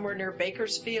somewhere near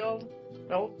Bakersfield,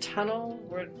 an old tunnel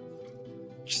where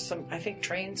I think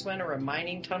trains went, or a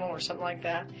mining tunnel or something like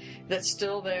that, that's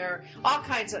still there. All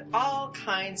kinds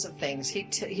of things.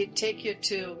 He'd take you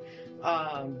to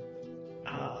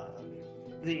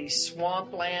the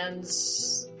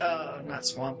swamplands, not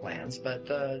swamplands, but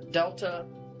the Delta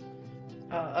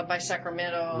up by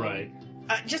Sacramento. Right.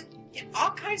 Just all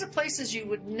kinds of places you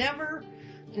would never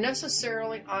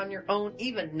necessarily on your own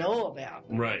even know about.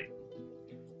 Right.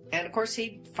 And of course,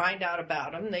 he'd find out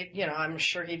about them. I'm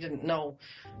sure he didn't know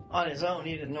on his own.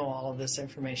 He didn't know all of this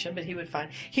information, but he would find.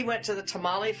 He went to the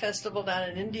Tamale Festival down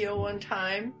in Indio one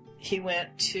time.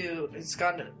 He's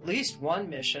gone to at least one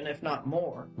mission, if not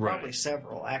more. Right. Probably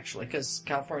several, actually, because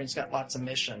California's got lots of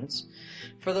missions.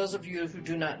 For those of you who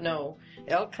do not know,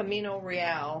 El Camino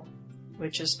Real,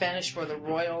 which is Spanish for the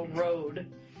Royal Road,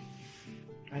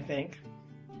 I think,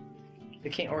 the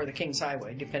King's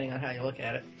Highway, depending on how you look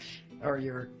at it, or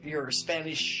your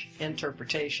Spanish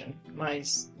interpretation. My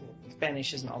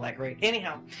Spanish isn't all that great.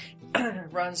 Anyhow,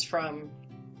 runs from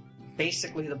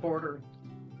basically the border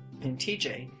in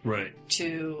TJ Right.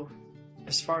 to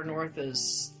as far north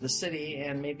as the city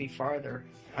and maybe farther.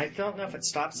 I don't know if it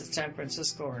stops at San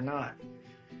Francisco or not.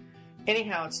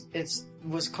 Anyhow, it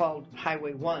was called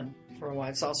Highway 1 for a while.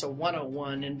 It's also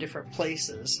 101 in different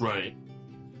places. Right.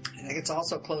 I think it's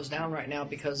also closed down right now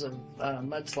because of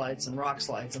mudslides and rock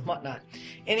slides and whatnot.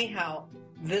 Anyhow,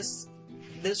 this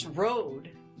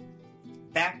road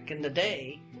back in the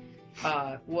day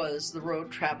was the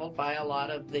road traveled by a lot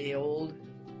of the old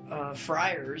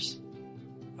friars,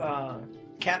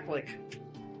 Catholic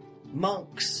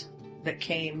monks that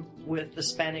came with the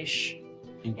Spanish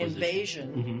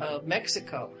invasion of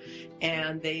Mexico,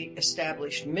 and they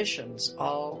established missions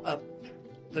all up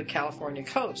the California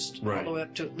coast, all the way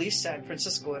up to at least San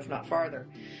Francisco, if not farther.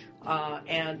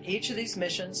 And each of these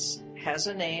missions has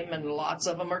a name, and lots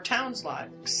of them are towns like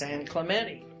San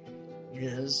Clemente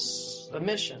is a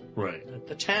mission. Right.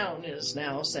 The town is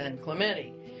now San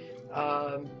Clemente.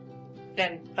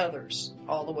 And others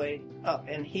all the way up.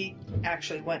 And he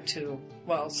actually went to,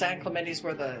 San Clemente's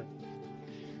where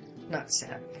not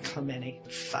San Clemente,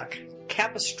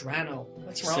 Capistrano.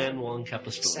 What's wrong? San Juan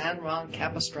Capistrano. San Juan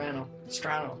Capistrano.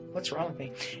 What's wrong with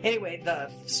me? Anyway,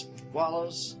 the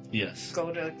swallows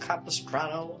go to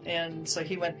Capistrano, and so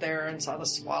he went there and saw the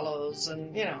swallows,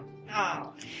 and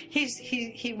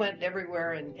he went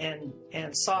everywhere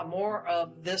and saw more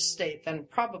of this state than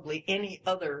probably any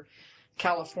other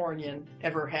Californian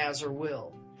ever has or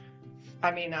will.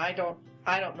 I mean, I don't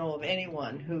know of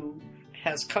anyone who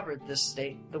has covered this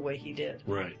state the way he did.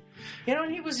 Right.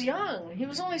 And he was young. He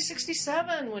was only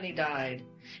 67 when he died.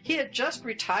 He had just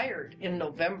retired in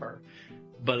November.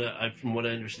 But from what I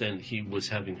understand, he was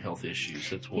having health issues.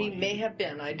 That's why. He may have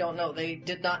been. I don't know. They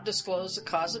did not disclose the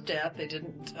cause of death. They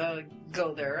didn't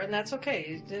go there, and that's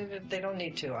okay. They don't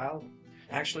need to. I'll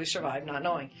actually survive not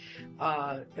knowing.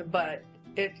 But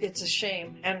it's a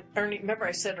shame. And Ernie, remember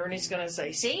I said Ernie's going to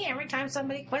say, see, every time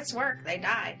somebody quits work, they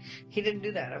die. He didn't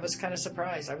do that. I was kind of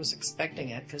surprised. I was expecting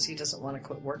it because he doesn't want to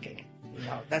quit working.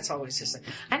 That's always his thing.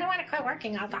 I don't want to quit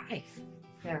working. I'll die.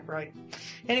 Yeah, right.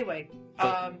 Anyway.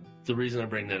 The reason I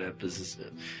bring that up is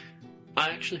I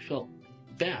actually felt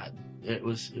bad. It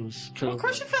was kind of. Of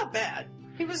course, you felt bad.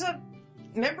 He was a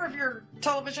member of your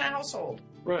television household,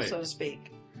 right, so to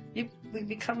speak. We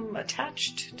become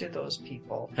attached to those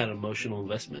people. Had emotional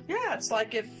investment. Yeah, it's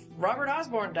like if Robert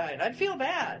Osborne died, I'd feel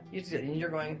bad. You're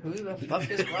going, who the fuck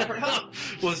is Robert Osborne?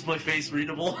 Was my face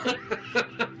readable?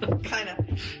 Kind of.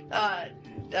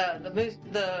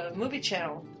 The movie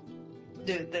channel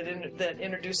dude that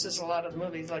introduces a lot of the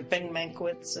movies, like Ben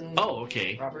Mankiewicz and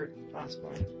Robert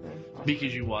Osborne.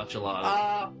 Because you watch a lot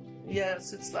of...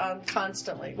 yes, it's on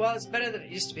constantly. Well, it's better than it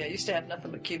used to be. I used to have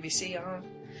nothing but QVC on.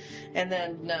 And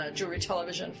then Jewelry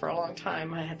Television for a long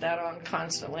time. I had that on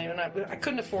constantly, and I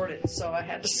couldn't afford it, so I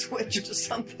had to switch to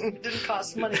something that didn't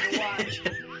cost money to watch.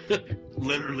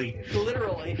 Literally,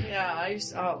 yeah. I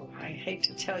hate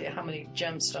to tell you how many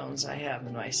gemstones I have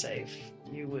in my safe.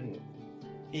 You wouldn't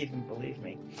even believe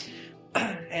me.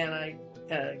 And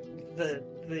the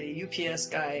UPS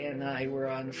guy and I were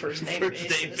on first name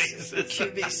basis.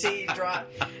 QVC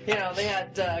dropped. They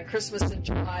had Christmas in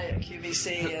July at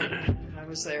QVC, and I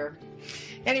was there.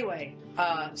 Anyway,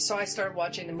 so I started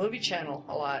watching the movie channel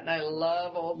a lot, and I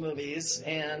love old movies,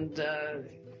 and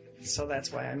so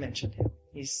that's why I mentioned him.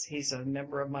 He's a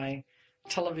member of my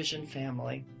television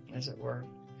family, as it were.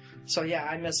 So yeah,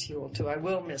 I miss Huell too. I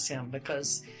will miss him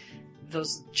because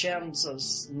those gems,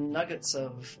 those nuggets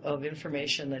of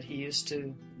information that he used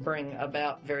to bring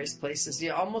about various places,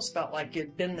 you almost felt like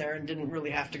you'd been there and didn't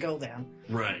really have to go then.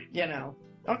 Right.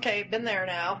 Okay, been there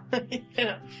now.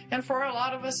 And for a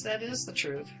lot of us, that is the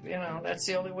truth. That's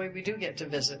the only way we do get to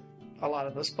visit a lot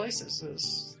of those places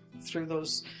is through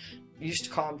those, we used to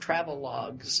call them travel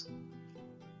logs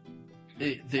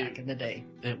back in the day.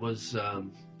 It was,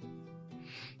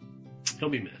 he'll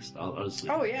be missed. I'll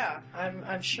oh yeah,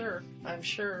 I'm sure.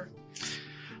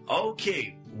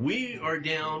 Okay, we are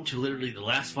down to literally the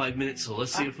last 5 minutes, so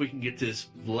let's see if we can get this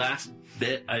last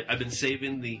bit. I've been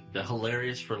saving the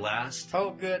hilarious for last. Oh,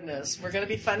 goodness. We're going to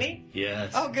be funny?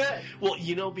 Yes. Oh, good. Well,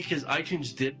 because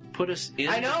iTunes did put us in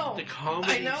the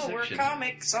comedy section. I know, we're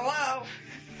comics. Hello.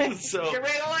 So, get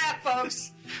ready to laugh,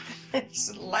 folks.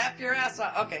 Just laugh your ass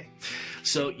off. Okay.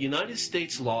 So, United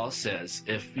States law says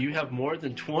if you have more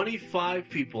than 25,000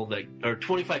 people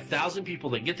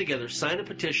that get together, sign a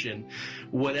petition,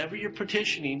 whatever you're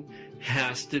petitioning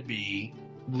has to be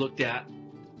looked at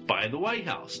by the White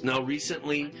House. Now,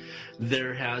 recently,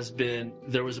 there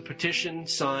was a petition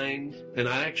signed, and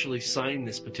I actually signed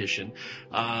this petition,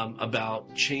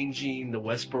 about changing the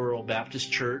Westboro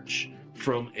Baptist Church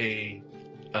from a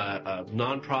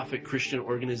nonprofit Christian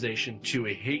organization to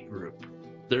a hate group.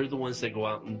 They're the ones that go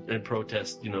out and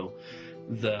protest, the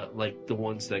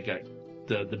ones that got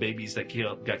the babies that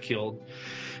got killed.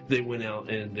 They went out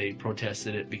and they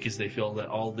protested it because they feel that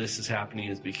all this is happening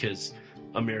is because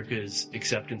America's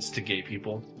acceptance to gay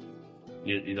people.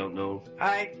 You don't know?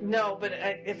 I know, but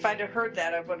if I'd have heard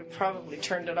that, I would have probably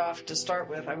turned it off to start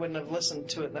with. I wouldn't have listened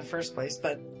to it in the first place,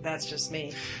 but that's just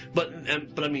me. But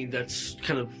I mean, that's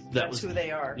kind of... That's who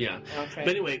they are. Yeah. Okay. But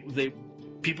anyway,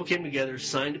 people came together,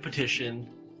 signed a petition,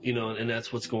 and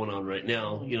that's what's going on right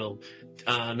now.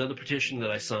 Another petition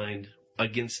that I signed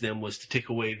against them was to take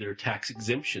away their tax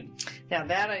exemption. Now,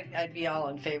 that I'd be all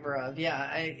in favor of,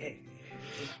 yeah.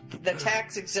 The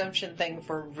tax exemption thing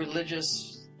for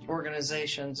religious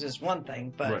organizations is one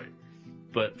thing, but... Right.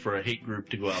 But for a hate group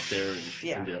to go out there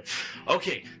and do it.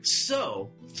 Okay,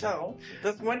 so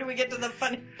when do we get to the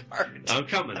funny part? I'm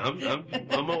coming.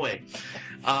 I'm away.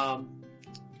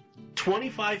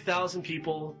 25,000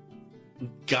 people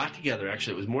got together.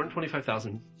 Actually, it was more than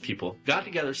 25,000 people got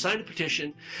together, signed a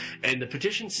petition, and the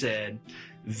petition said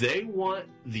they want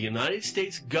the United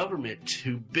States government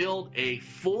to build a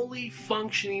fully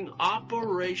functioning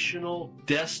operational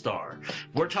Death Star.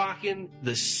 We're talking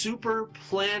the super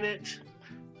planet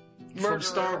from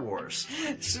Star Wars.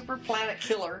 Super planet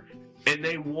killer. And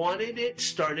they wanted it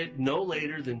started no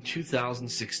later than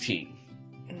 2016.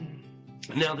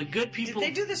 Now, the good people... Did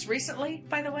they do this recently,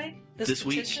 by the way? This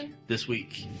petition? This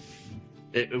week.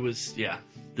 It was,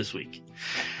 this week.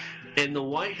 And the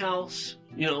White House,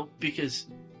 because,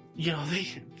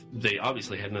 they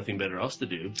obviously had nothing better else to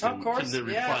do than to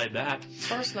reply back. Of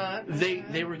course not.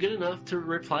 They were good enough to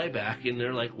reply back, and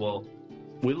they're like, well,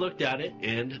 we looked at it,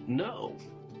 and no.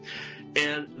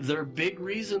 And their big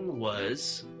reason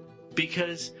was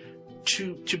because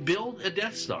to build a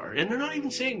Death Star, and they're not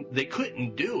even saying they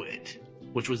couldn't do it,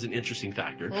 which was an interesting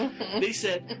factor. They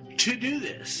said, to do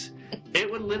this,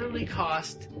 it would literally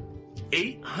cost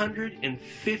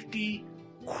 $850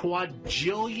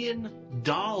 quadrillion.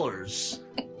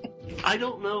 I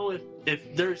don't know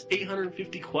if there's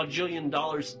 $850 quadrillion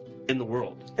in the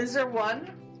world. Is there one?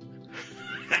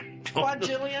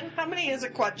 Quadrillion? How many is a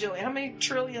quadrillion? How many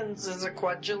trillions is a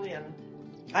quadrillion?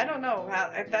 I don't know.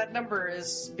 That number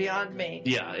is beyond me.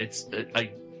 Yeah,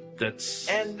 that's...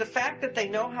 And the fact that they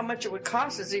know how much it would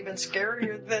cost is even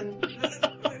scarier than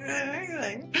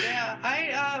anything.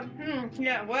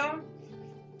 Yeah, well,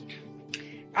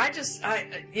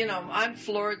 I'm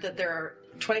floored that there are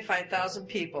 25,000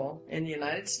 people in the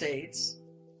United States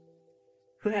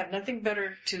who have nothing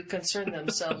better to concern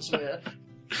themselves with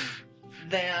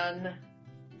than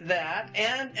that.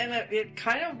 And it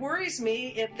kind of worries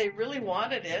me if they really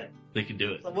wanted it. They could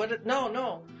do it.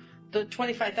 No. The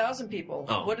 25,000 people.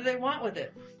 Oh. What do they want with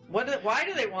it? Why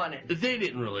do they want it? They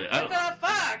didn't really. What the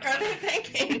fuck are they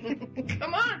thinking?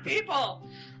 Come on, people.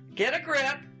 Get a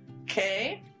grip.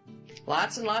 Okay?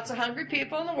 Lots and lots of hungry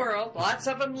people in the world. Lots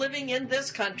of them living in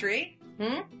this country.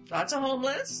 Lots of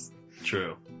homeless.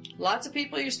 True. Lots of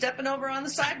people you're stepping over on the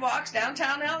sidewalks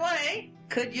downtown L.A.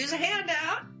 could use a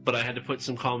handout. But I had to put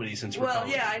some comedy since we're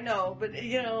comedy. Yeah, I know. But,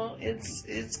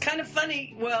 it's kind of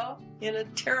funny. Well, in a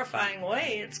terrifying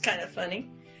way, it's kind of funny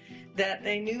that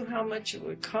they knew how much it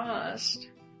would cost.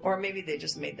 Or maybe they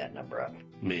just made that number up.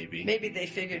 Maybe. Maybe they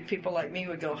figured people like me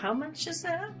would go, how much is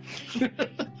that?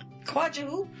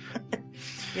 Quadru?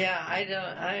 Yeah,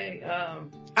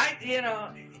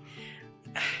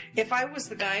 if I was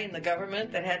the guy in the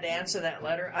government that had to answer that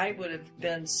letter, I would have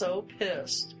been so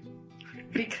pissed.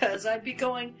 Because I'd be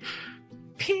going,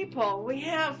 people, we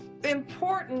have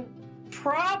important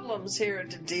problems here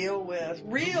to deal with.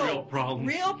 Real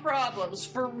problems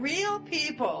for real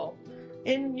people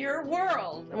in your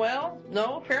world. Well,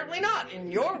 no, apparently not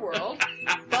in your world,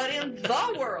 but in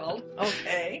the world,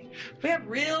 okay? We have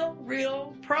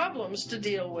real problems to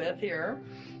deal with here.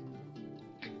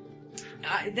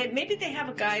 Maybe they have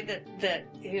a guy that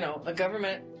a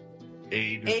government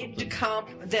aide. Aide de camp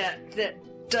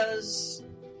that does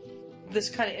this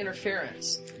kind of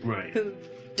interference. Right. Who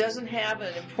doesn't have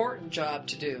an important job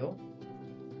to do.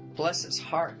 Bless his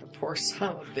heart, the poor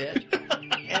son of a bitch.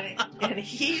 and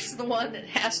he's the one that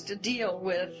has to deal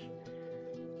with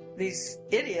these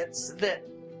idiots that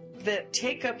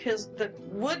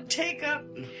would take up,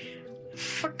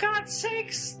 for God's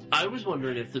sakes. I was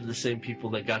wondering if they're the same people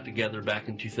that got together back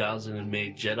in 2000 and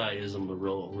made Jediism a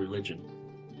real religion.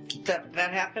 That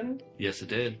happened? Yes, it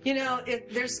did. You know,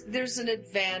 there's an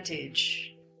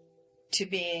advantage to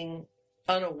being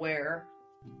unaware,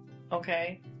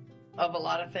 okay, of a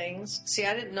lot of things. See,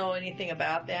 I didn't know anything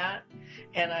about that,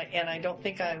 and I don't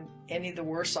think I'm any the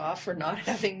worse off for not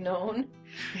having known.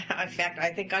 In fact,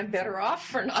 I think I'm better off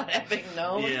for not having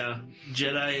known. Yeah,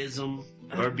 Jediism,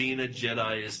 or being a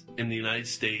Jedi in the United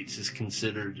States is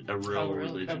considered a real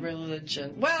religion. A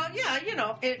religion. Well, yeah, you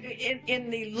know, in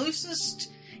the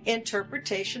loosest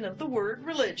interpretation of the word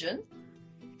religion,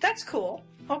 that's cool.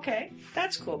 Okay,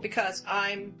 that's cool, because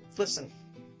I'm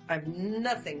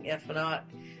nothing if not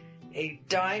a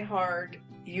diehard,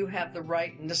 you have the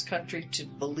right in this country to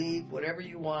believe whatever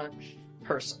you want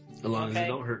person. As long as you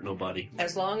don't hurt nobody.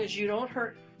 As long as you don't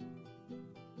hurt,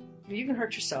 you can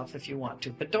hurt yourself if you want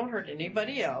to, but don't hurt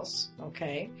anybody else.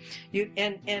 Okay,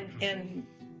 and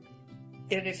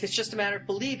if it's just a matter of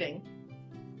believing,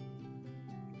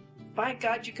 by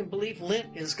God, you can believe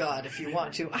lint is God if you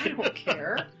want to. I don't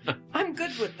care. I'm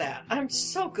good with that. I'm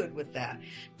so good with that.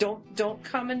 Don't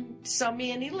come and sell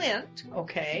me any lint,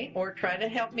 okay? Or try to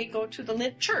help me go to the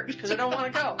lint church, because I don't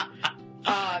want to go.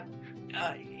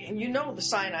 And you know the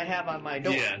sign I have on my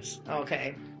door. Yes.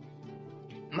 Okay.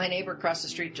 My neighbor across the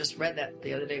street just read that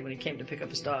the other day when he came to pick up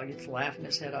his dog. He's laughing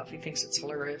his head off. He thinks it's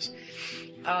hilarious.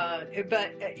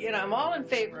 But, you know, I'm all in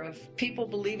favor of people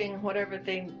believing whatever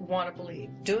they want to believe,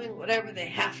 doing whatever they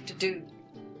have to do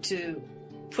to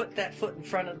put that foot in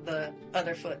front of the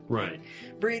other foot. Right.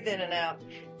 Breathe in and out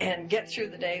and get through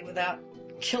the day without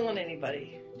killing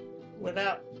anybody,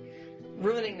 without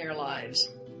ruining their lives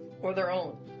or their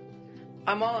own.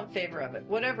 I'm all in favor of it.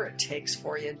 Whatever it takes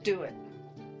for you, do it.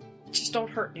 Just don't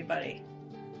hurt anybody.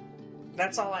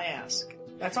 That's all I ask.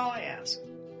 That's all I ask.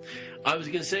 I was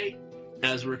going to say,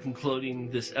 as we're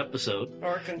concluding this episode...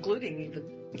 Or concluding, even.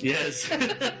 Yes.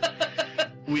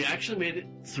 We actually made it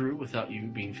through without you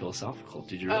being philosophical.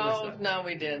 Did you realize that? Oh, no,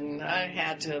 we didn't. I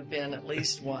had to have been at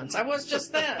least once. I was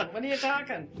just then. What are you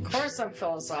talking? Of course I'm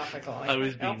philosophical. I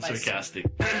was being sarcastic.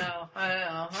 I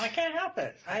know. I can't help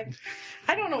it.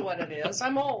 I don't know what it is.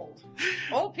 I'm old.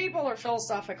 Old people are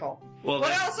philosophical. Well,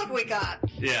 what else have we got?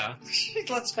 Yeah.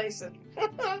 Let's face it.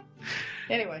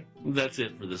 Anyway. That's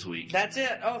it for this week. That's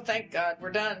it. Oh, thank God.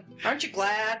 We're done. Aren't you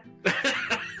glad?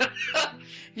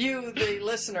 You, the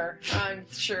listener, I'm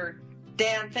sure.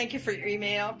 Dan, thank you for your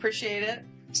email. Appreciate it.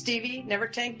 Stevie, never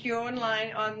thank you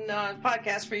online on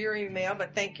podcast for your email,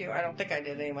 but thank you. I don't think I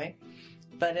did anyway.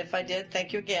 But if I did,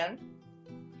 thank you again.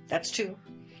 That's two.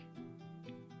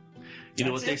 You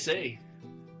know what they say.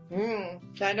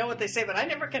 I know what they say, but I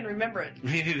never can remember it.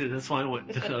 Me neither. That's why I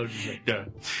went.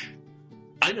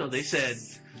 I know they said.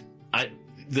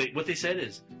 What they said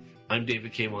is, I'm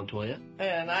David K. Montoya,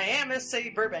 and I am S.C.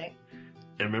 Burbank.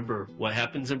 And remember, what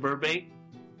happens in Burbank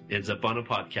ends up on a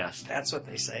podcast. That's what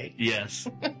they say. Yes.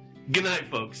 Good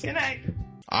night, folks. Good night.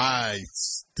 I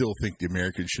still think the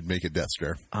Americans should make a Death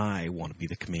Star. I want to be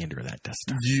the commander of that Death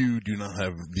Star. You do not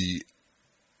have the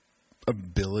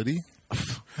ability.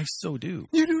 I so do.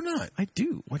 You do not. I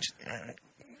do.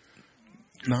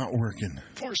 Not working.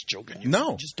 Force choking.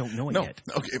 No, you just don't know it yet.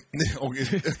 Okay.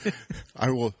 I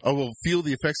will feel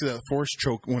the effects of that force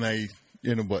choke when I,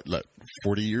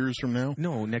 40 years from now?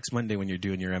 No, next Monday when you're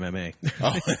doing your MMA.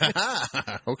 Oh,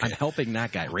 okay. I'm helping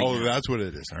that guy right now. Oh, that's what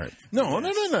it is. All right. No.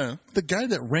 The guy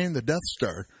that ran the Death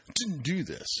Star didn't do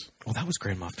this. Well, that was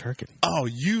Grand Moff Tarkin. Oh,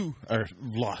 you are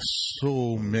lost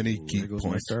so many geek points.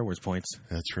 My Star Wars points.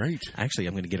 That's right. Actually,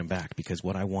 I'm going to get them back because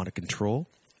what I want to control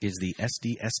is the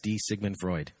SD Sigmund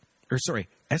Freud.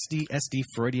 SD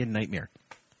Freudian nightmare.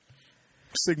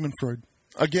 Sigmund Freud.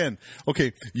 Again,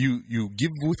 okay, you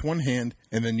give with one hand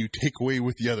and then you take away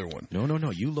with the other one. No.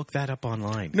 You look that up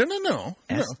online. No.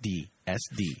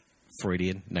 SD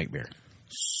Freudian nightmare.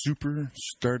 Super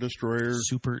Star Destroyer.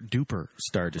 Super duper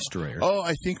Star Destroyer. Oh,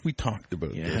 I think we talked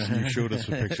about this. You showed us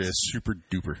a picture. It's super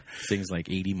duper. Things like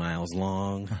 80 miles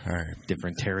long. All right.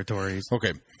 Different territories.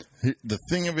 Okay. The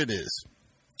thing of it is,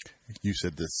 you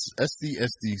said this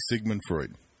SD Sigmund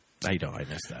Freud. I know, I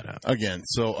messed that up. Again,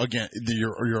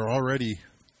 you're already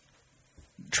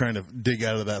trying to dig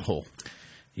out of that hole.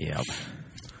 Yep.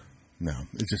 No,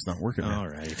 it's just not working. All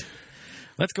right.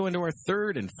 Let's go into our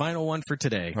third and final one for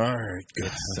today. All right,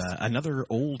 good. It's another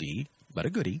oldie, but a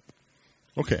goodie.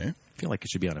 Okay. I feel like it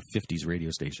should be on a 50s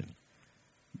radio station.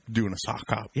 Doing a sock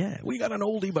hop. Yeah, we got an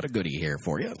oldie but a goodie here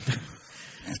for you.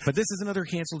 But this is another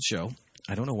canceled show.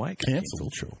 I don't know why it got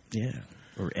Canceled show. Yeah.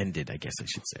 Or ended, I guess I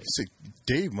should say. See,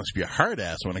 Dave must be a hard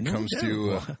ass when it comes to...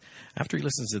 Well, after he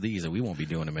listens to these, we won't be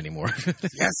doing them anymore.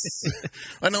 Yes.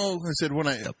 I know. I said when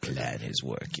I... The plan is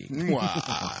working. No,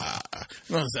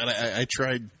 I said I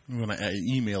tried when I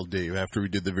emailed Dave after we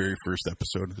did the very first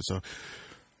episode. So,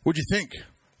 what'd you think?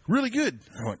 Really good.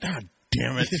 I went, God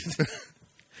damn it.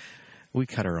 We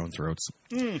cut our own throats.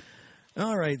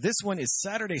 All right, this one is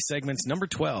Saturday Segments number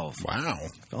 12. Wow.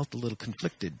 Felt a little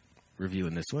conflicted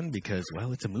reviewing this one because,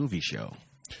 well, it's a movie show.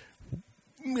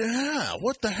 Yeah,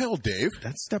 what the hell, Dave?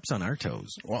 That steps on our toes.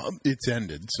 Well, it's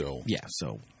ended, so... Yeah,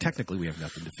 so technically we have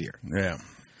nothing to fear. Yeah.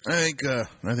 I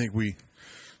think we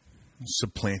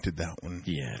supplanted that one.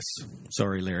 Yes.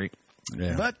 Sorry, Larry.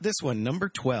 Yeah. But this one, number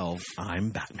 12, I'm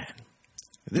Batman.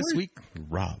 This week...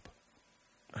 Rob.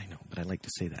 I know, but I like to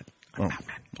say that. I'm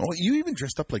Batman. Oh, you even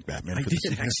dressed up like Batman. I for did,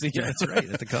 this. actually. Yeah, that's right,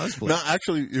 at the cosplay. No,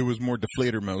 actually, it was more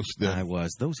Deflator Mouse. I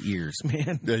was. Those ears,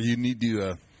 man. You need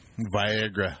to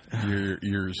Viagra your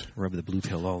ears. Rub the blue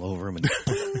pill all over them.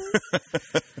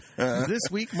 This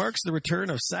week marks the return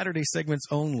of Saturday Segment's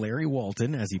own Larry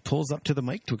Walton as he pulls up to the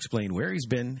mic to explain where he's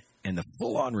been and the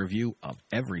full-on review of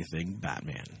everything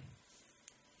Batman.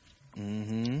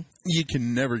 Mm-hmm. You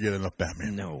can never get enough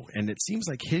Batman. No, and it seems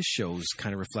like his shows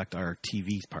kind of reflect our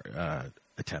TV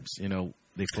attempts. You know,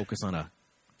 they focus on a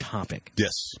topic.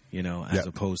 Yes. You know, as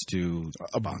opposed to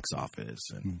a box office.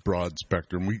 And broad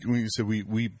spectrum.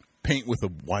 We paint with a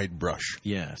wide brush.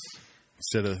 Yes.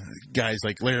 Instead of guys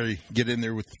like Larry get in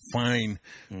there with fine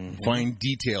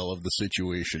detail of the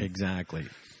situation. Exactly.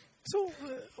 So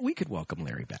we could welcome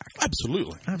Larry back.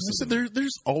 Absolutely. So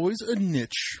there's always a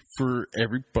niche for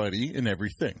everybody and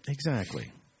everything.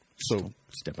 Exactly. So don't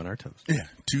step on our toes. Yeah.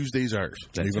 Tuesday's ours.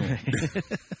 That's right.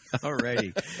 All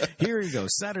righty. Here you go.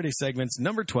 Saturday Segments,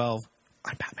 number 12.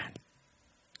 I'm Batman.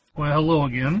 Well, hello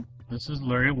again. This is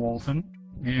Larry Walton,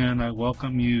 and I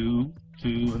welcome you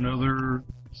to another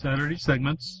Saturday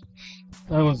Segments.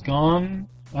 I was gone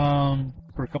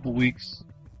for a couple weeks.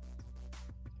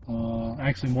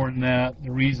 Actually, more than that.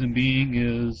 The reason being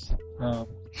is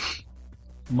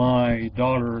my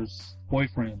daughter's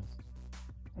boyfriend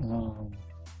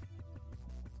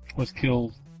was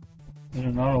killed in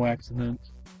an auto accident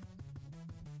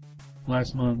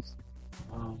last month.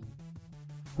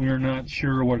 We are not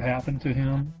sure what happened to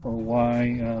him or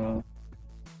why.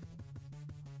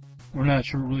 We're not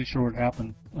really sure what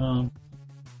happened.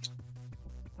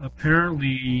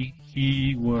 Apparently,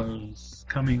 he was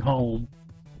coming home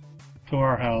to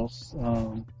our house.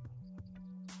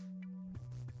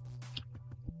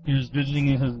 He was visiting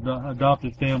his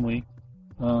adopted family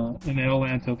in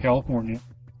Adelanto, California.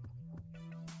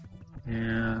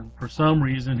 And for some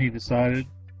reason, he decided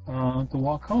to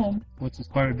walk home, which is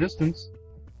quite a distance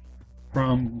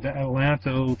from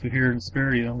Adelanto to here in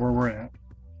Hesperia, where we're at.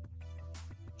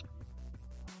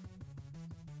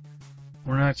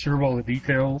 We're not sure of all the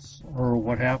details or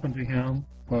what happened to him,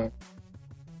 but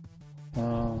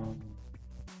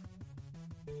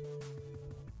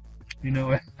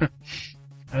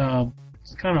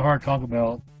it's kind of hard to talk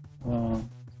about.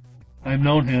 I've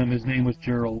known him. His name was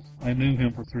Gerald. I knew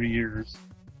him for 3 years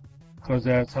because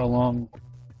that's how long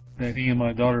that he and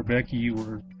my daughter Becky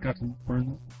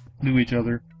knew each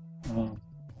other.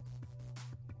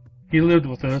 He lived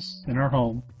with us in our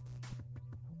home.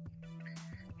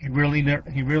 He really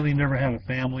never had a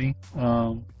family.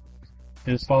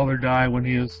 His father died when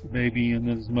he was a baby, and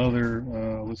then his mother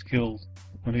was killed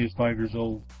when he was 5 years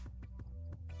old.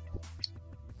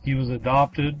 He was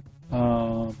adopted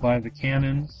by the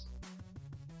Cannons.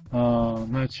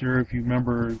 I'm not sure if you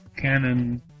remember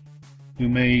Cannon, who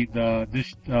made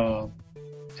dish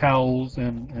towels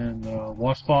and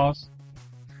washcloths.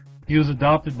 He was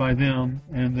adopted by them,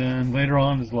 and then later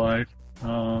on in his life,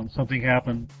 something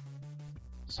happened.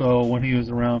 So when he was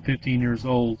around 15 years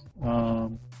old,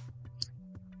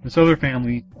 this other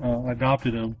family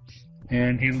adopted him,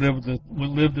 and he lived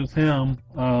with him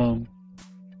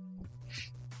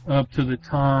up to the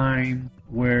time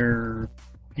where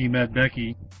he met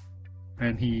Becky,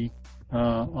 and he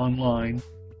online.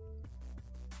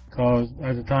 Because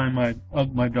at the time,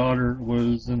 my daughter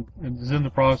was in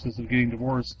the process of getting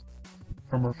divorced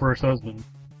from her first husband,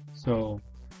 so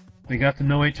they got to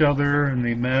know each other and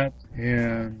they met,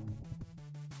 and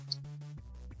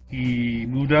he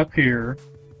moved up here.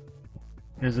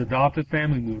 His adopted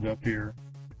family moved up here,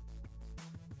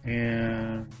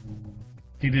 and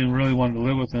he didn't really want to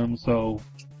live with him, so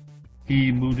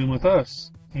he moved in with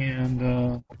us.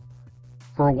 And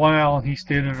for a while, he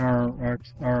stayed in our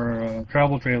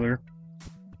travel trailer.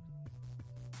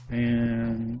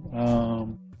 And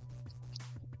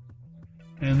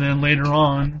then later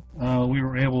on, we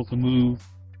were able to move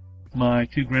my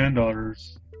 2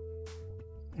 granddaughters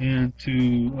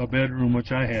into a bedroom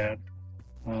which I had,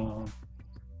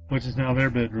 which is now their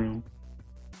bedroom.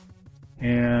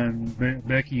 And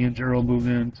Becky and Gerald moved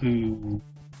into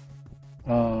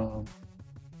the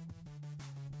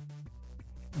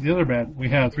other bed. We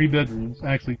had 3 bedrooms,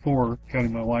 actually 4,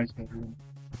 counting my wife's bedroom.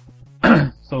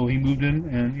 So he moved in,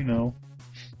 and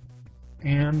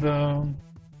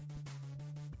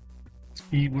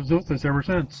he was with us ever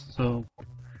since. So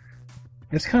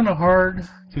it's kind of hard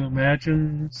to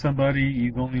imagine somebody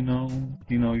you've only known,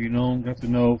 got to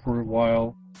know for a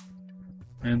while,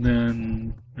 and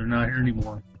then they're not here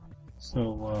anymore.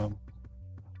 So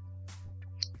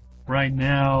right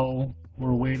now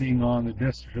we're waiting on the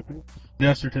death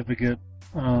certificate,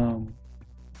 and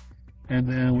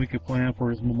then we could plan for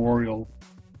his memorial.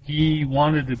 He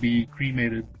wanted to be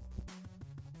cremated.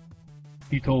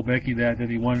 He told Becky that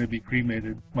he wanted to be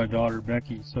cremated, my daughter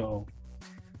Becky. So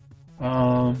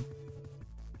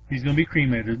he's going to be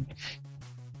cremated,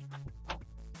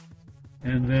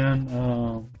 and then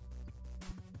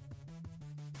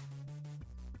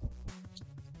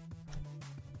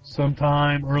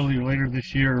sometime later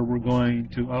this year, we're going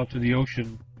out to the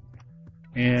ocean,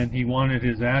 and he wanted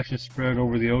his ashes spread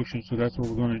over the ocean, so that's what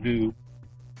we're going to do.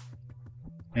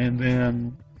 And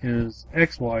then his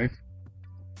ex-wife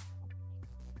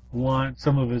wants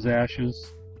some of his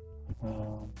ashes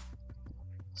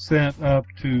sent up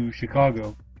to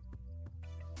Chicago,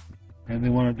 and they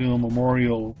want to do a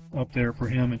memorial up there for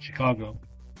him in Chicago.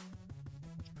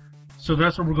 So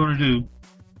that's what we're going to do.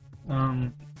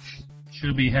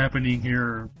 Should be happening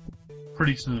here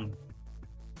pretty soon.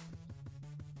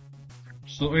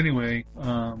 So anyway,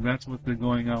 that's what's been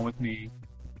going on with me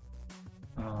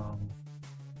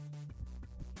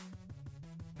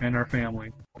and our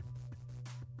family.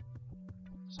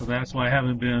 So that's why I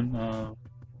haven't been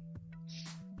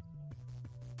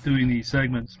doing these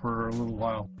segments for a little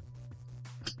while.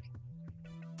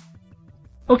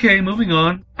 Okay, moving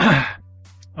on. I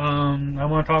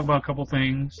want to talk about a couple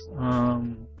things.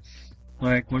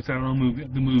 Like what's out on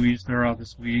the movies that are out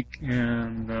this week,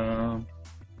 and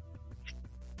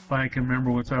if I can remember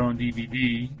what's out on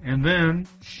DVD. And then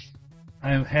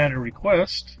I've had a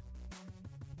request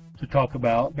to talk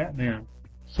about Batman,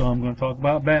 so I'm going to talk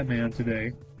about Batman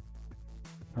today.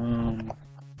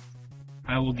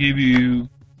 I will give you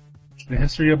the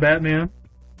history of Batman,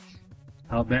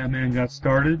 how Batman got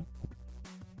started,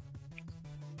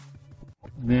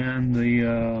 then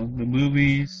the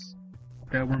movies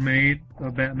that were made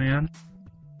of Batman,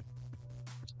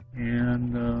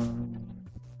 and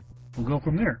we'll go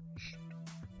from there.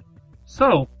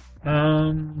 So,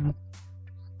 let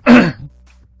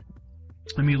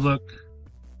me look.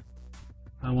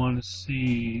 I want to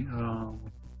see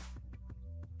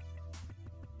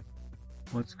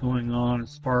what's going on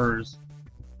as far as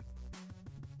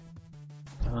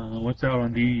what's out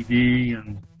on DVD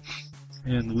and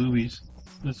the movies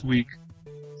this week.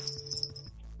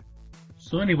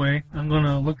 So anyway, I'm going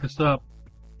to look this up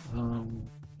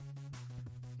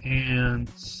and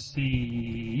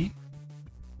see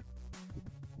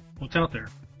what's out there.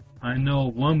 I know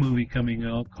one movie coming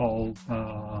out called,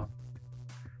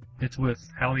 it's with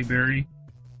Halle Berry.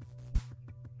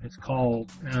 It's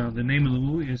called, the name of the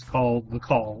movie is called The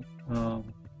Call.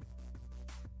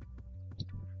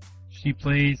 She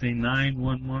plays a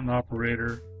 911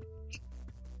 operator,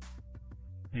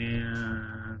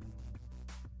 and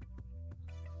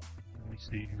let me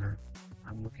see here.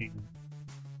 I'm looking.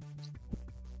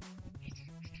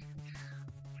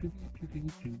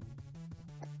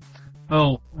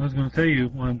 Oh, I was going to tell you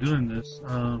while I'm doing this.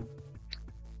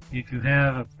 If you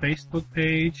have a Facebook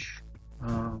page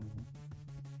and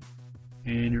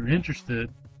you're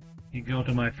interested, you go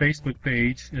to my Facebook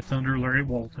page. It's under Larry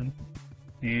Walton.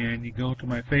 And you go to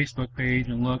my Facebook page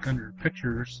and look under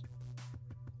pictures.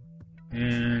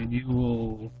 And you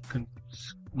will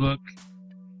look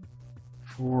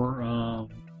for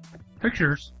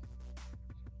pictures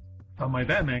of my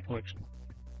Batman collection.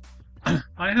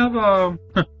 I have a...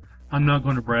 I'm not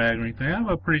going to brag or anything. I have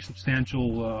a pretty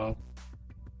substantial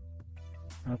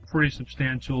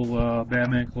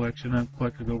Batman collection I've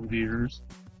collected over the years.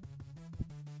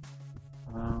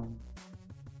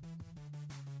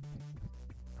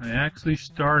 I actually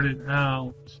started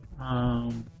out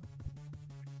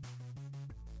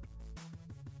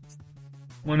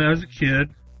when I was a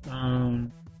kid.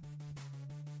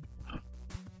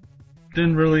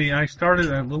 Didn't really. I started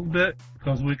a little bit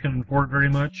because we couldn't afford very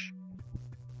much,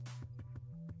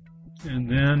 and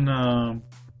then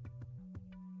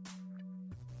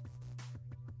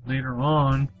later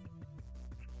on,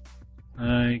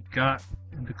 I got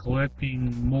into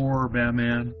collecting more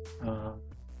Batman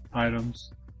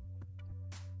items.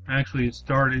 Actually, it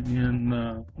started in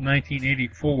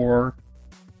 1984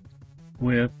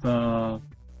 with the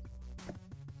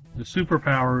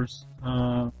Superpowers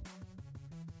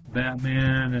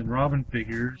Batman and Robin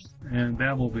figures and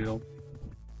Batmobile.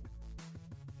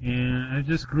 And it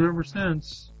just grew ever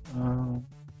since.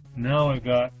 Now I've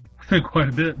got quite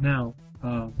a bit now.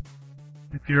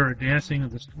 If you're a Dancing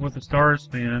with the Stars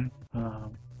fan,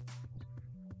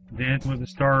 Dancing with the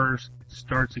Stars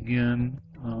starts again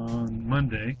on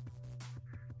Monday.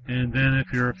 And then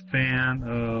if you're a fan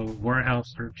of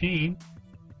Warehouse 13,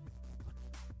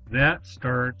 that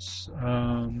starts,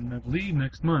 I believe,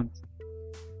 next month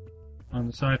on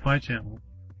the Sci-Fi Channel.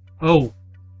 Oh,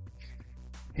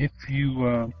 if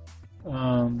you,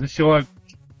 this show I've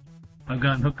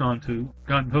gotten hooked on,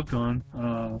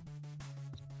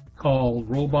 called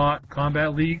Robot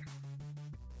Combat League.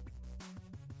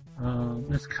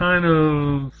 It's kind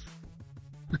of,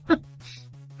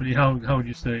 how would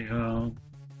you say,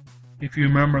 if you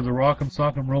remember the Rock'em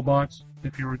Sock'em Robots,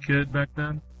 if you were a kid back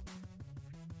then,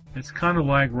 it's kind of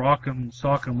like Rock'em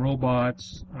Sock'em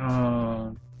Robots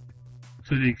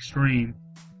to the extreme.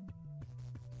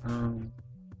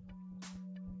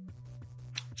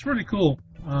 It's really cool.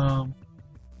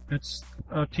 It's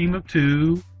a team of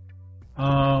two.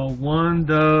 One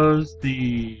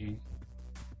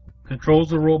controls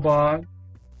the robot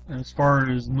as far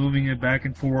as moving it back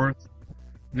and forth.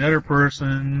 The other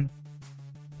person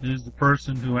is the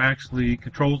person who actually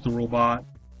controls the robot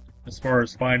as far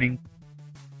as fighting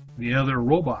the other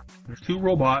robot. There's two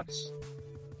robots,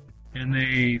 and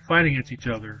they fight against each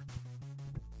other.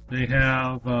 They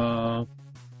have, I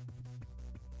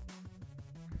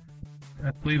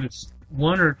believe it's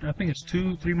I think it's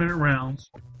 2 3-minute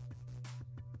rounds,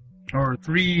 or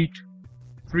three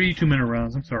 2-minute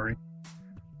rounds. I'm sorry,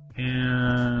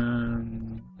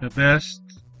 and the best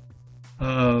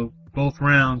of both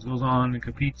rounds goes on and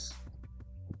competes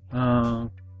in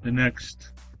the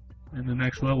next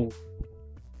level.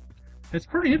 It's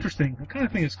pretty interesting. I kind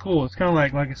of think it's cool. It's kind of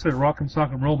like I said, Rock'em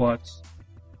Sock'em Robots.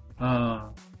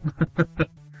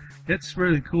 It's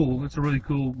really cool. It's a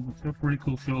pretty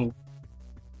cool show.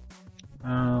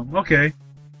 Okay.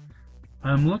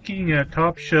 I'm looking at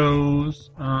top shows.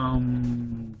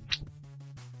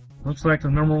 Looks like the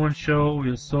 #1 show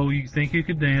is So You Think You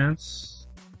Could Dance.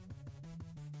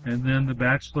 And then The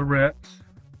Bachelorette.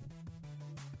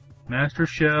 Master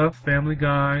Chef, Family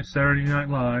Guy, Saturday Night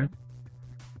Live.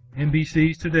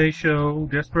 NBC's Today Show,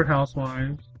 Desperate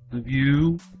Housewives, The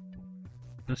View,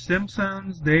 The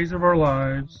Simpsons, Days of Our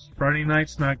Lives, Friday Night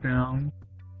SmackDown,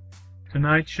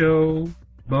 Tonight Show,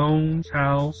 Bones,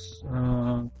 House,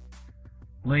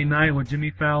 Late Night with Jimmy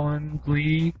Fallon,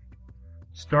 Glee,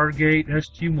 Stargate,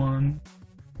 SG-1,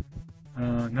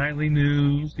 Nightly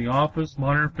News, The Office,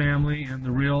 Modern Family, and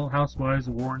The Real Housewives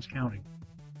of Orange County.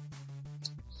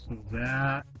 So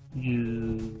that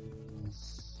is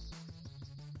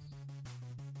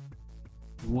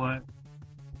what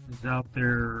is out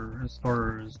there as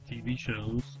far as TV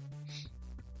shows.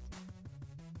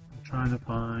 I'm trying to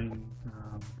find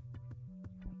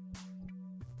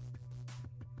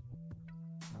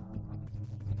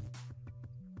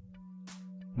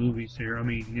movies here.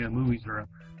 Movies are.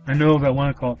 I know that one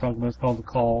I talked about is called The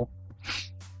Call.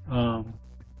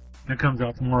 That comes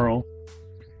out tomorrow.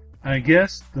 I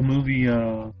guess the movie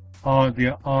Oz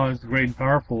the Great and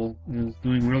Powerful is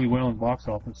doing really well in box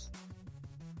office.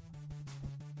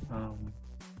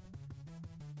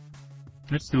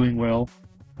 It's doing well.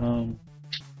 I'm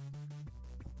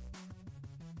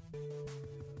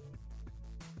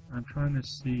trying to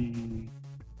see.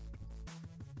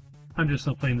 I'm just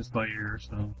not playing this by ear,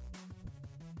 so.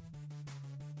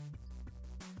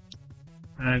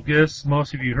 I guess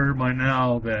most of you heard by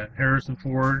now that Harrison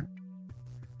Ford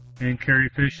and Carrie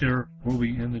Fisher will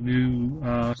be in the new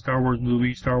Star Wars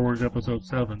movie, Star Wars Episode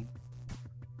 7.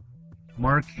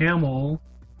 Mark Hamill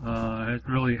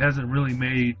hasn't really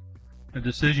made a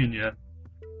decision yet,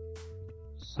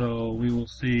 so we will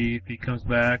see if he comes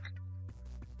back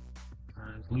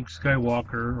as Luke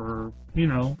Skywalker, or he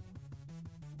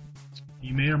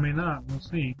may or may not. We'll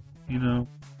see.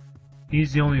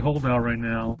 He's the only holdout right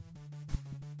now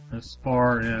as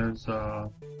far as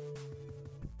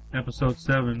Episode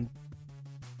 7.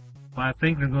 But I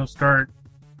think they're going to start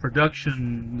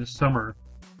production this summer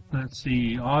Let's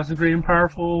see. Oz the Great and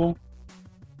Powerful.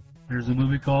 There's a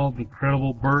movie called The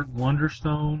Incredible Burt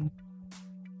Wonderstone.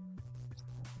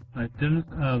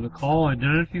 The Call,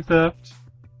 Identity Theft.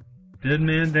 Dead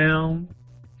Man Down.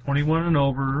 21 and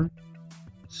Over.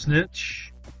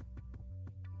 Snitch.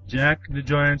 Jack the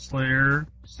Giant Slayer.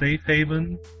 Safe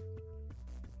Haven.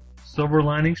 Silver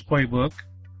Linings Playbook.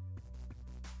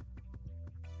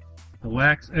 The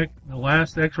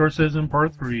Last Exorcism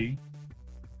Part 3.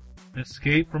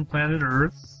 Escape from Planet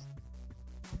Earth.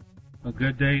 A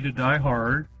Good Day to Die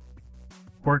Hard.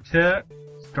 Quartet.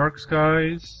 Dark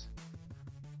Skies.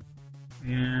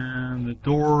 And The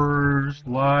Doors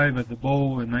live at the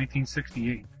Bowl in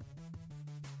 1968.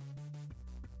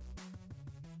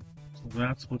 So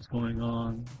that's what's going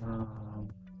on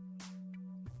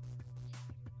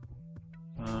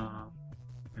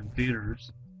in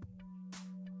theaters.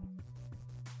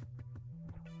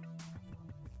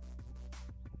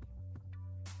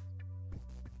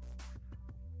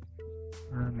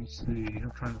 Let me see.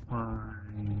 I'm trying to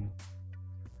find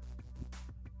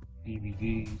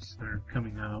DVDs that are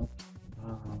coming out.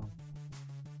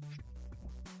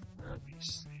 Let me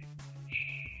see.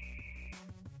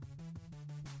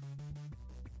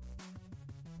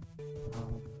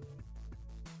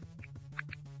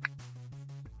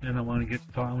 And I want to get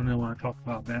to talk. I want to talk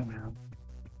about Batman.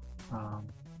 I'm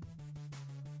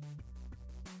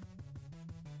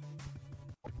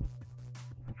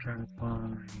trying to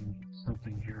find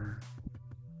something here.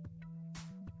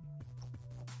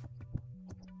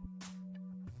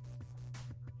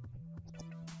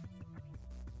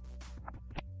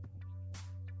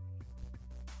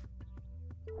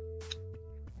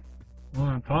 While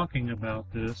I'm talking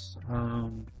about this,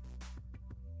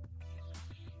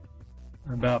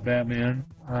 about Batman,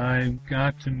 I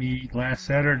got to meet last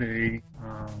Saturday.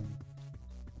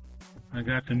 I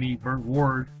got to meet Burt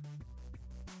Ward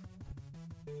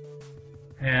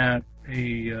at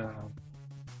a.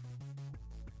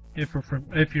 If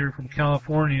you're from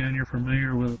California and you're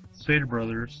familiar with Stater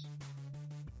Brothers,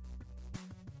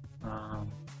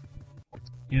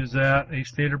 he was at a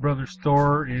Stater Brothers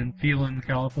store in Phelan,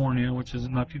 California, which is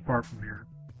not too far from here.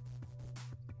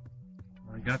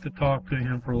 I got to talk to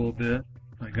him for a little bit.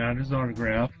 I got his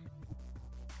autograph.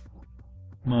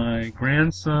 My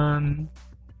grandson,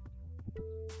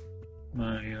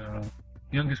 my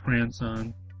youngest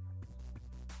grandson,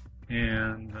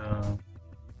 and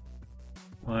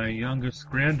my youngest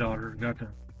granddaughter got to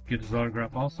get his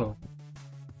autograph also,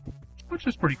 which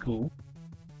is pretty cool.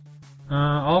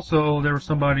 Also, there was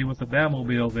somebody with a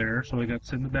Batmobile there, so I got to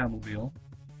sit in the Batmobile.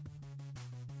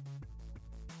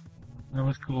 That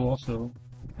was cool also.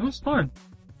 It was fun.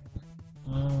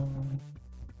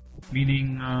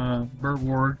 Meeting Burt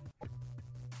Ward.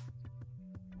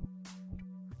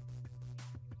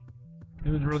 It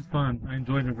was really fun. I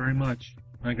enjoyed it very much.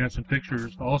 I got some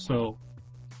pictures. Also,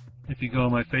 if you go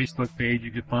on my Facebook page,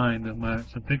 you can find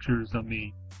some pictures of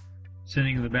me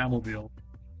sitting in the Batmobile.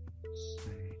 Let's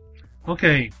see.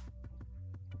 Okay.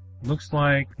 Looks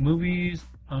like movies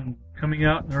coming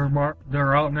out.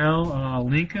 They're out now.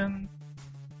 Lincoln,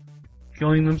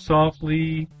 Killing Them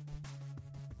Softly,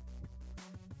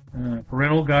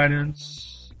 Parental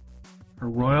Guidance, A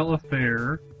Royal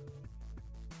Affair,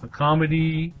 A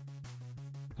Comedy,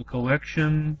 The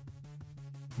Collection,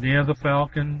 Day of the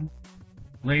Falcon,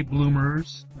 Late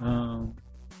Bloomers,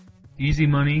 Easy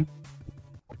Money,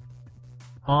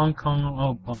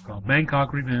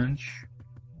 Bangkok Revenge,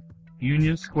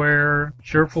 Union Square,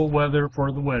 Cheerful Weather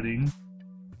for the Wedding,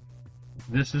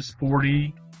 This is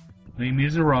 40, Les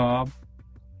Miserables,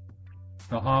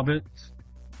 The Hobbit,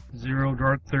 Zero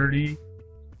Dark 30,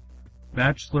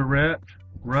 Bachelorette,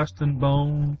 Rust and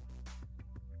Bone,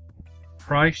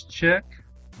 Price Check,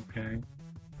 okay,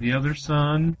 The Other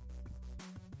Son,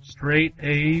 Straight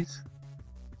A's,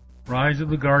 Rise of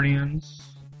the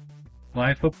Guardians,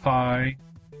 Life of Pi,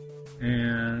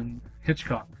 and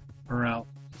Hitchcock are out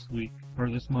this week, or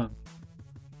this month.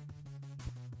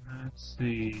 Let's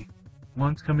see.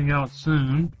 One's coming out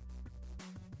soon.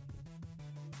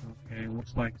 Okay,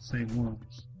 looks like the same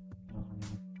ones.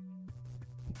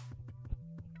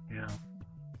 Yeah.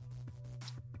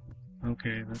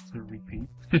 Okay, that's a repeat.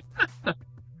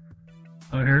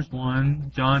 Oh, here's one.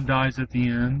 John Dies at the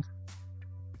End.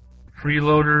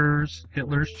 Freeloaders,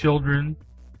 Hitler's Children.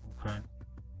 Okay.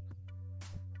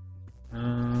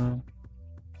 I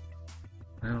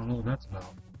don't know what that's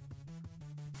about.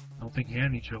 I don't think he had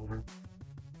any children.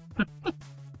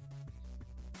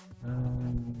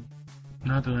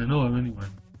 Not that I know of, anyway.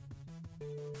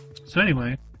 So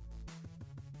anyway,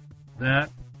 that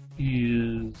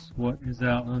is what is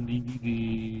out on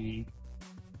DVD.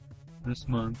 this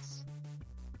month.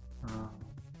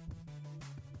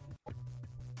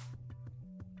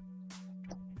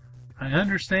 I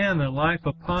understand that Life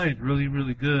of Pi is really,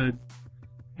 really good,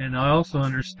 and I also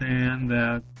understand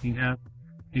that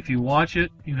if you watch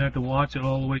it, you have to watch it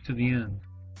all the way to the end.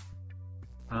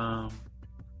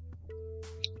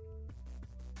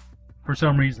 For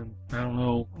some reason, I don't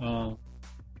know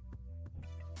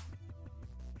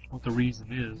what the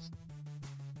reason is.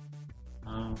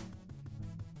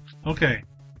 Okay,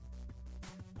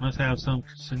 must have some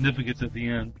significance at the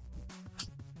end.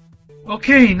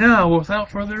 Okay, now, without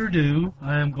further ado,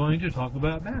 I am going to talk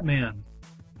about Batman.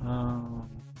 I'm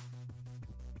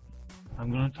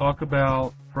going to talk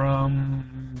about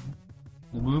from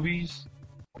the movies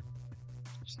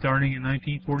starting in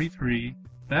 1943.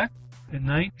 Back in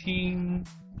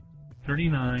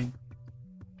 1939,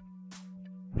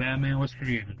 Batman was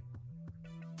created.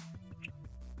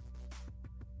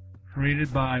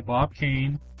 Created by Bob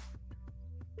Kane.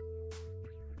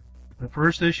 The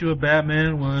first issue of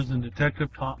Batman was in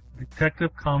Detective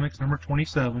Comics number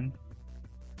 27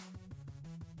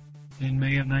 in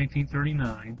May of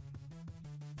 1939.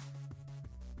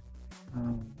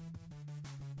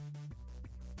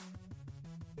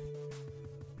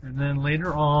 And then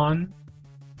later on,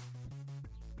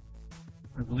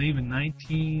 I believe in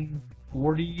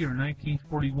 1940 or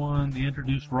 1941, they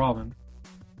introduced Robin.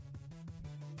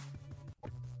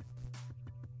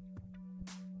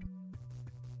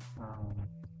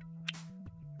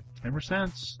 Ever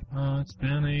since, it's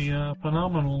been a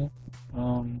phenomenal,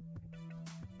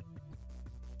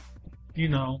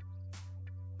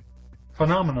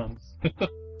 phenomenon.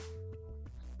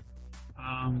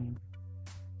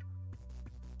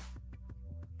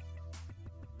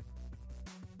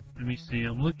 Let me see,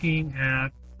 I'm looking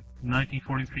at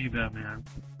 1943 Batman.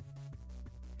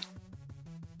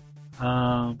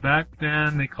 Back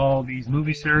then, they called these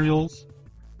movie serials.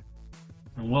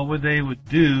 And what they would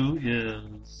do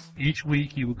is, each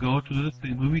week you would go to the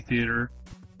movie theater,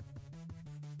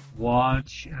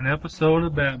 watch an episode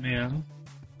of Batman,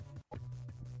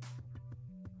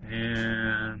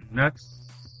 and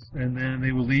then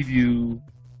they would leave you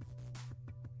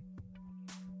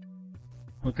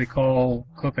what they call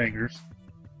cliffhangers.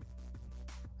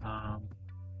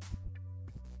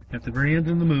 At the very end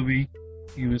of the movie,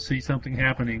 you will see something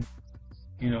happening.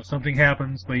 Something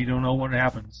happens, but you don't know what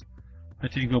happens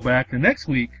until you go back the next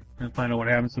week and find out what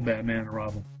happens to Batman and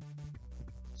Robin.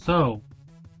 So,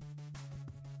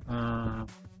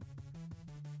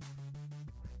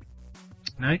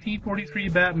 1943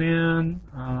 Batman,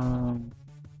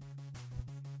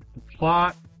 the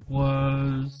plot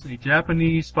was a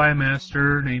Japanese spy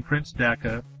master named Prince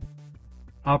Daka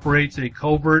operates a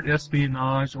covert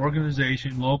espionage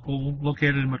organization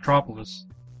located in Metropolis.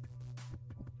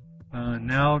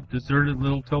 Now deserted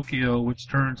little Tokyo, which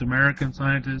turns American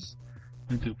scientists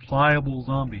into pliable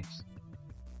zombies.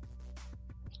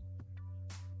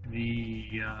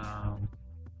 It's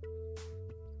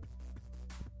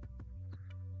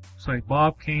like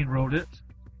Bob Kane wrote it.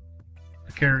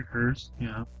 The characters,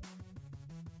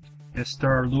 It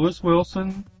starred Lewis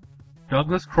Wilson,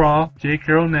 Douglas Croft, J.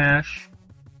 Carrol Nash,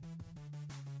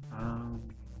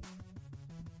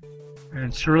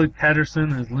 and Shirley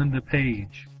Patterson as Linda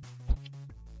Page.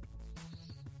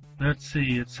 Let's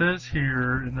see, it says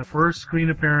here, in the first screen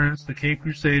appearance, the Cape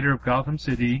Crusader of Gotham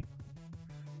City,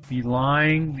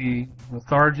 belying the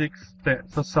lethargic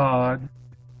facade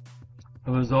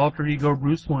of his alter ego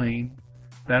Bruce Wayne,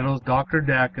 battles Dr.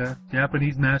 Daka,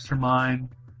 Japanese mastermind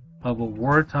of a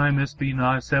wartime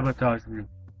espionage sabotage group.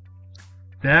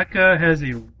 Daka has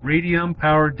a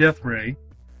radium-powered death ray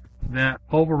that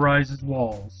pulverizes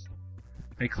walls,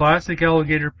 a classic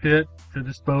alligator pit to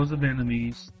dispose of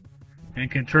enemies, and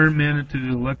can turn men into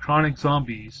electronic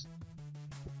zombies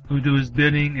who do his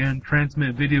bidding and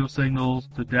transmit video signals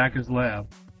to Daka's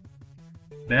lab.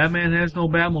 Batman has no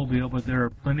Batmobile, but there are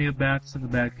plenty of bats in the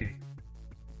Batcave.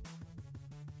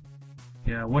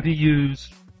 Yeah, what he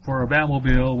used for a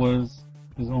Batmobile was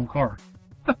his own car.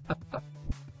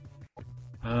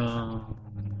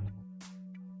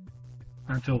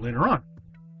 Until later on,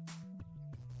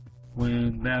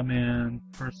 when Batman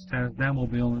first has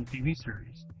Batmobile in the TV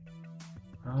series.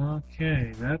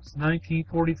 Okay, that's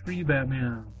 1943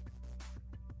 Batman.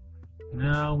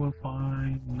 Now we'll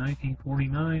find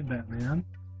 1949 Batman.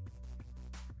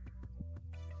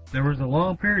 There was a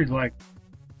long period, like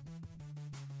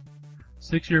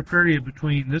 6-year period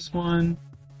between this one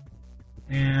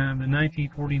and the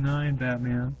 1949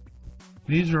 Batman.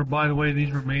 These are, by the way,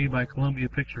 these were made by Columbia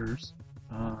Pictures.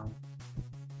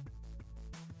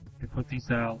 They put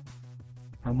these out.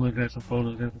 I'm looking at some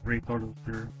photos. There's some great photos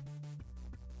here.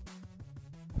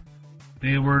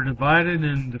 They were divided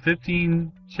into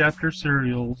 15 chapter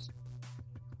serials.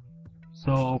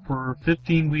 So for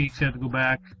 15 weeks, you had to go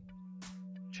back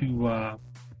to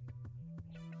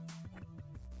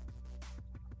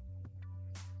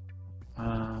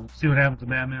see what happened to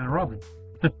Batman and Robin.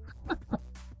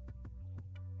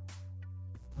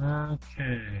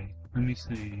 Okay, let me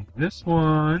see. This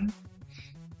one,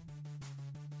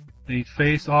 they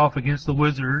face off against the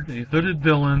Wizard, a hooded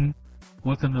villain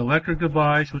with an electric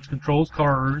device which controls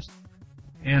cars,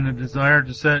 and a desire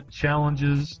to set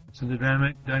challenges to the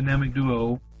dynamic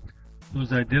duo,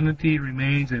 whose identity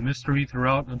remains a mystery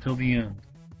throughout until the end.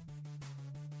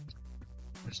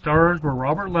 The stars were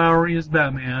Robert Lowry as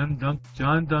Batman,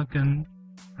 John Duncan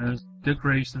as Dick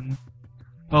Grayson.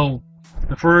 Oh,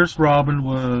 the first Robin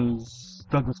was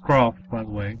Douglas Croft, by the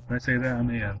way. Did I say that? I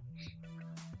may have.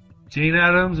 Jane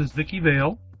Adams as Vicky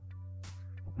Vale.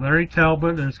 Larry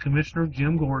Talbot as Commissioner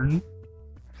Jim Gordon.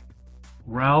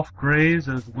 Ralph Graves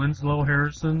as Winslow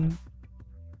Harrison.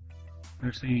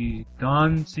 There's the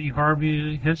Don C.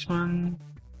 Harvey Henchman.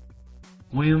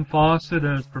 William Fawcett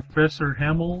as Professor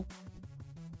Hamill.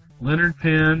 Leonard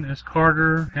Penn as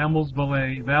Carter, Hamill's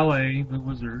valet, the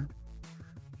Wizard.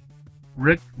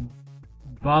 Rick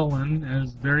Ballin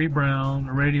as Barry Brown,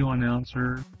 a radio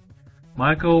announcer.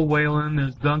 Michael Whalen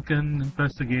as Duncan,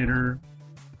 investigator.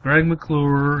 Greg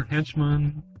McClure,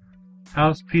 henchman.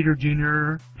 House Peter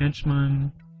Jr.,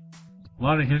 henchman. A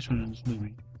lot of henchmen in this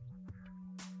movie.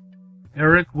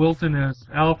 Eric Wilton as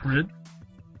Alfred.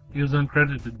 He was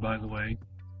uncredited, by the way.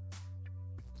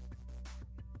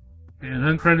 And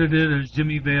uncredited as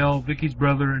Jimmy Vale, Vicky's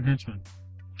brother and henchman.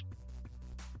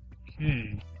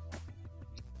 Okay.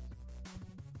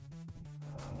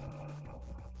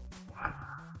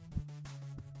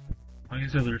 Like I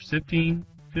said, there's 15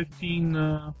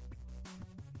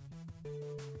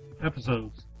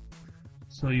 episodes.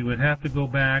 So you would have to go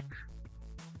back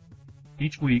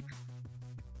each week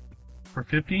for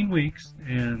 15 weeks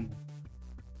and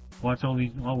watch all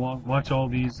these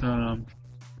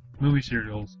movie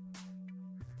serials.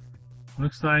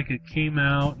 Looks like it came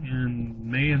out in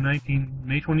May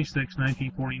 26,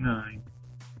 1949,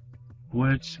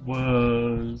 which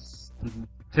was the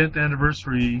 10th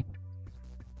anniversary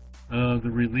of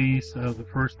the release of the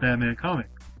first Batman comic.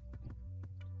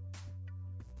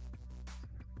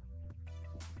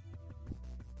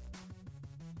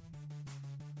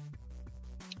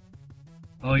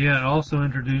 Oh yeah, it also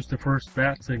introduced the first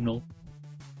bat signal.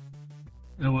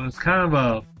 It was kind of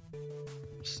a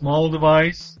small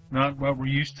device, not what we're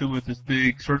used to with this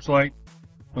big searchlight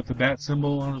with the bat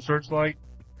symbol on the searchlight.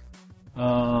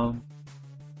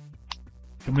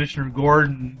 Commissioner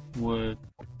Gordon would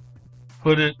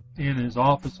put it in his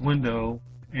office window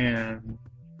and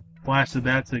flash the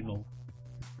bat signal.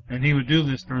 And he would do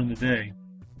this during the day.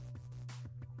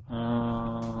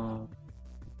 I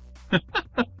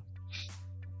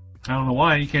don't know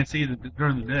why. You can't see it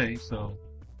during the day, so.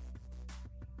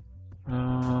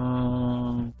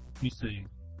 Let me see.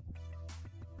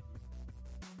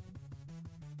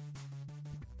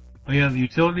 Oh yeah, the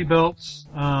utility belts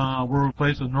were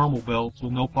replaced with normal belts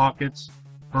with no pockets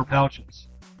or pouches.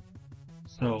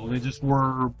 So they just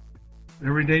were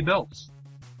everyday belts.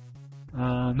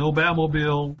 No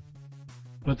Batmobile,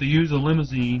 but they used a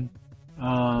limousine. It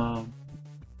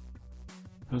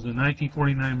was a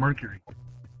 1949 Mercury.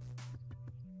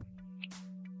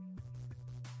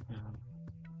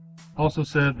 Also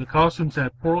said the costumes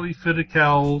had poorly fitted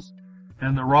cowls,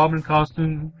 and the Robin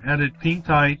costume added pink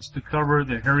tights to cover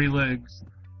the hairy legs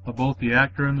of both the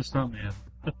actor and the stuntman.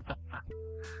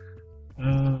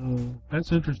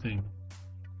 That's interesting.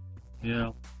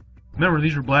 Yeah. Remember,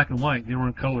 these were black and white. They were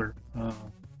in color.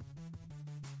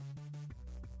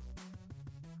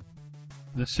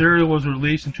 The serial was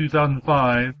released in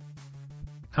 2005,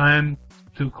 time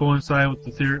to coincide with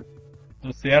the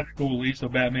theatrical release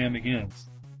of Batman Begins.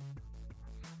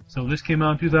 So this came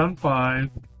out in 2005,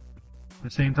 the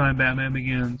same time Batman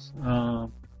Begins. The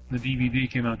DVD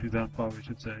came out in 2005, I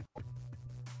should say.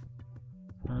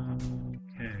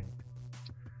 Okay.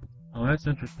 Oh, that's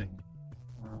interesting.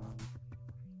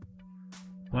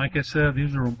 Like I said,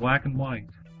 these are black and white.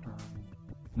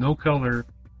 No color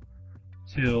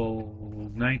till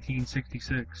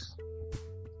 1966.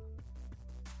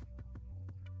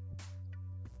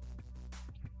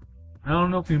 I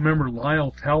don't know if you remember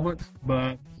Lyle Talbot,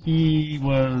 but he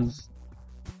was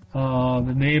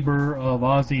the neighbor of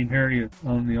Ozzie and Harriet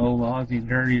on the old Ozzie and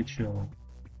Harriet show.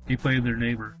 He played their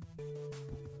neighbor.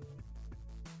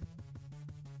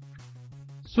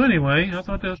 So anyway, I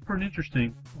thought that was pretty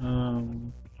interesting.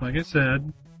 Like I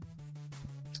said,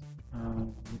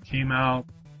 it came out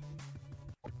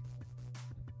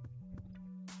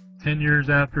 10 years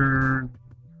after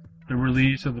the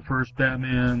release of the first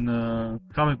Batman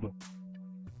comic book.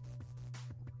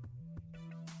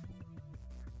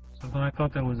 So I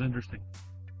thought that was interesting.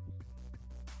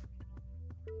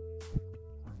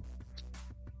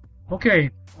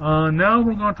 Okay, now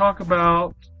we're going to talk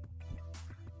about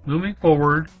moving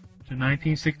forward to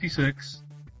 1966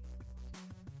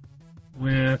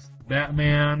 with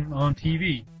Batman on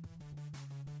TV.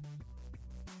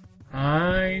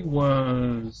 I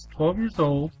was 12 years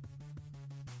old.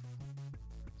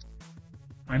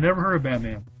 I never heard of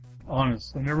Batman.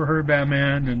 Honest. I never heard of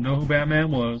Batman, didn't know who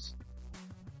Batman was.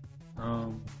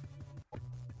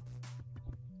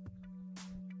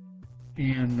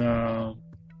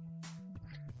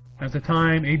 At the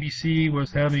time, ABC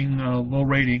was having low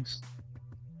ratings.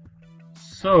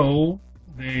 So,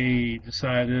 they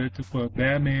decided to put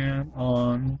Batman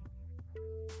on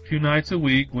 2 nights a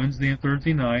week, Wednesday and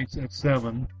Thursday nights at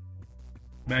 7.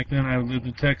 Back then I lived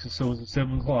in Texas, so it was at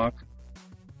 7 o'clock.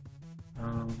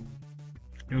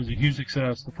 It was a huge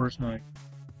success the first night.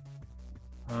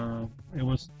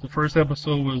 The first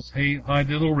episode was Hi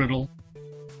Diddle Riddle,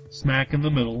 smack in the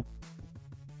middle.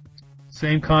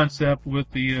 Same concept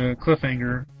with the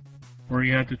cliffhanger, where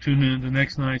you had to tune in the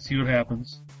next night, see what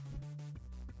happens.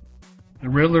 The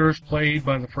Riddler is played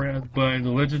by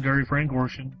the legendary Frank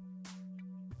Gorshin.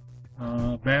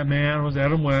 Batman was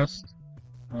Adam West.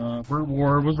 Burt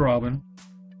Ward was Robin.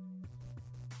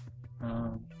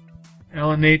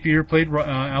 Alan Napier played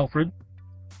Alfred.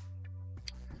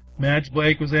 Madge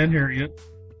Blake was Anne Harriet.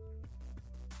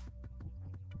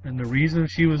 And the reason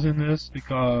she was in this,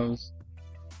 because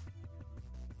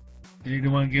they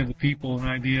didn't want to give the people an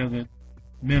idea that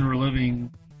men were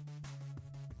living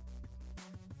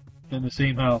in the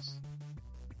same house.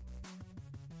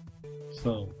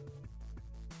 So,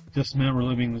 just men were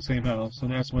living in the same house, so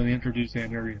that's when they introduced Anne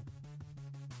Harriet.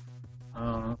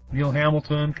 Neil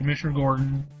Hamilton, Commissioner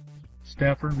Gordon,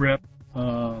 Stafford Rep,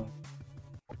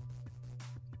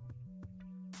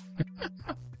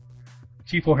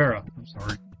 Chief O'Hara, I'm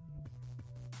sorry.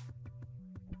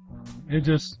 It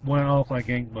just went off like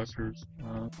gangbusters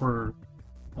for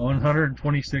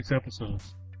 126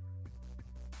 episodes.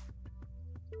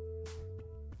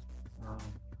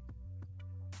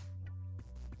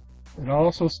 It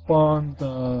also spawned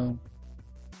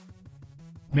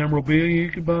memorabilia you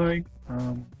could buy.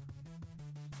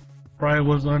 Probably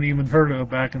was not even heard of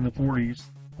back in the 40s,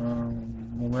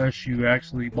 unless you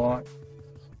actually bought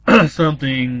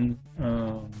something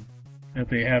that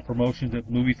they had promotions at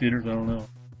movie theaters. I don't know.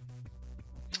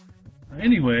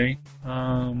 Anyway,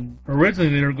 originally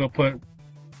they were going to put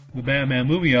the Batman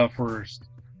movie out first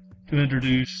to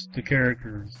introduce the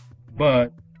characters,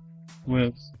 but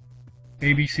with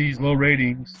ABC's low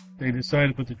ratings, they decided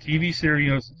to put the TV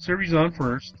series on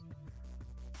first,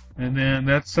 and then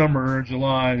that summer or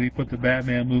July they put the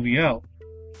Batman movie out.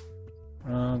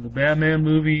 The Batman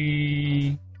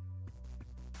movie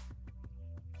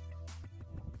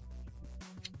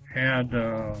had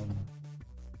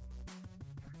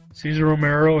Cesar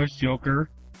Romero as Joker,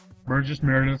 Burgess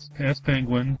Meredith as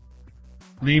Penguin,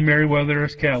 Lee Merriweather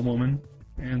as Catwoman,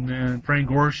 and then Frank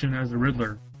Gorshin as the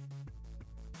Riddler.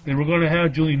 They were going to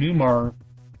have Julie Newmar,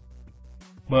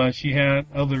 but she had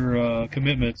other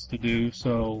commitments to do,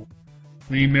 so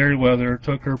Lee Merriweather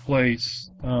took her place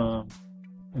in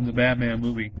the Batman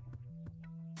movie.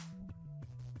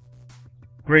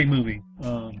 Great movie.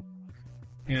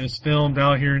 It was filmed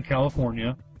out here in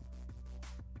California.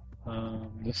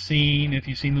 The scene, if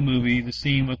you've seen the movie, the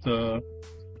scene with the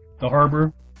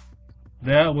harbor,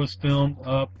 that was filmed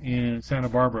up in Santa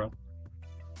Barbara.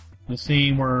 The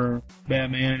scene where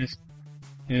Batman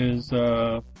is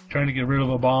trying to get rid of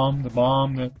the bomb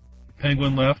that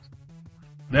Penguin left,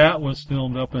 that was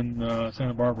filmed up in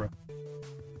Santa Barbara.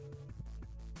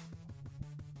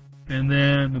 And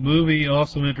then the movie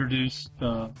also introduced,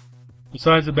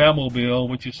 besides the Batmobile,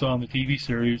 which you saw in the TV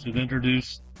series, it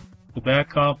introduced the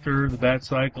Batcopter, the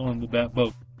Batcycle, and the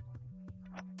Batboat.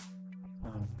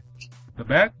 The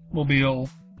Batmobile,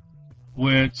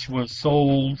 which was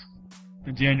sold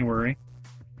in January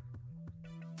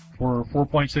for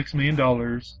 $4.6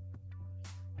 million,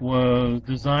 was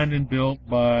designed and built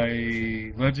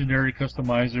by legendary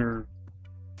customizer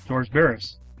George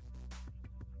Barris.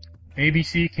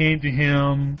 ABC came to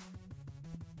him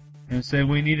and said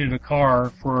we needed a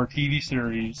car for our TV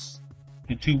series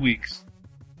in 2 weeks.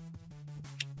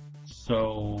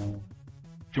 So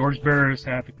George Barris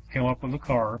had to come up with a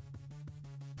car.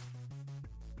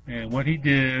 And what he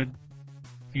did,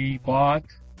 he bought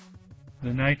the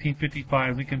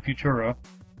 1955 Lincoln Futura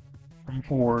from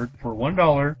Ford for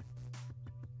 $1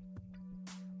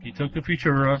 He took the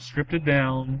Futura, stripped it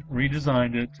down,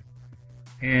 redesigned it,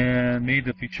 and made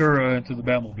the Futura into the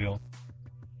Batmobile.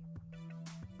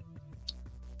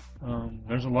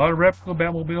 There's a lot of replica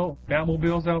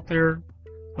Batmobiles out there.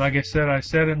 Like I said, I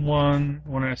sat in one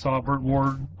when I saw Burt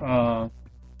Ward. I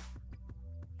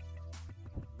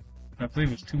believe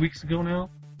it was 2 weeks ago now,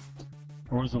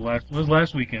 or was it last? It was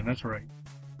last weekend. That's right.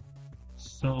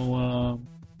 So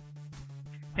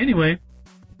anyway,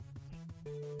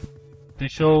 they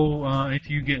show if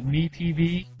you get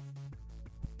MeTV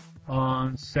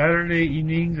on Saturday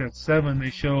evenings at 7. They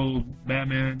show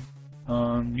Batman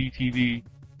on MeTV.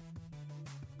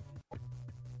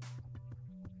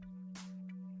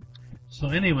 So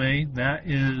anyway, that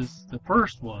is the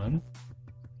first one.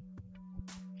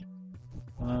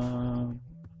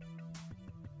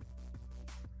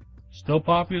 Still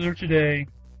popular today.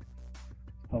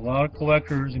 A lot of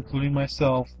collectors, including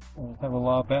myself, have a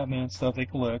lot of Batman stuff they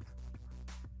collect.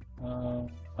 I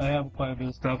have quite a bit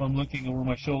of stuff. I'm looking over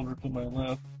my shoulder to my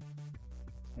left.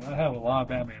 And I have a lot of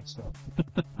Batman stuff.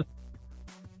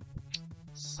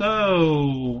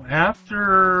 So,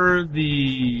 after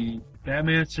the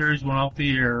Batman series went off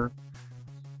the air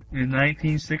in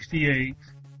 1968,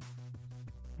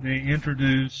 they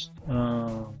introduced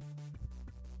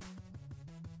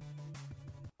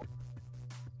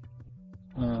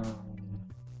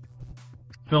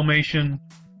Filmation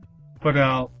put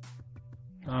out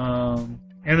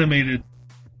animated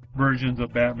versions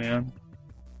of Batman.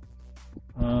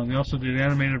 They also did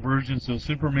animated versions of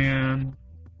Superman.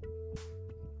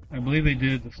 I believe they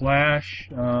did The Flash,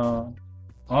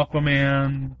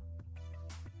 Aquaman.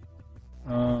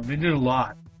 They did a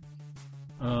lot.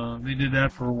 They did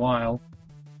that for a while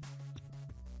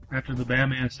after the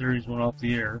Batman series went off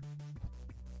the air.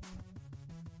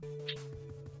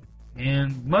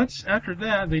 And much after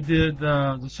that, they did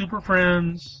the Super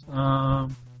Friends.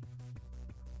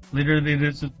 Later, they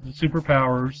did the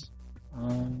Superpowers.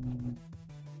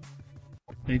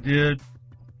 They did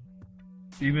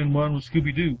even one with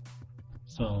Scooby-Doo.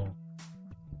 So,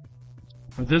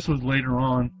 but this was later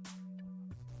on.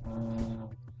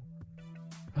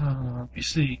 You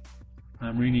see,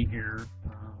 I'm reading here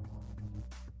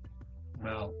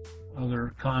about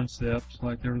other concepts,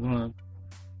 like they were going to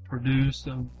produce.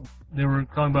 They were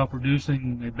talking about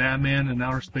producing a Batman in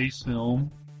outer space film.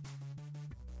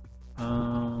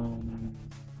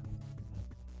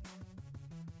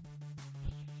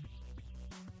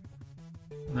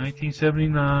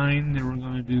 1979, they were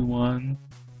going to do one.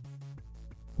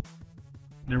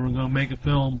 They were going to make a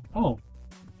film. Oh,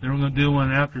 they were going to do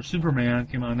one after Superman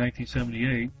came out in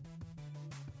 1978.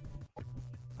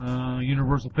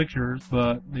 Universal Pictures,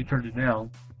 but they turned it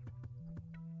down.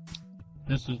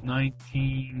 This was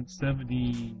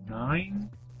 1979.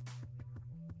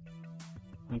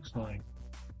 Looks like.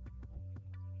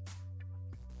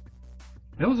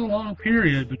 There was a long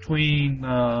period between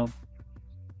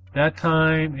that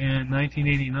time and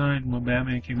 1989 when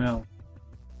Batman came out.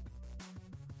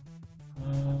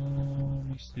 Let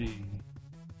me see.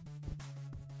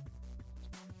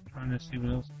 Trying to see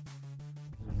what else.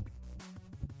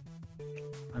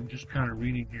 I'm just kind of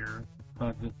reading here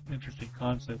about the interesting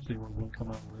concepts they were going to come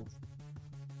out with.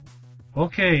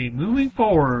 Okay, moving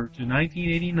forward to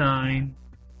 1989,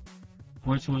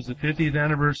 which was the 50th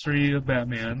anniversary of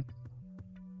Batman.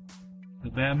 The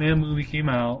Batman movie came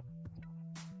out.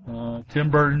 Tim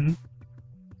Burton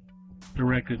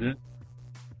directed it.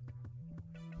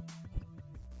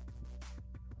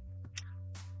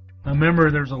 I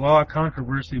remember there was a lot of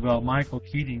controversy about Michael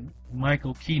Keaton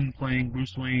playing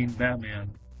Bruce Wayne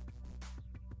Batman.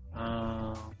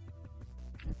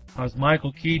 Because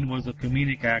Michael Keaton was a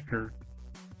comedic actor,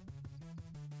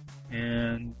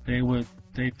 and they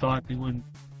thought he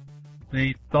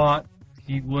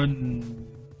wouldn't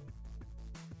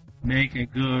make a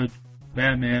good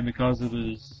Batman because of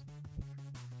his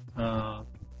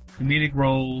comedic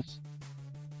roles,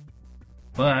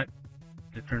 but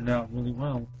it turned out really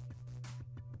well.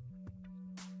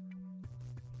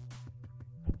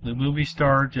 The movie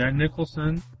starred Jack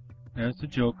Nicholson as the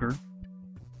Joker.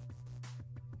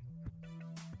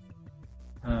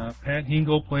 Pat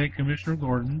Hingle played Commissioner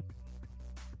Gordon.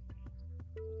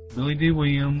 Billy D.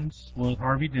 Williams was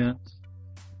Harvey Dent.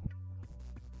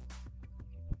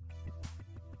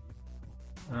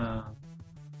 Why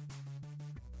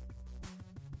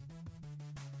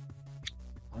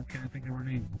can't I think of her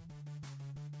name?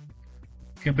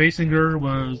 Kim Basinger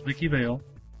was Vicky Vale.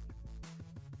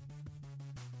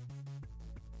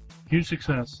 Huge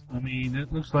success. I mean,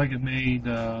 it looks like it made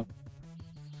over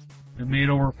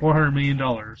 $400 million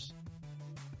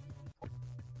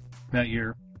that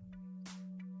year.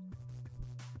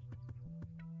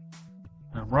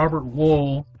 Robert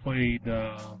Wool played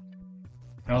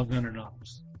Alexander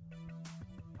Knox,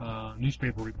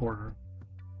 newspaper reporter.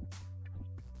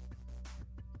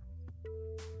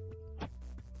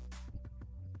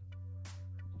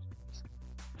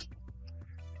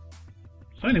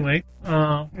 So anyway,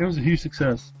 it was a huge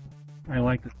success. I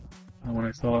liked it when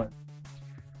I saw it.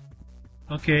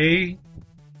 Okay.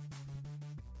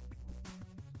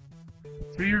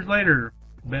 3 years later,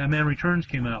 Batman Returns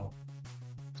came out.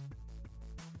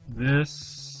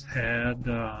 This had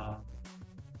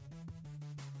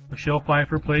Michelle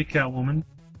Pfeiffer played Catwoman.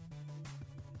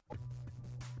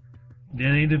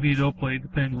 Danny DeVito played the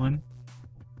Penguin.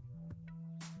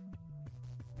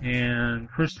 And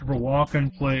Christopher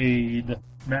Walken played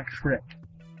Max Schreck.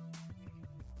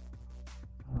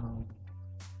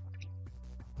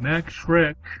 Max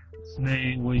Schreck's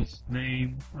name was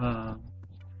named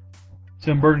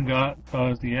Tim Burton got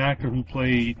because the actor who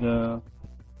played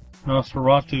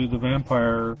Nosferatu the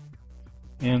vampire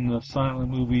in the silent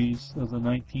movies of the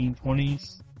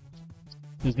 1920s,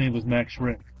 his name was Max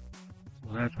Schreck.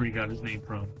 So that's where he got his name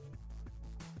from.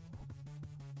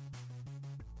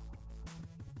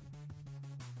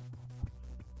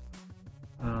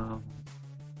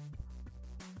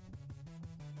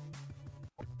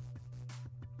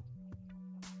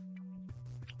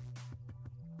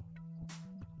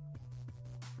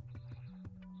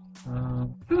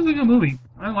 It was a good movie.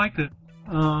 I liked it.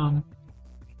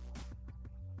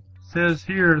 Says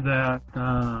here that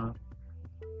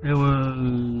it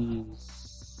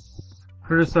was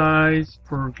criticized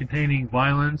for containing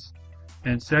violence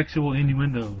and sexual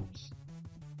innuendos.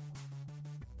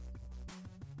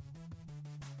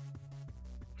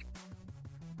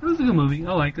 It was a good movie.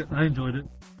 I liked it. I enjoyed it.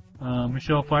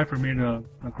 Michelle Pfeiffer made a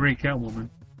great Catwoman.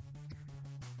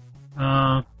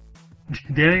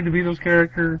 Danny DeVito's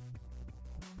character,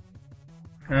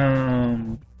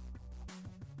 the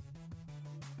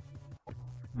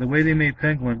way they made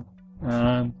Penguin,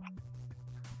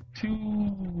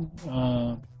 too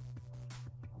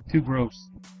gross.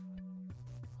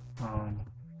 I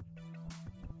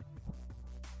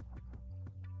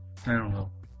don't know.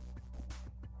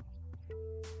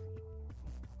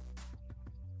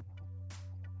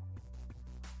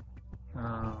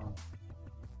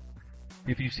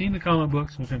 If you've seen the comic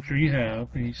books, which I'm sure you have,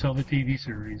 and you saw the TV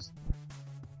series,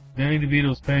 Danny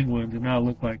DeVito's Penguin did not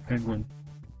look like Penguin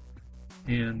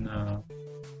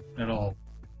at all.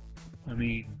 I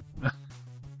mean,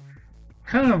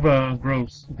 kind of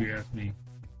gross, if you ask me.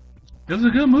 It was a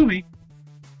good movie,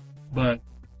 but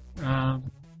the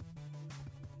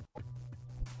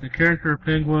character of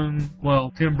Penguin,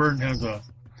 well, Tim Burton has a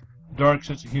dark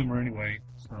sense of humor anyway,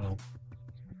 so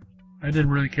I didn't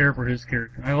really care for his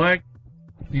character. I liked,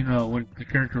 what the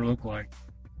character looked like.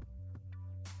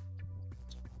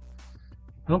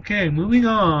 Okay, moving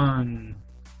on.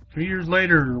 3 years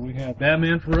later, we have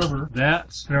Batman Forever.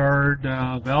 That starred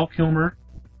Val Kilmer.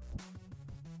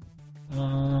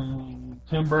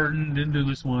 Tim Burton didn't do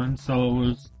this one, so it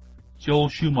was Joel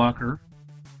Schumacher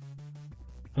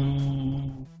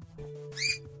who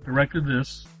directed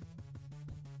this.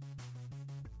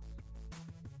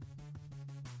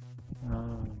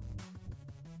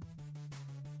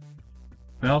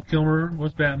 Val Kilmer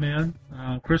was Batman.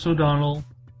 Chris O'Donnell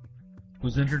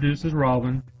was introduced as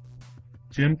Robin.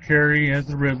 Jim Carrey as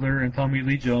the Riddler, and Tommy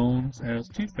Lee Jones as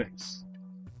Two-Face.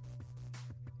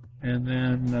 And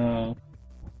then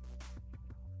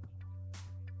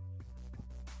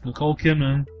Nicole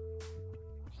Kidman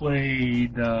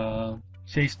played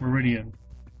Chase Meridian.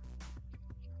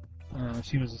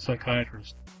 She was a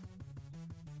psychiatrist.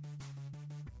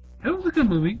 It was a good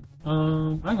movie.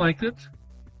 I liked it.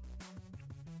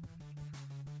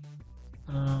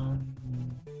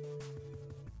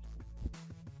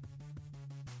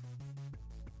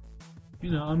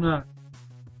 I'm not.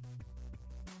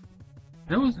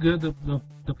 It was good. The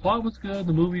plot was good.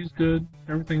 The movie was good.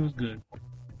 Everything was good.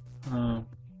 I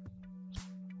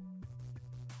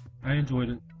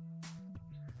enjoyed it.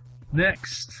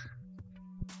 Next,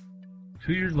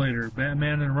 2 years later,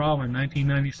 Batman and Robin,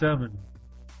 1997.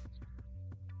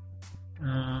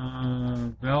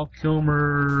 Val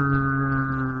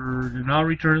Kilmer did not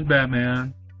return as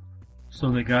Batman,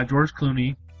 so they got George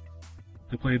Clooney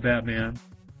to play Batman.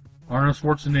 Arnold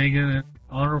Schwarzenegger as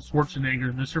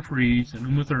Mr. Freeze, and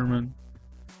Uma Thurman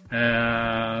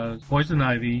as Poison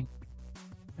Ivy,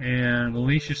 and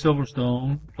Alicia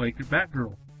Silverstone played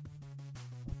Batgirl.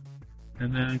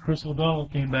 And then Chris O'Donnell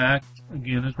came back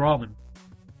again as Robin.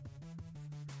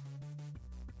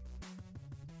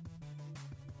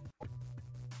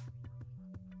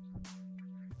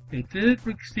 It did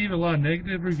receive a lot of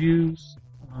negative reviews.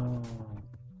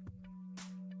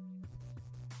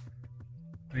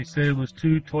 They said it was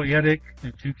too toyetic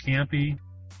and too campy,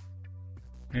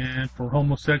 and for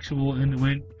homosexual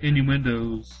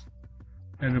innuendos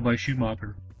added by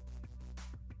Schumacher.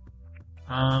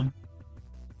 I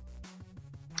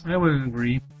would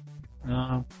agree.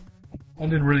 I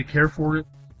didn't really care for it.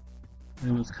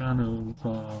 It was kind of,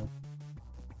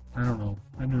 I don't know.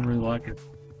 I didn't really like it.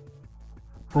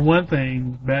 For one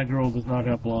thing, Batgirl does not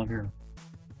have blonde hair.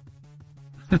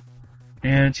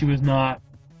 And she was not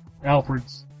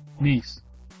Alfred's niece.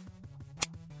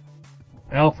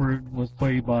 Alfred was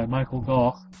played by Michael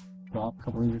Gough. I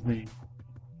can't believe his name.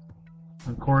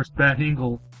 Of course, Bat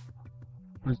Hingle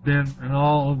has been in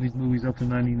all of these movies up to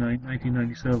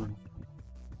 1997.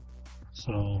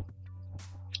 So,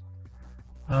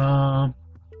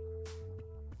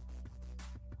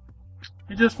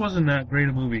 it just wasn't that great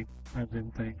a movie, I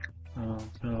didn't think.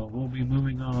 So, we'll be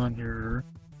moving on here.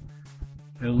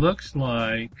 It looks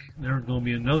like there's going to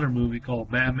be another movie called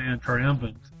Batman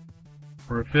Triumphant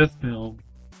for a 5th film.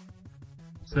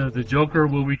 Says the Joker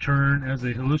will return as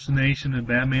a hallucination in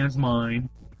Batman's mind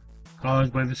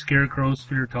caused by the Scarecrow's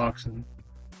fear toxin.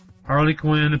 Harley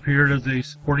Quinn appeared as a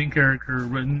supporting character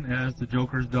written as the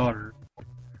Joker's daughter,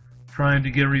 trying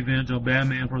to get revenge on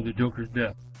Batman for the Joker's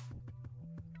death.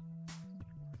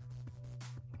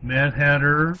 Mad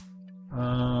Hatter,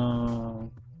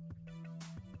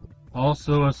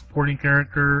 also a supporting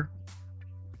character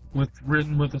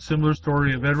written with a similar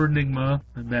story of Edward Nygma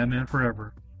and Batman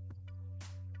Forever.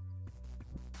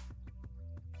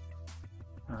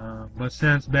 But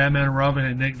since Batman and Robin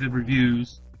had negative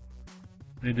reviews,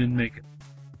 they didn't make it.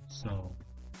 So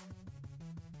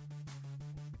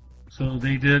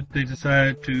they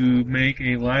decided to make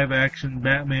a live-action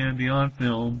Batman Beyond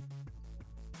film,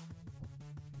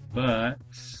 but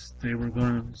they were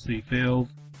going to failed.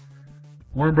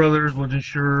 Warner Brothers wasn't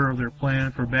sure of their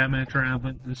plan for Batman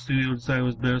Triumphant. The studio decided it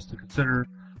was best to consider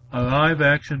a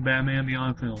live-action Batman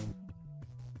Beyond film.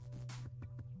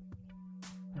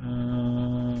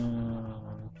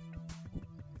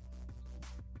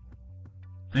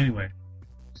 Anyway,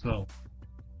 so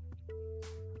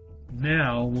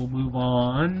now we'll move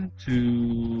on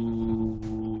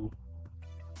to.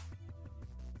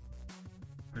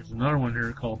 There's another one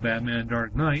here called Batman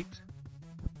Dark Knight.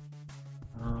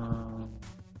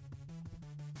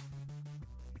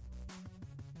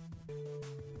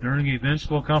 During a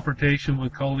vengeful confrontation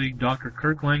with colleague Dr.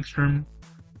 Kirk Langstrom,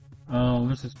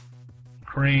 this is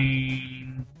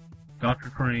Crane, Dr.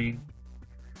 Crane,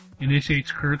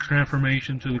 initiates Kirk's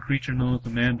transformation to the creature known as the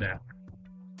Man-Bat.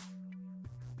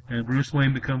 And Bruce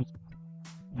Wayne becomes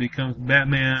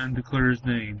Batman, declares his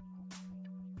name.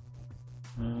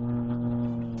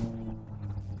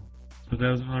 So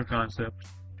that was another concept.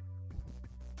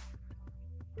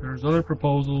 There's other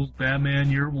proposals, Batman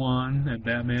Year One and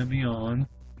Batman Beyond.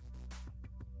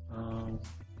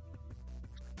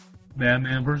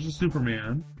 Batman vs.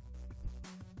 Superman.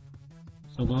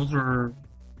 So those are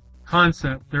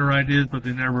concept, they're ideas, but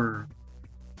they never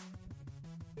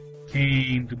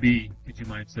came to be, as you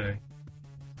might say.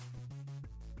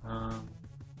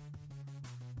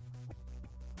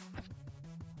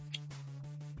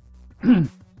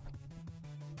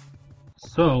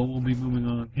 So we'll be moving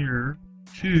on here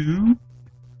to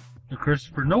the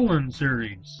Christopher Nolan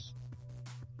series.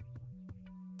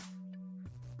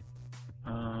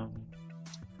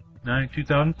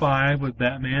 2005 with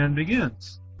Batman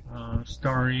Begins,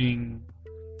 starring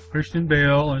Christian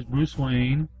Bale as Bruce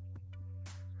Wayne,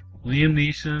 Liam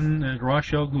Neeson as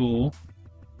Ra's al Ghul,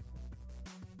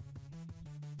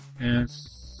 and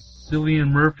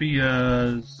Cillian Murphy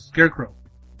as Scarecrow.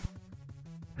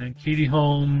 And Katie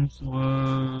Holmes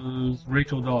was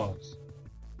Rachel Dawes.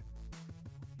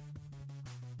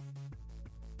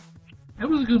 It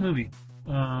was a good movie.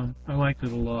 I liked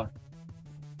it a lot.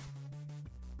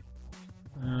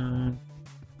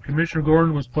 Commissioner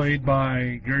Gordon was played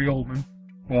by Gary Oldman.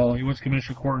 Well, he was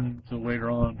Commissioner Gordon until later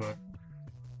on, but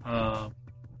so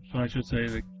I should say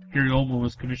that Gary Oldman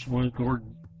was Commissioner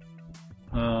Gordon.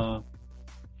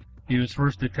 He was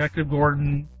first Detective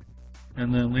Gordon,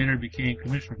 and then later became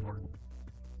Commissioner Gordon.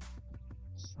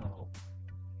 So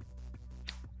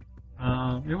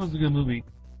it was a good movie.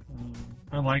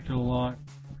 I liked it a lot.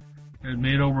 It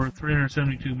made over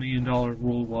 $372 million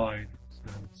worldwide.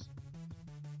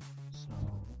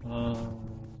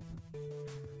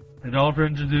 It also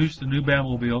introduced a new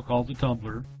Batmobile called the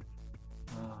Tumbler,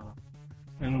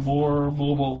 and a more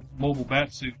mobile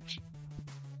bat suit.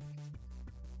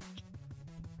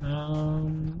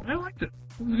 I liked it.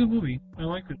 It was a good movie. I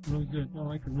liked it really good. I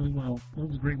liked it really well. It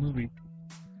was a great movie.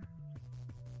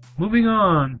 Moving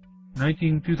on,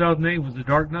 2008 was The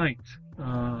Dark Knight.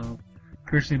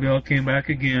 Christian Bale came back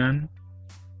again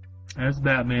as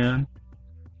Batman.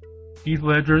 Heath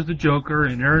Ledger as the Joker,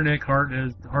 and Aaron Eckhart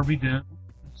as Harvey Dent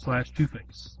 /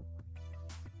 Two-Face.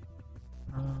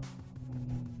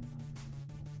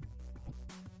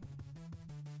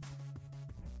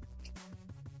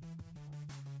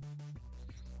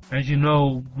 As you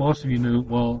know, most of you knew,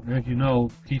 well, as you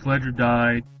know, Heath Ledger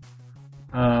died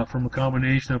from a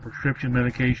combination of prescription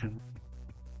medication.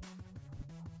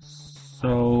 So,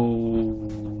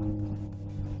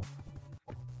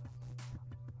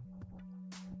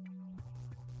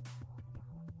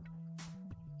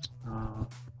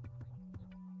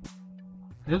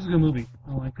 it was a good movie.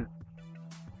 I liked it.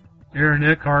 Aaron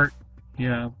Eckhart,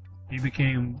 yeah, he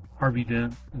became Harvey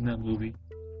Dent in that movie.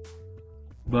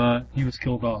 But he was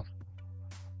killed off.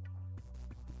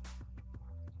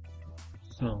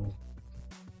 So,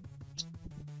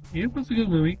 it was a good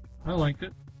movie. I liked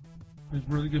it. It was a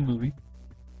really good movie.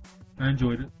 I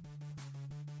enjoyed it.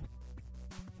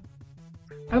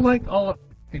 I liked all,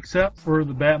 except for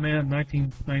the Batman,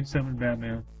 1997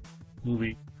 Batman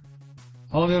movie.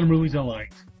 All the other movies I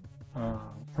liked.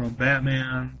 From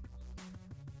Batman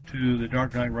to The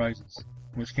Dark Knight Rises,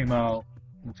 which came out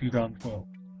in 2012.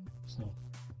 So,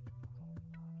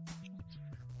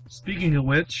 speaking of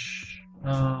which,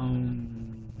 The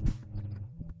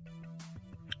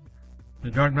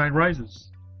Dark Knight Rises.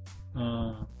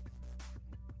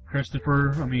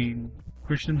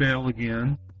 Christian Bale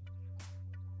again.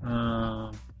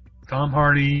 Tom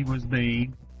Hardy was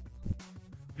Bane.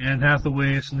 Anne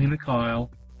Hathaway as Selina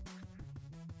Kyle.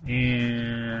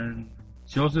 And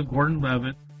Joseph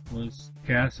Gordon-Levitt was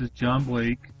cast as John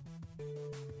Blake.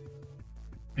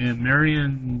 And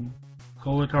Marion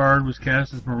Cotillard was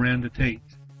cast as Miranda Tate,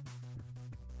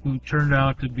 who turned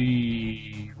out to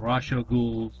be Ra's al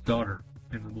Ghul's daughter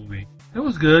in the movie. It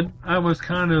was good. I was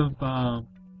kind of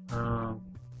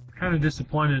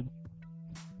disappointed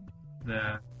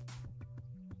that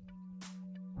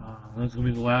that was going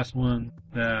to be the last one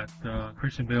that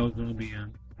Christian Bale was going to be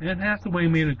in. And Hathaway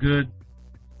made a good.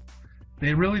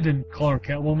 They really didn't call her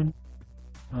Catwoman,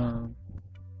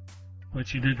 but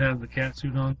she did have the cat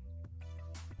suit on.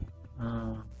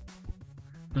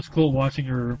 It was cool watching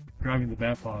her driving the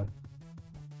Batpod.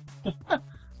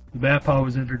 The Batpod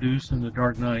was introduced in The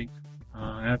Dark Knight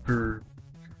after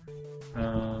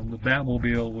the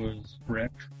Batmobile was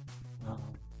wrecked.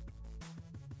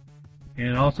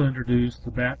 And also introduced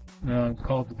the Bat,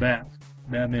 called the Bat,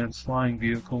 Batman's flying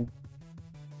vehicle.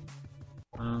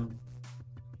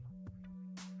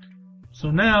 So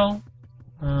now,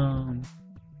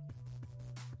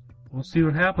 we'll see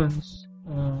what happens.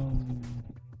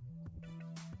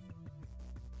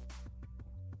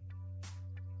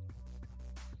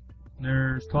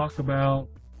 There's talk about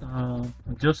a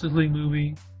Justice League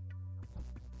movie.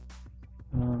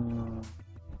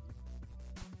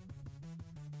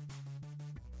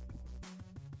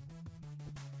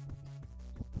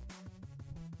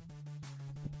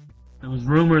 It was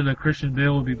rumored that Christian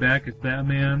Bale would be back as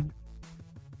Batman,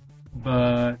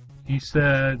 but he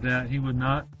said that he would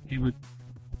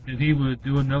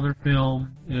do another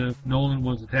film if Nolan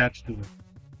was attached to it.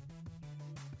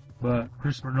 But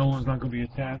Christopher Nolan's not going to be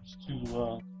attached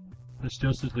to this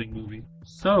Justice League movie.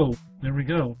 So, there we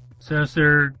go. It says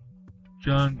there,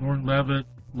 John Gordon-Levitt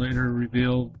later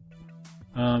revealed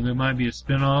there might be a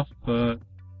spin-off, but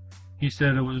he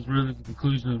said it was really the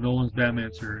conclusion of Nolan's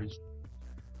Batman series.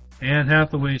 Anne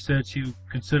Hathaway said she would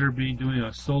consider doing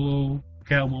a solo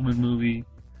Catwoman movie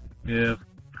if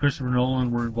Christopher Nolan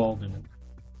were involved in it.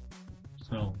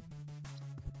 So,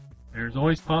 there's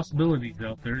always possibilities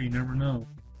out there. You never know.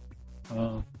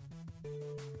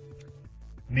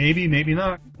 Maybe, maybe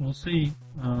not. We'll see.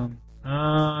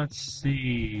 Let's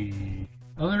see.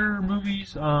 Other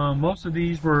movies, most of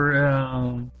these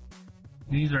were,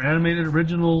 these are animated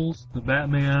originals. The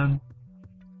Batman,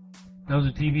 that was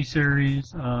a TV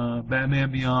series.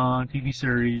 Batman Beyond, TV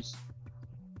series.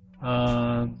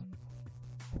 Batman,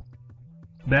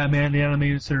 the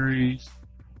animated series,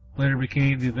 later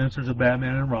became The Adventures of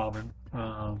Batman and Robin,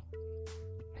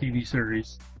 TV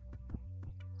series.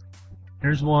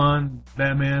 Here's one,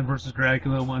 Batman vs.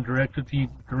 Dracula, one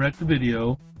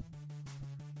direct-to-video.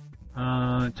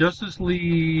 Justice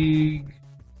League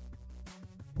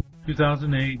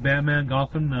 2008, Batman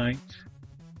Gotham Knight.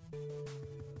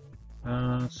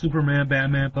 Superman,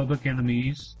 Batman, Public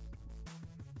Enemies.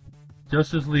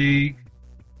 Justice League,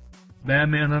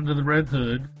 Batman Under the Red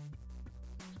Hood.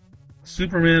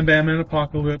 Superman, Batman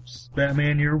Apocalypse,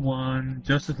 Batman Year One,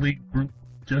 Justice League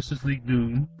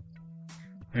Doom,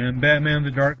 and Batman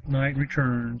The Dark Knight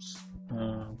Returns.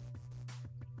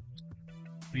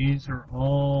 These are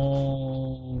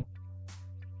all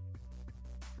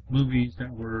movies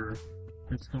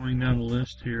that's going down the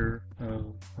list here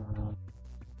of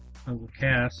the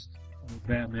cast of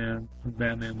Batman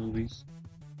movies.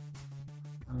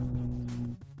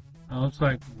 Looks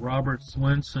like Robert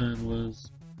Swenson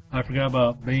was. I forgot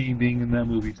about Bane being in that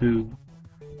movie too,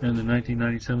 in the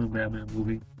 1997 Batman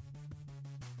movie,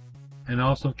 and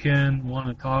also Ken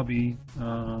Watanabe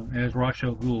as Ra's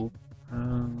al Ghul.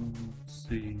 Let's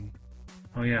see.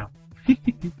 Oh yeah.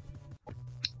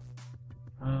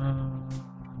 I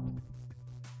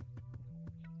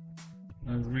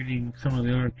was reading some of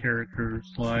the other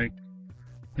characters, like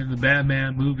in the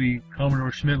Batman movie,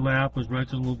 Commodore Schmidt-Lapp was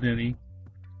Reginald Denny.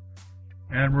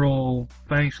 Admiral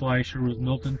Fangschleicher was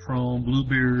Milton Frome.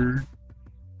 Bluebeard,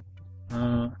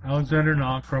 Alexander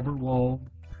Knox, Robert Wald,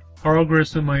 Carl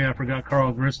Grissom. Oh yeah, I forgot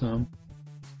Carl Grissom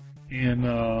in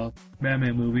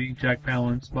Batman movie. Jack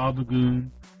Palance, Bob the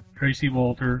Goon, Tracy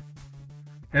Walter,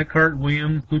 Eckhart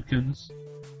William Hootkins,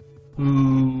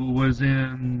 who was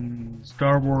in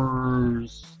Star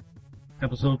Wars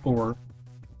Episode 4.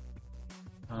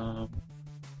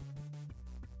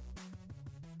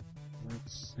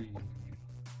 Let's see.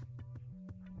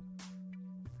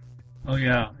 Oh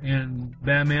yeah, in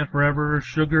Batman Forever,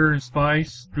 Sugar and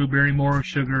Spice. Drew Barrymore was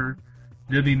Sugar.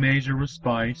 Debbie Major was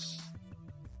Spice.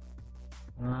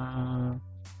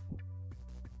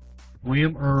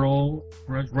 William Earl,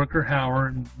 Rutger Hauer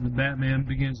in the Batman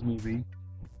Begins movie.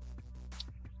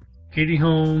 Katie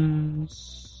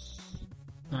Holmes,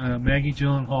 Maggie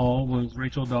Gyllenhaal was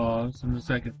Rachel Dawes in the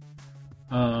second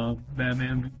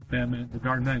Batman, the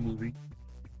Dark Knight movie.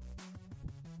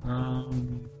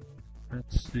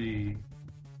 Let's see.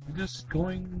 I'm just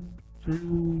going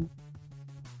through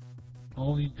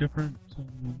all these different.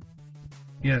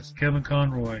 Yes, Kevin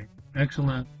Conroy,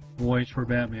 excellent voice for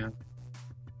Batman.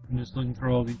 I'm just looking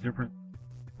through all these different.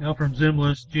 Alfred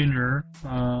Zimbalist Jr.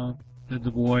 Did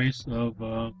the voice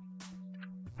of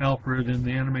Alfred in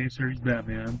the animated series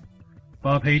Batman.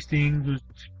 Bob Hastings was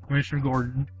Commissioner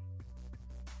Gordon.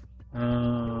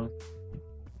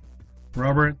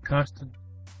 Robert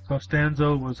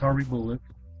Costanzo was Harvey Bullock.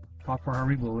 Talk for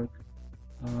Harvey Bullock.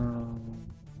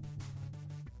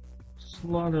 Just a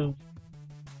lot of.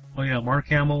 Oh yeah, Mark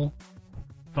Hamill.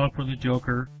 Talk for the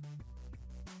Joker.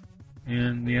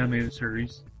 In the animated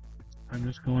series. I'm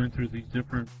just going through these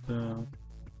different.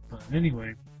 But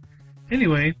anyway,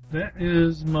 that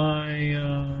is my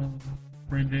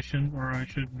rendition, or I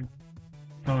should.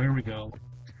 Oh, here we go.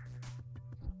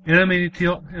 Animated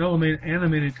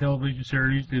television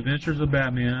series: The Adventures of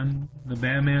Batman, The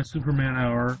Batman Superman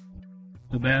Hour,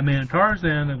 The Batman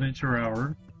Tarzan Adventure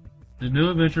Hour, The New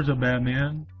Adventures of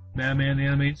Batman, Batman the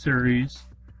Animated Series,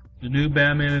 The New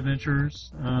Batman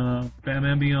Adventures,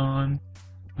 Batman Beyond,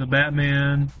 The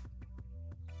Batman,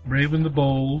 Brave and the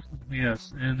Bold,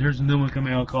 yes, and there's a new one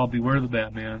coming out called Beware the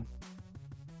Batman.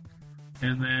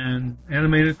 And then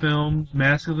animated films: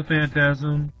 Mask of the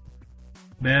Phantasm,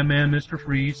 Batman, Mr.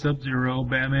 Freeze, Sub-Zero,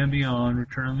 Batman Beyond,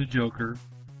 Return of the Joker,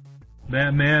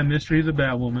 Batman, Mystery of the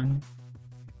Batwoman,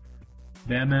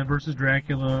 Batman vs.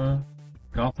 Dracula,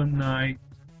 Gotham Knight,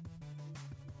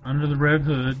 Under the Red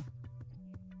Hood,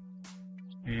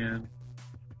 and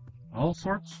all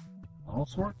sorts of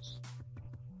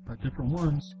different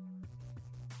ones.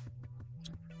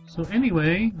 So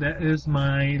anyway, that is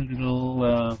my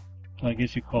little, I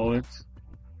guess you call it,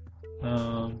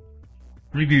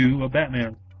 review of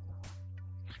Batman.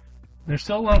 There's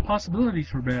still a lot of possibilities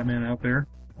for Batman out there.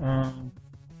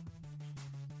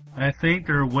 I think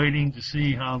they're waiting to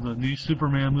see how the new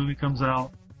Superman movie comes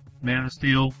out, Man of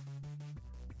Steel,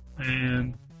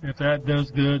 and if that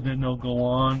does good, then they'll go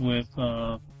on with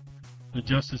the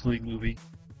Justice League movie.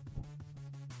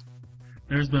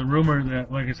 There's been rumor that,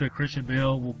 like I said, Christian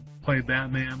Bale will play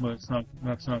Batman, but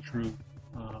that's not true.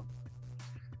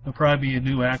 There'll probably be a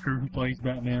new actor who plays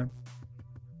Batman.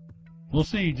 We'll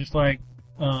see, just like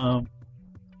the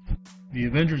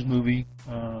Avengers movie,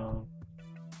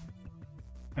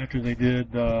 after they did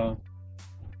the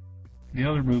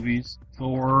other movies,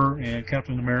 Thor and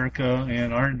Captain America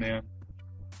and Iron Man.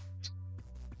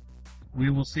 We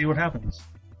will see what happens.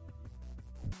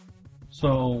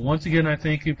 So, once again, I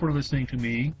thank you for listening to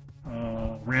me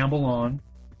ramble on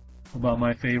about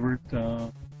my favorite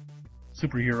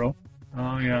superhero.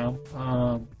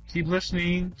 Keep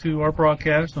listening to our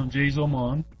broadcast on Jay's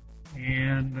Oman,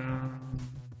 and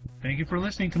thank you for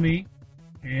listening to me.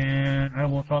 And I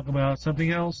will talk about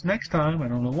something else next time. I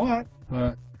don't know what,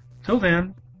 but till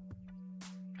then,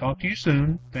 talk to you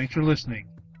soon. Thanks for listening.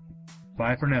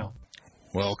 Bye for now.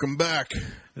 Welcome back.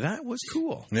 That was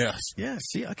cool. Yes. Yeah,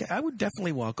 see, okay, I would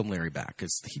definitely welcome Larry back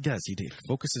because he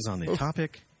focuses on the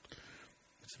topic.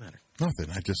 What's the matter? Nothing.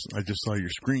 I just saw your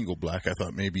screen go black. I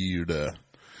thought maybe you'd.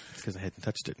 Because I hadn't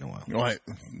touched it in a while. The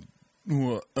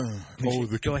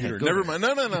computer. Go ahead. Never mind.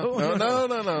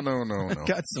 No. I've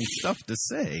got some stuff to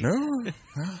say. No,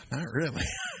 not really.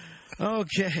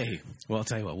 Okay. Well, I'll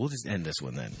tell you what. We'll just end this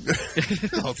one then.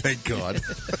 Oh, thank God.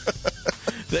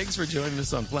 Thanks for joining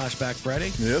us on Flashback Friday.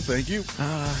 Yeah, thank you.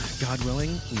 God willing,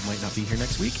 we might not be here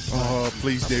next week. Oh,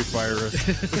 please, Dave, fire us.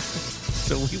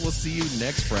 So we will see you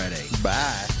next Friday.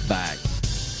 Bye. Bye.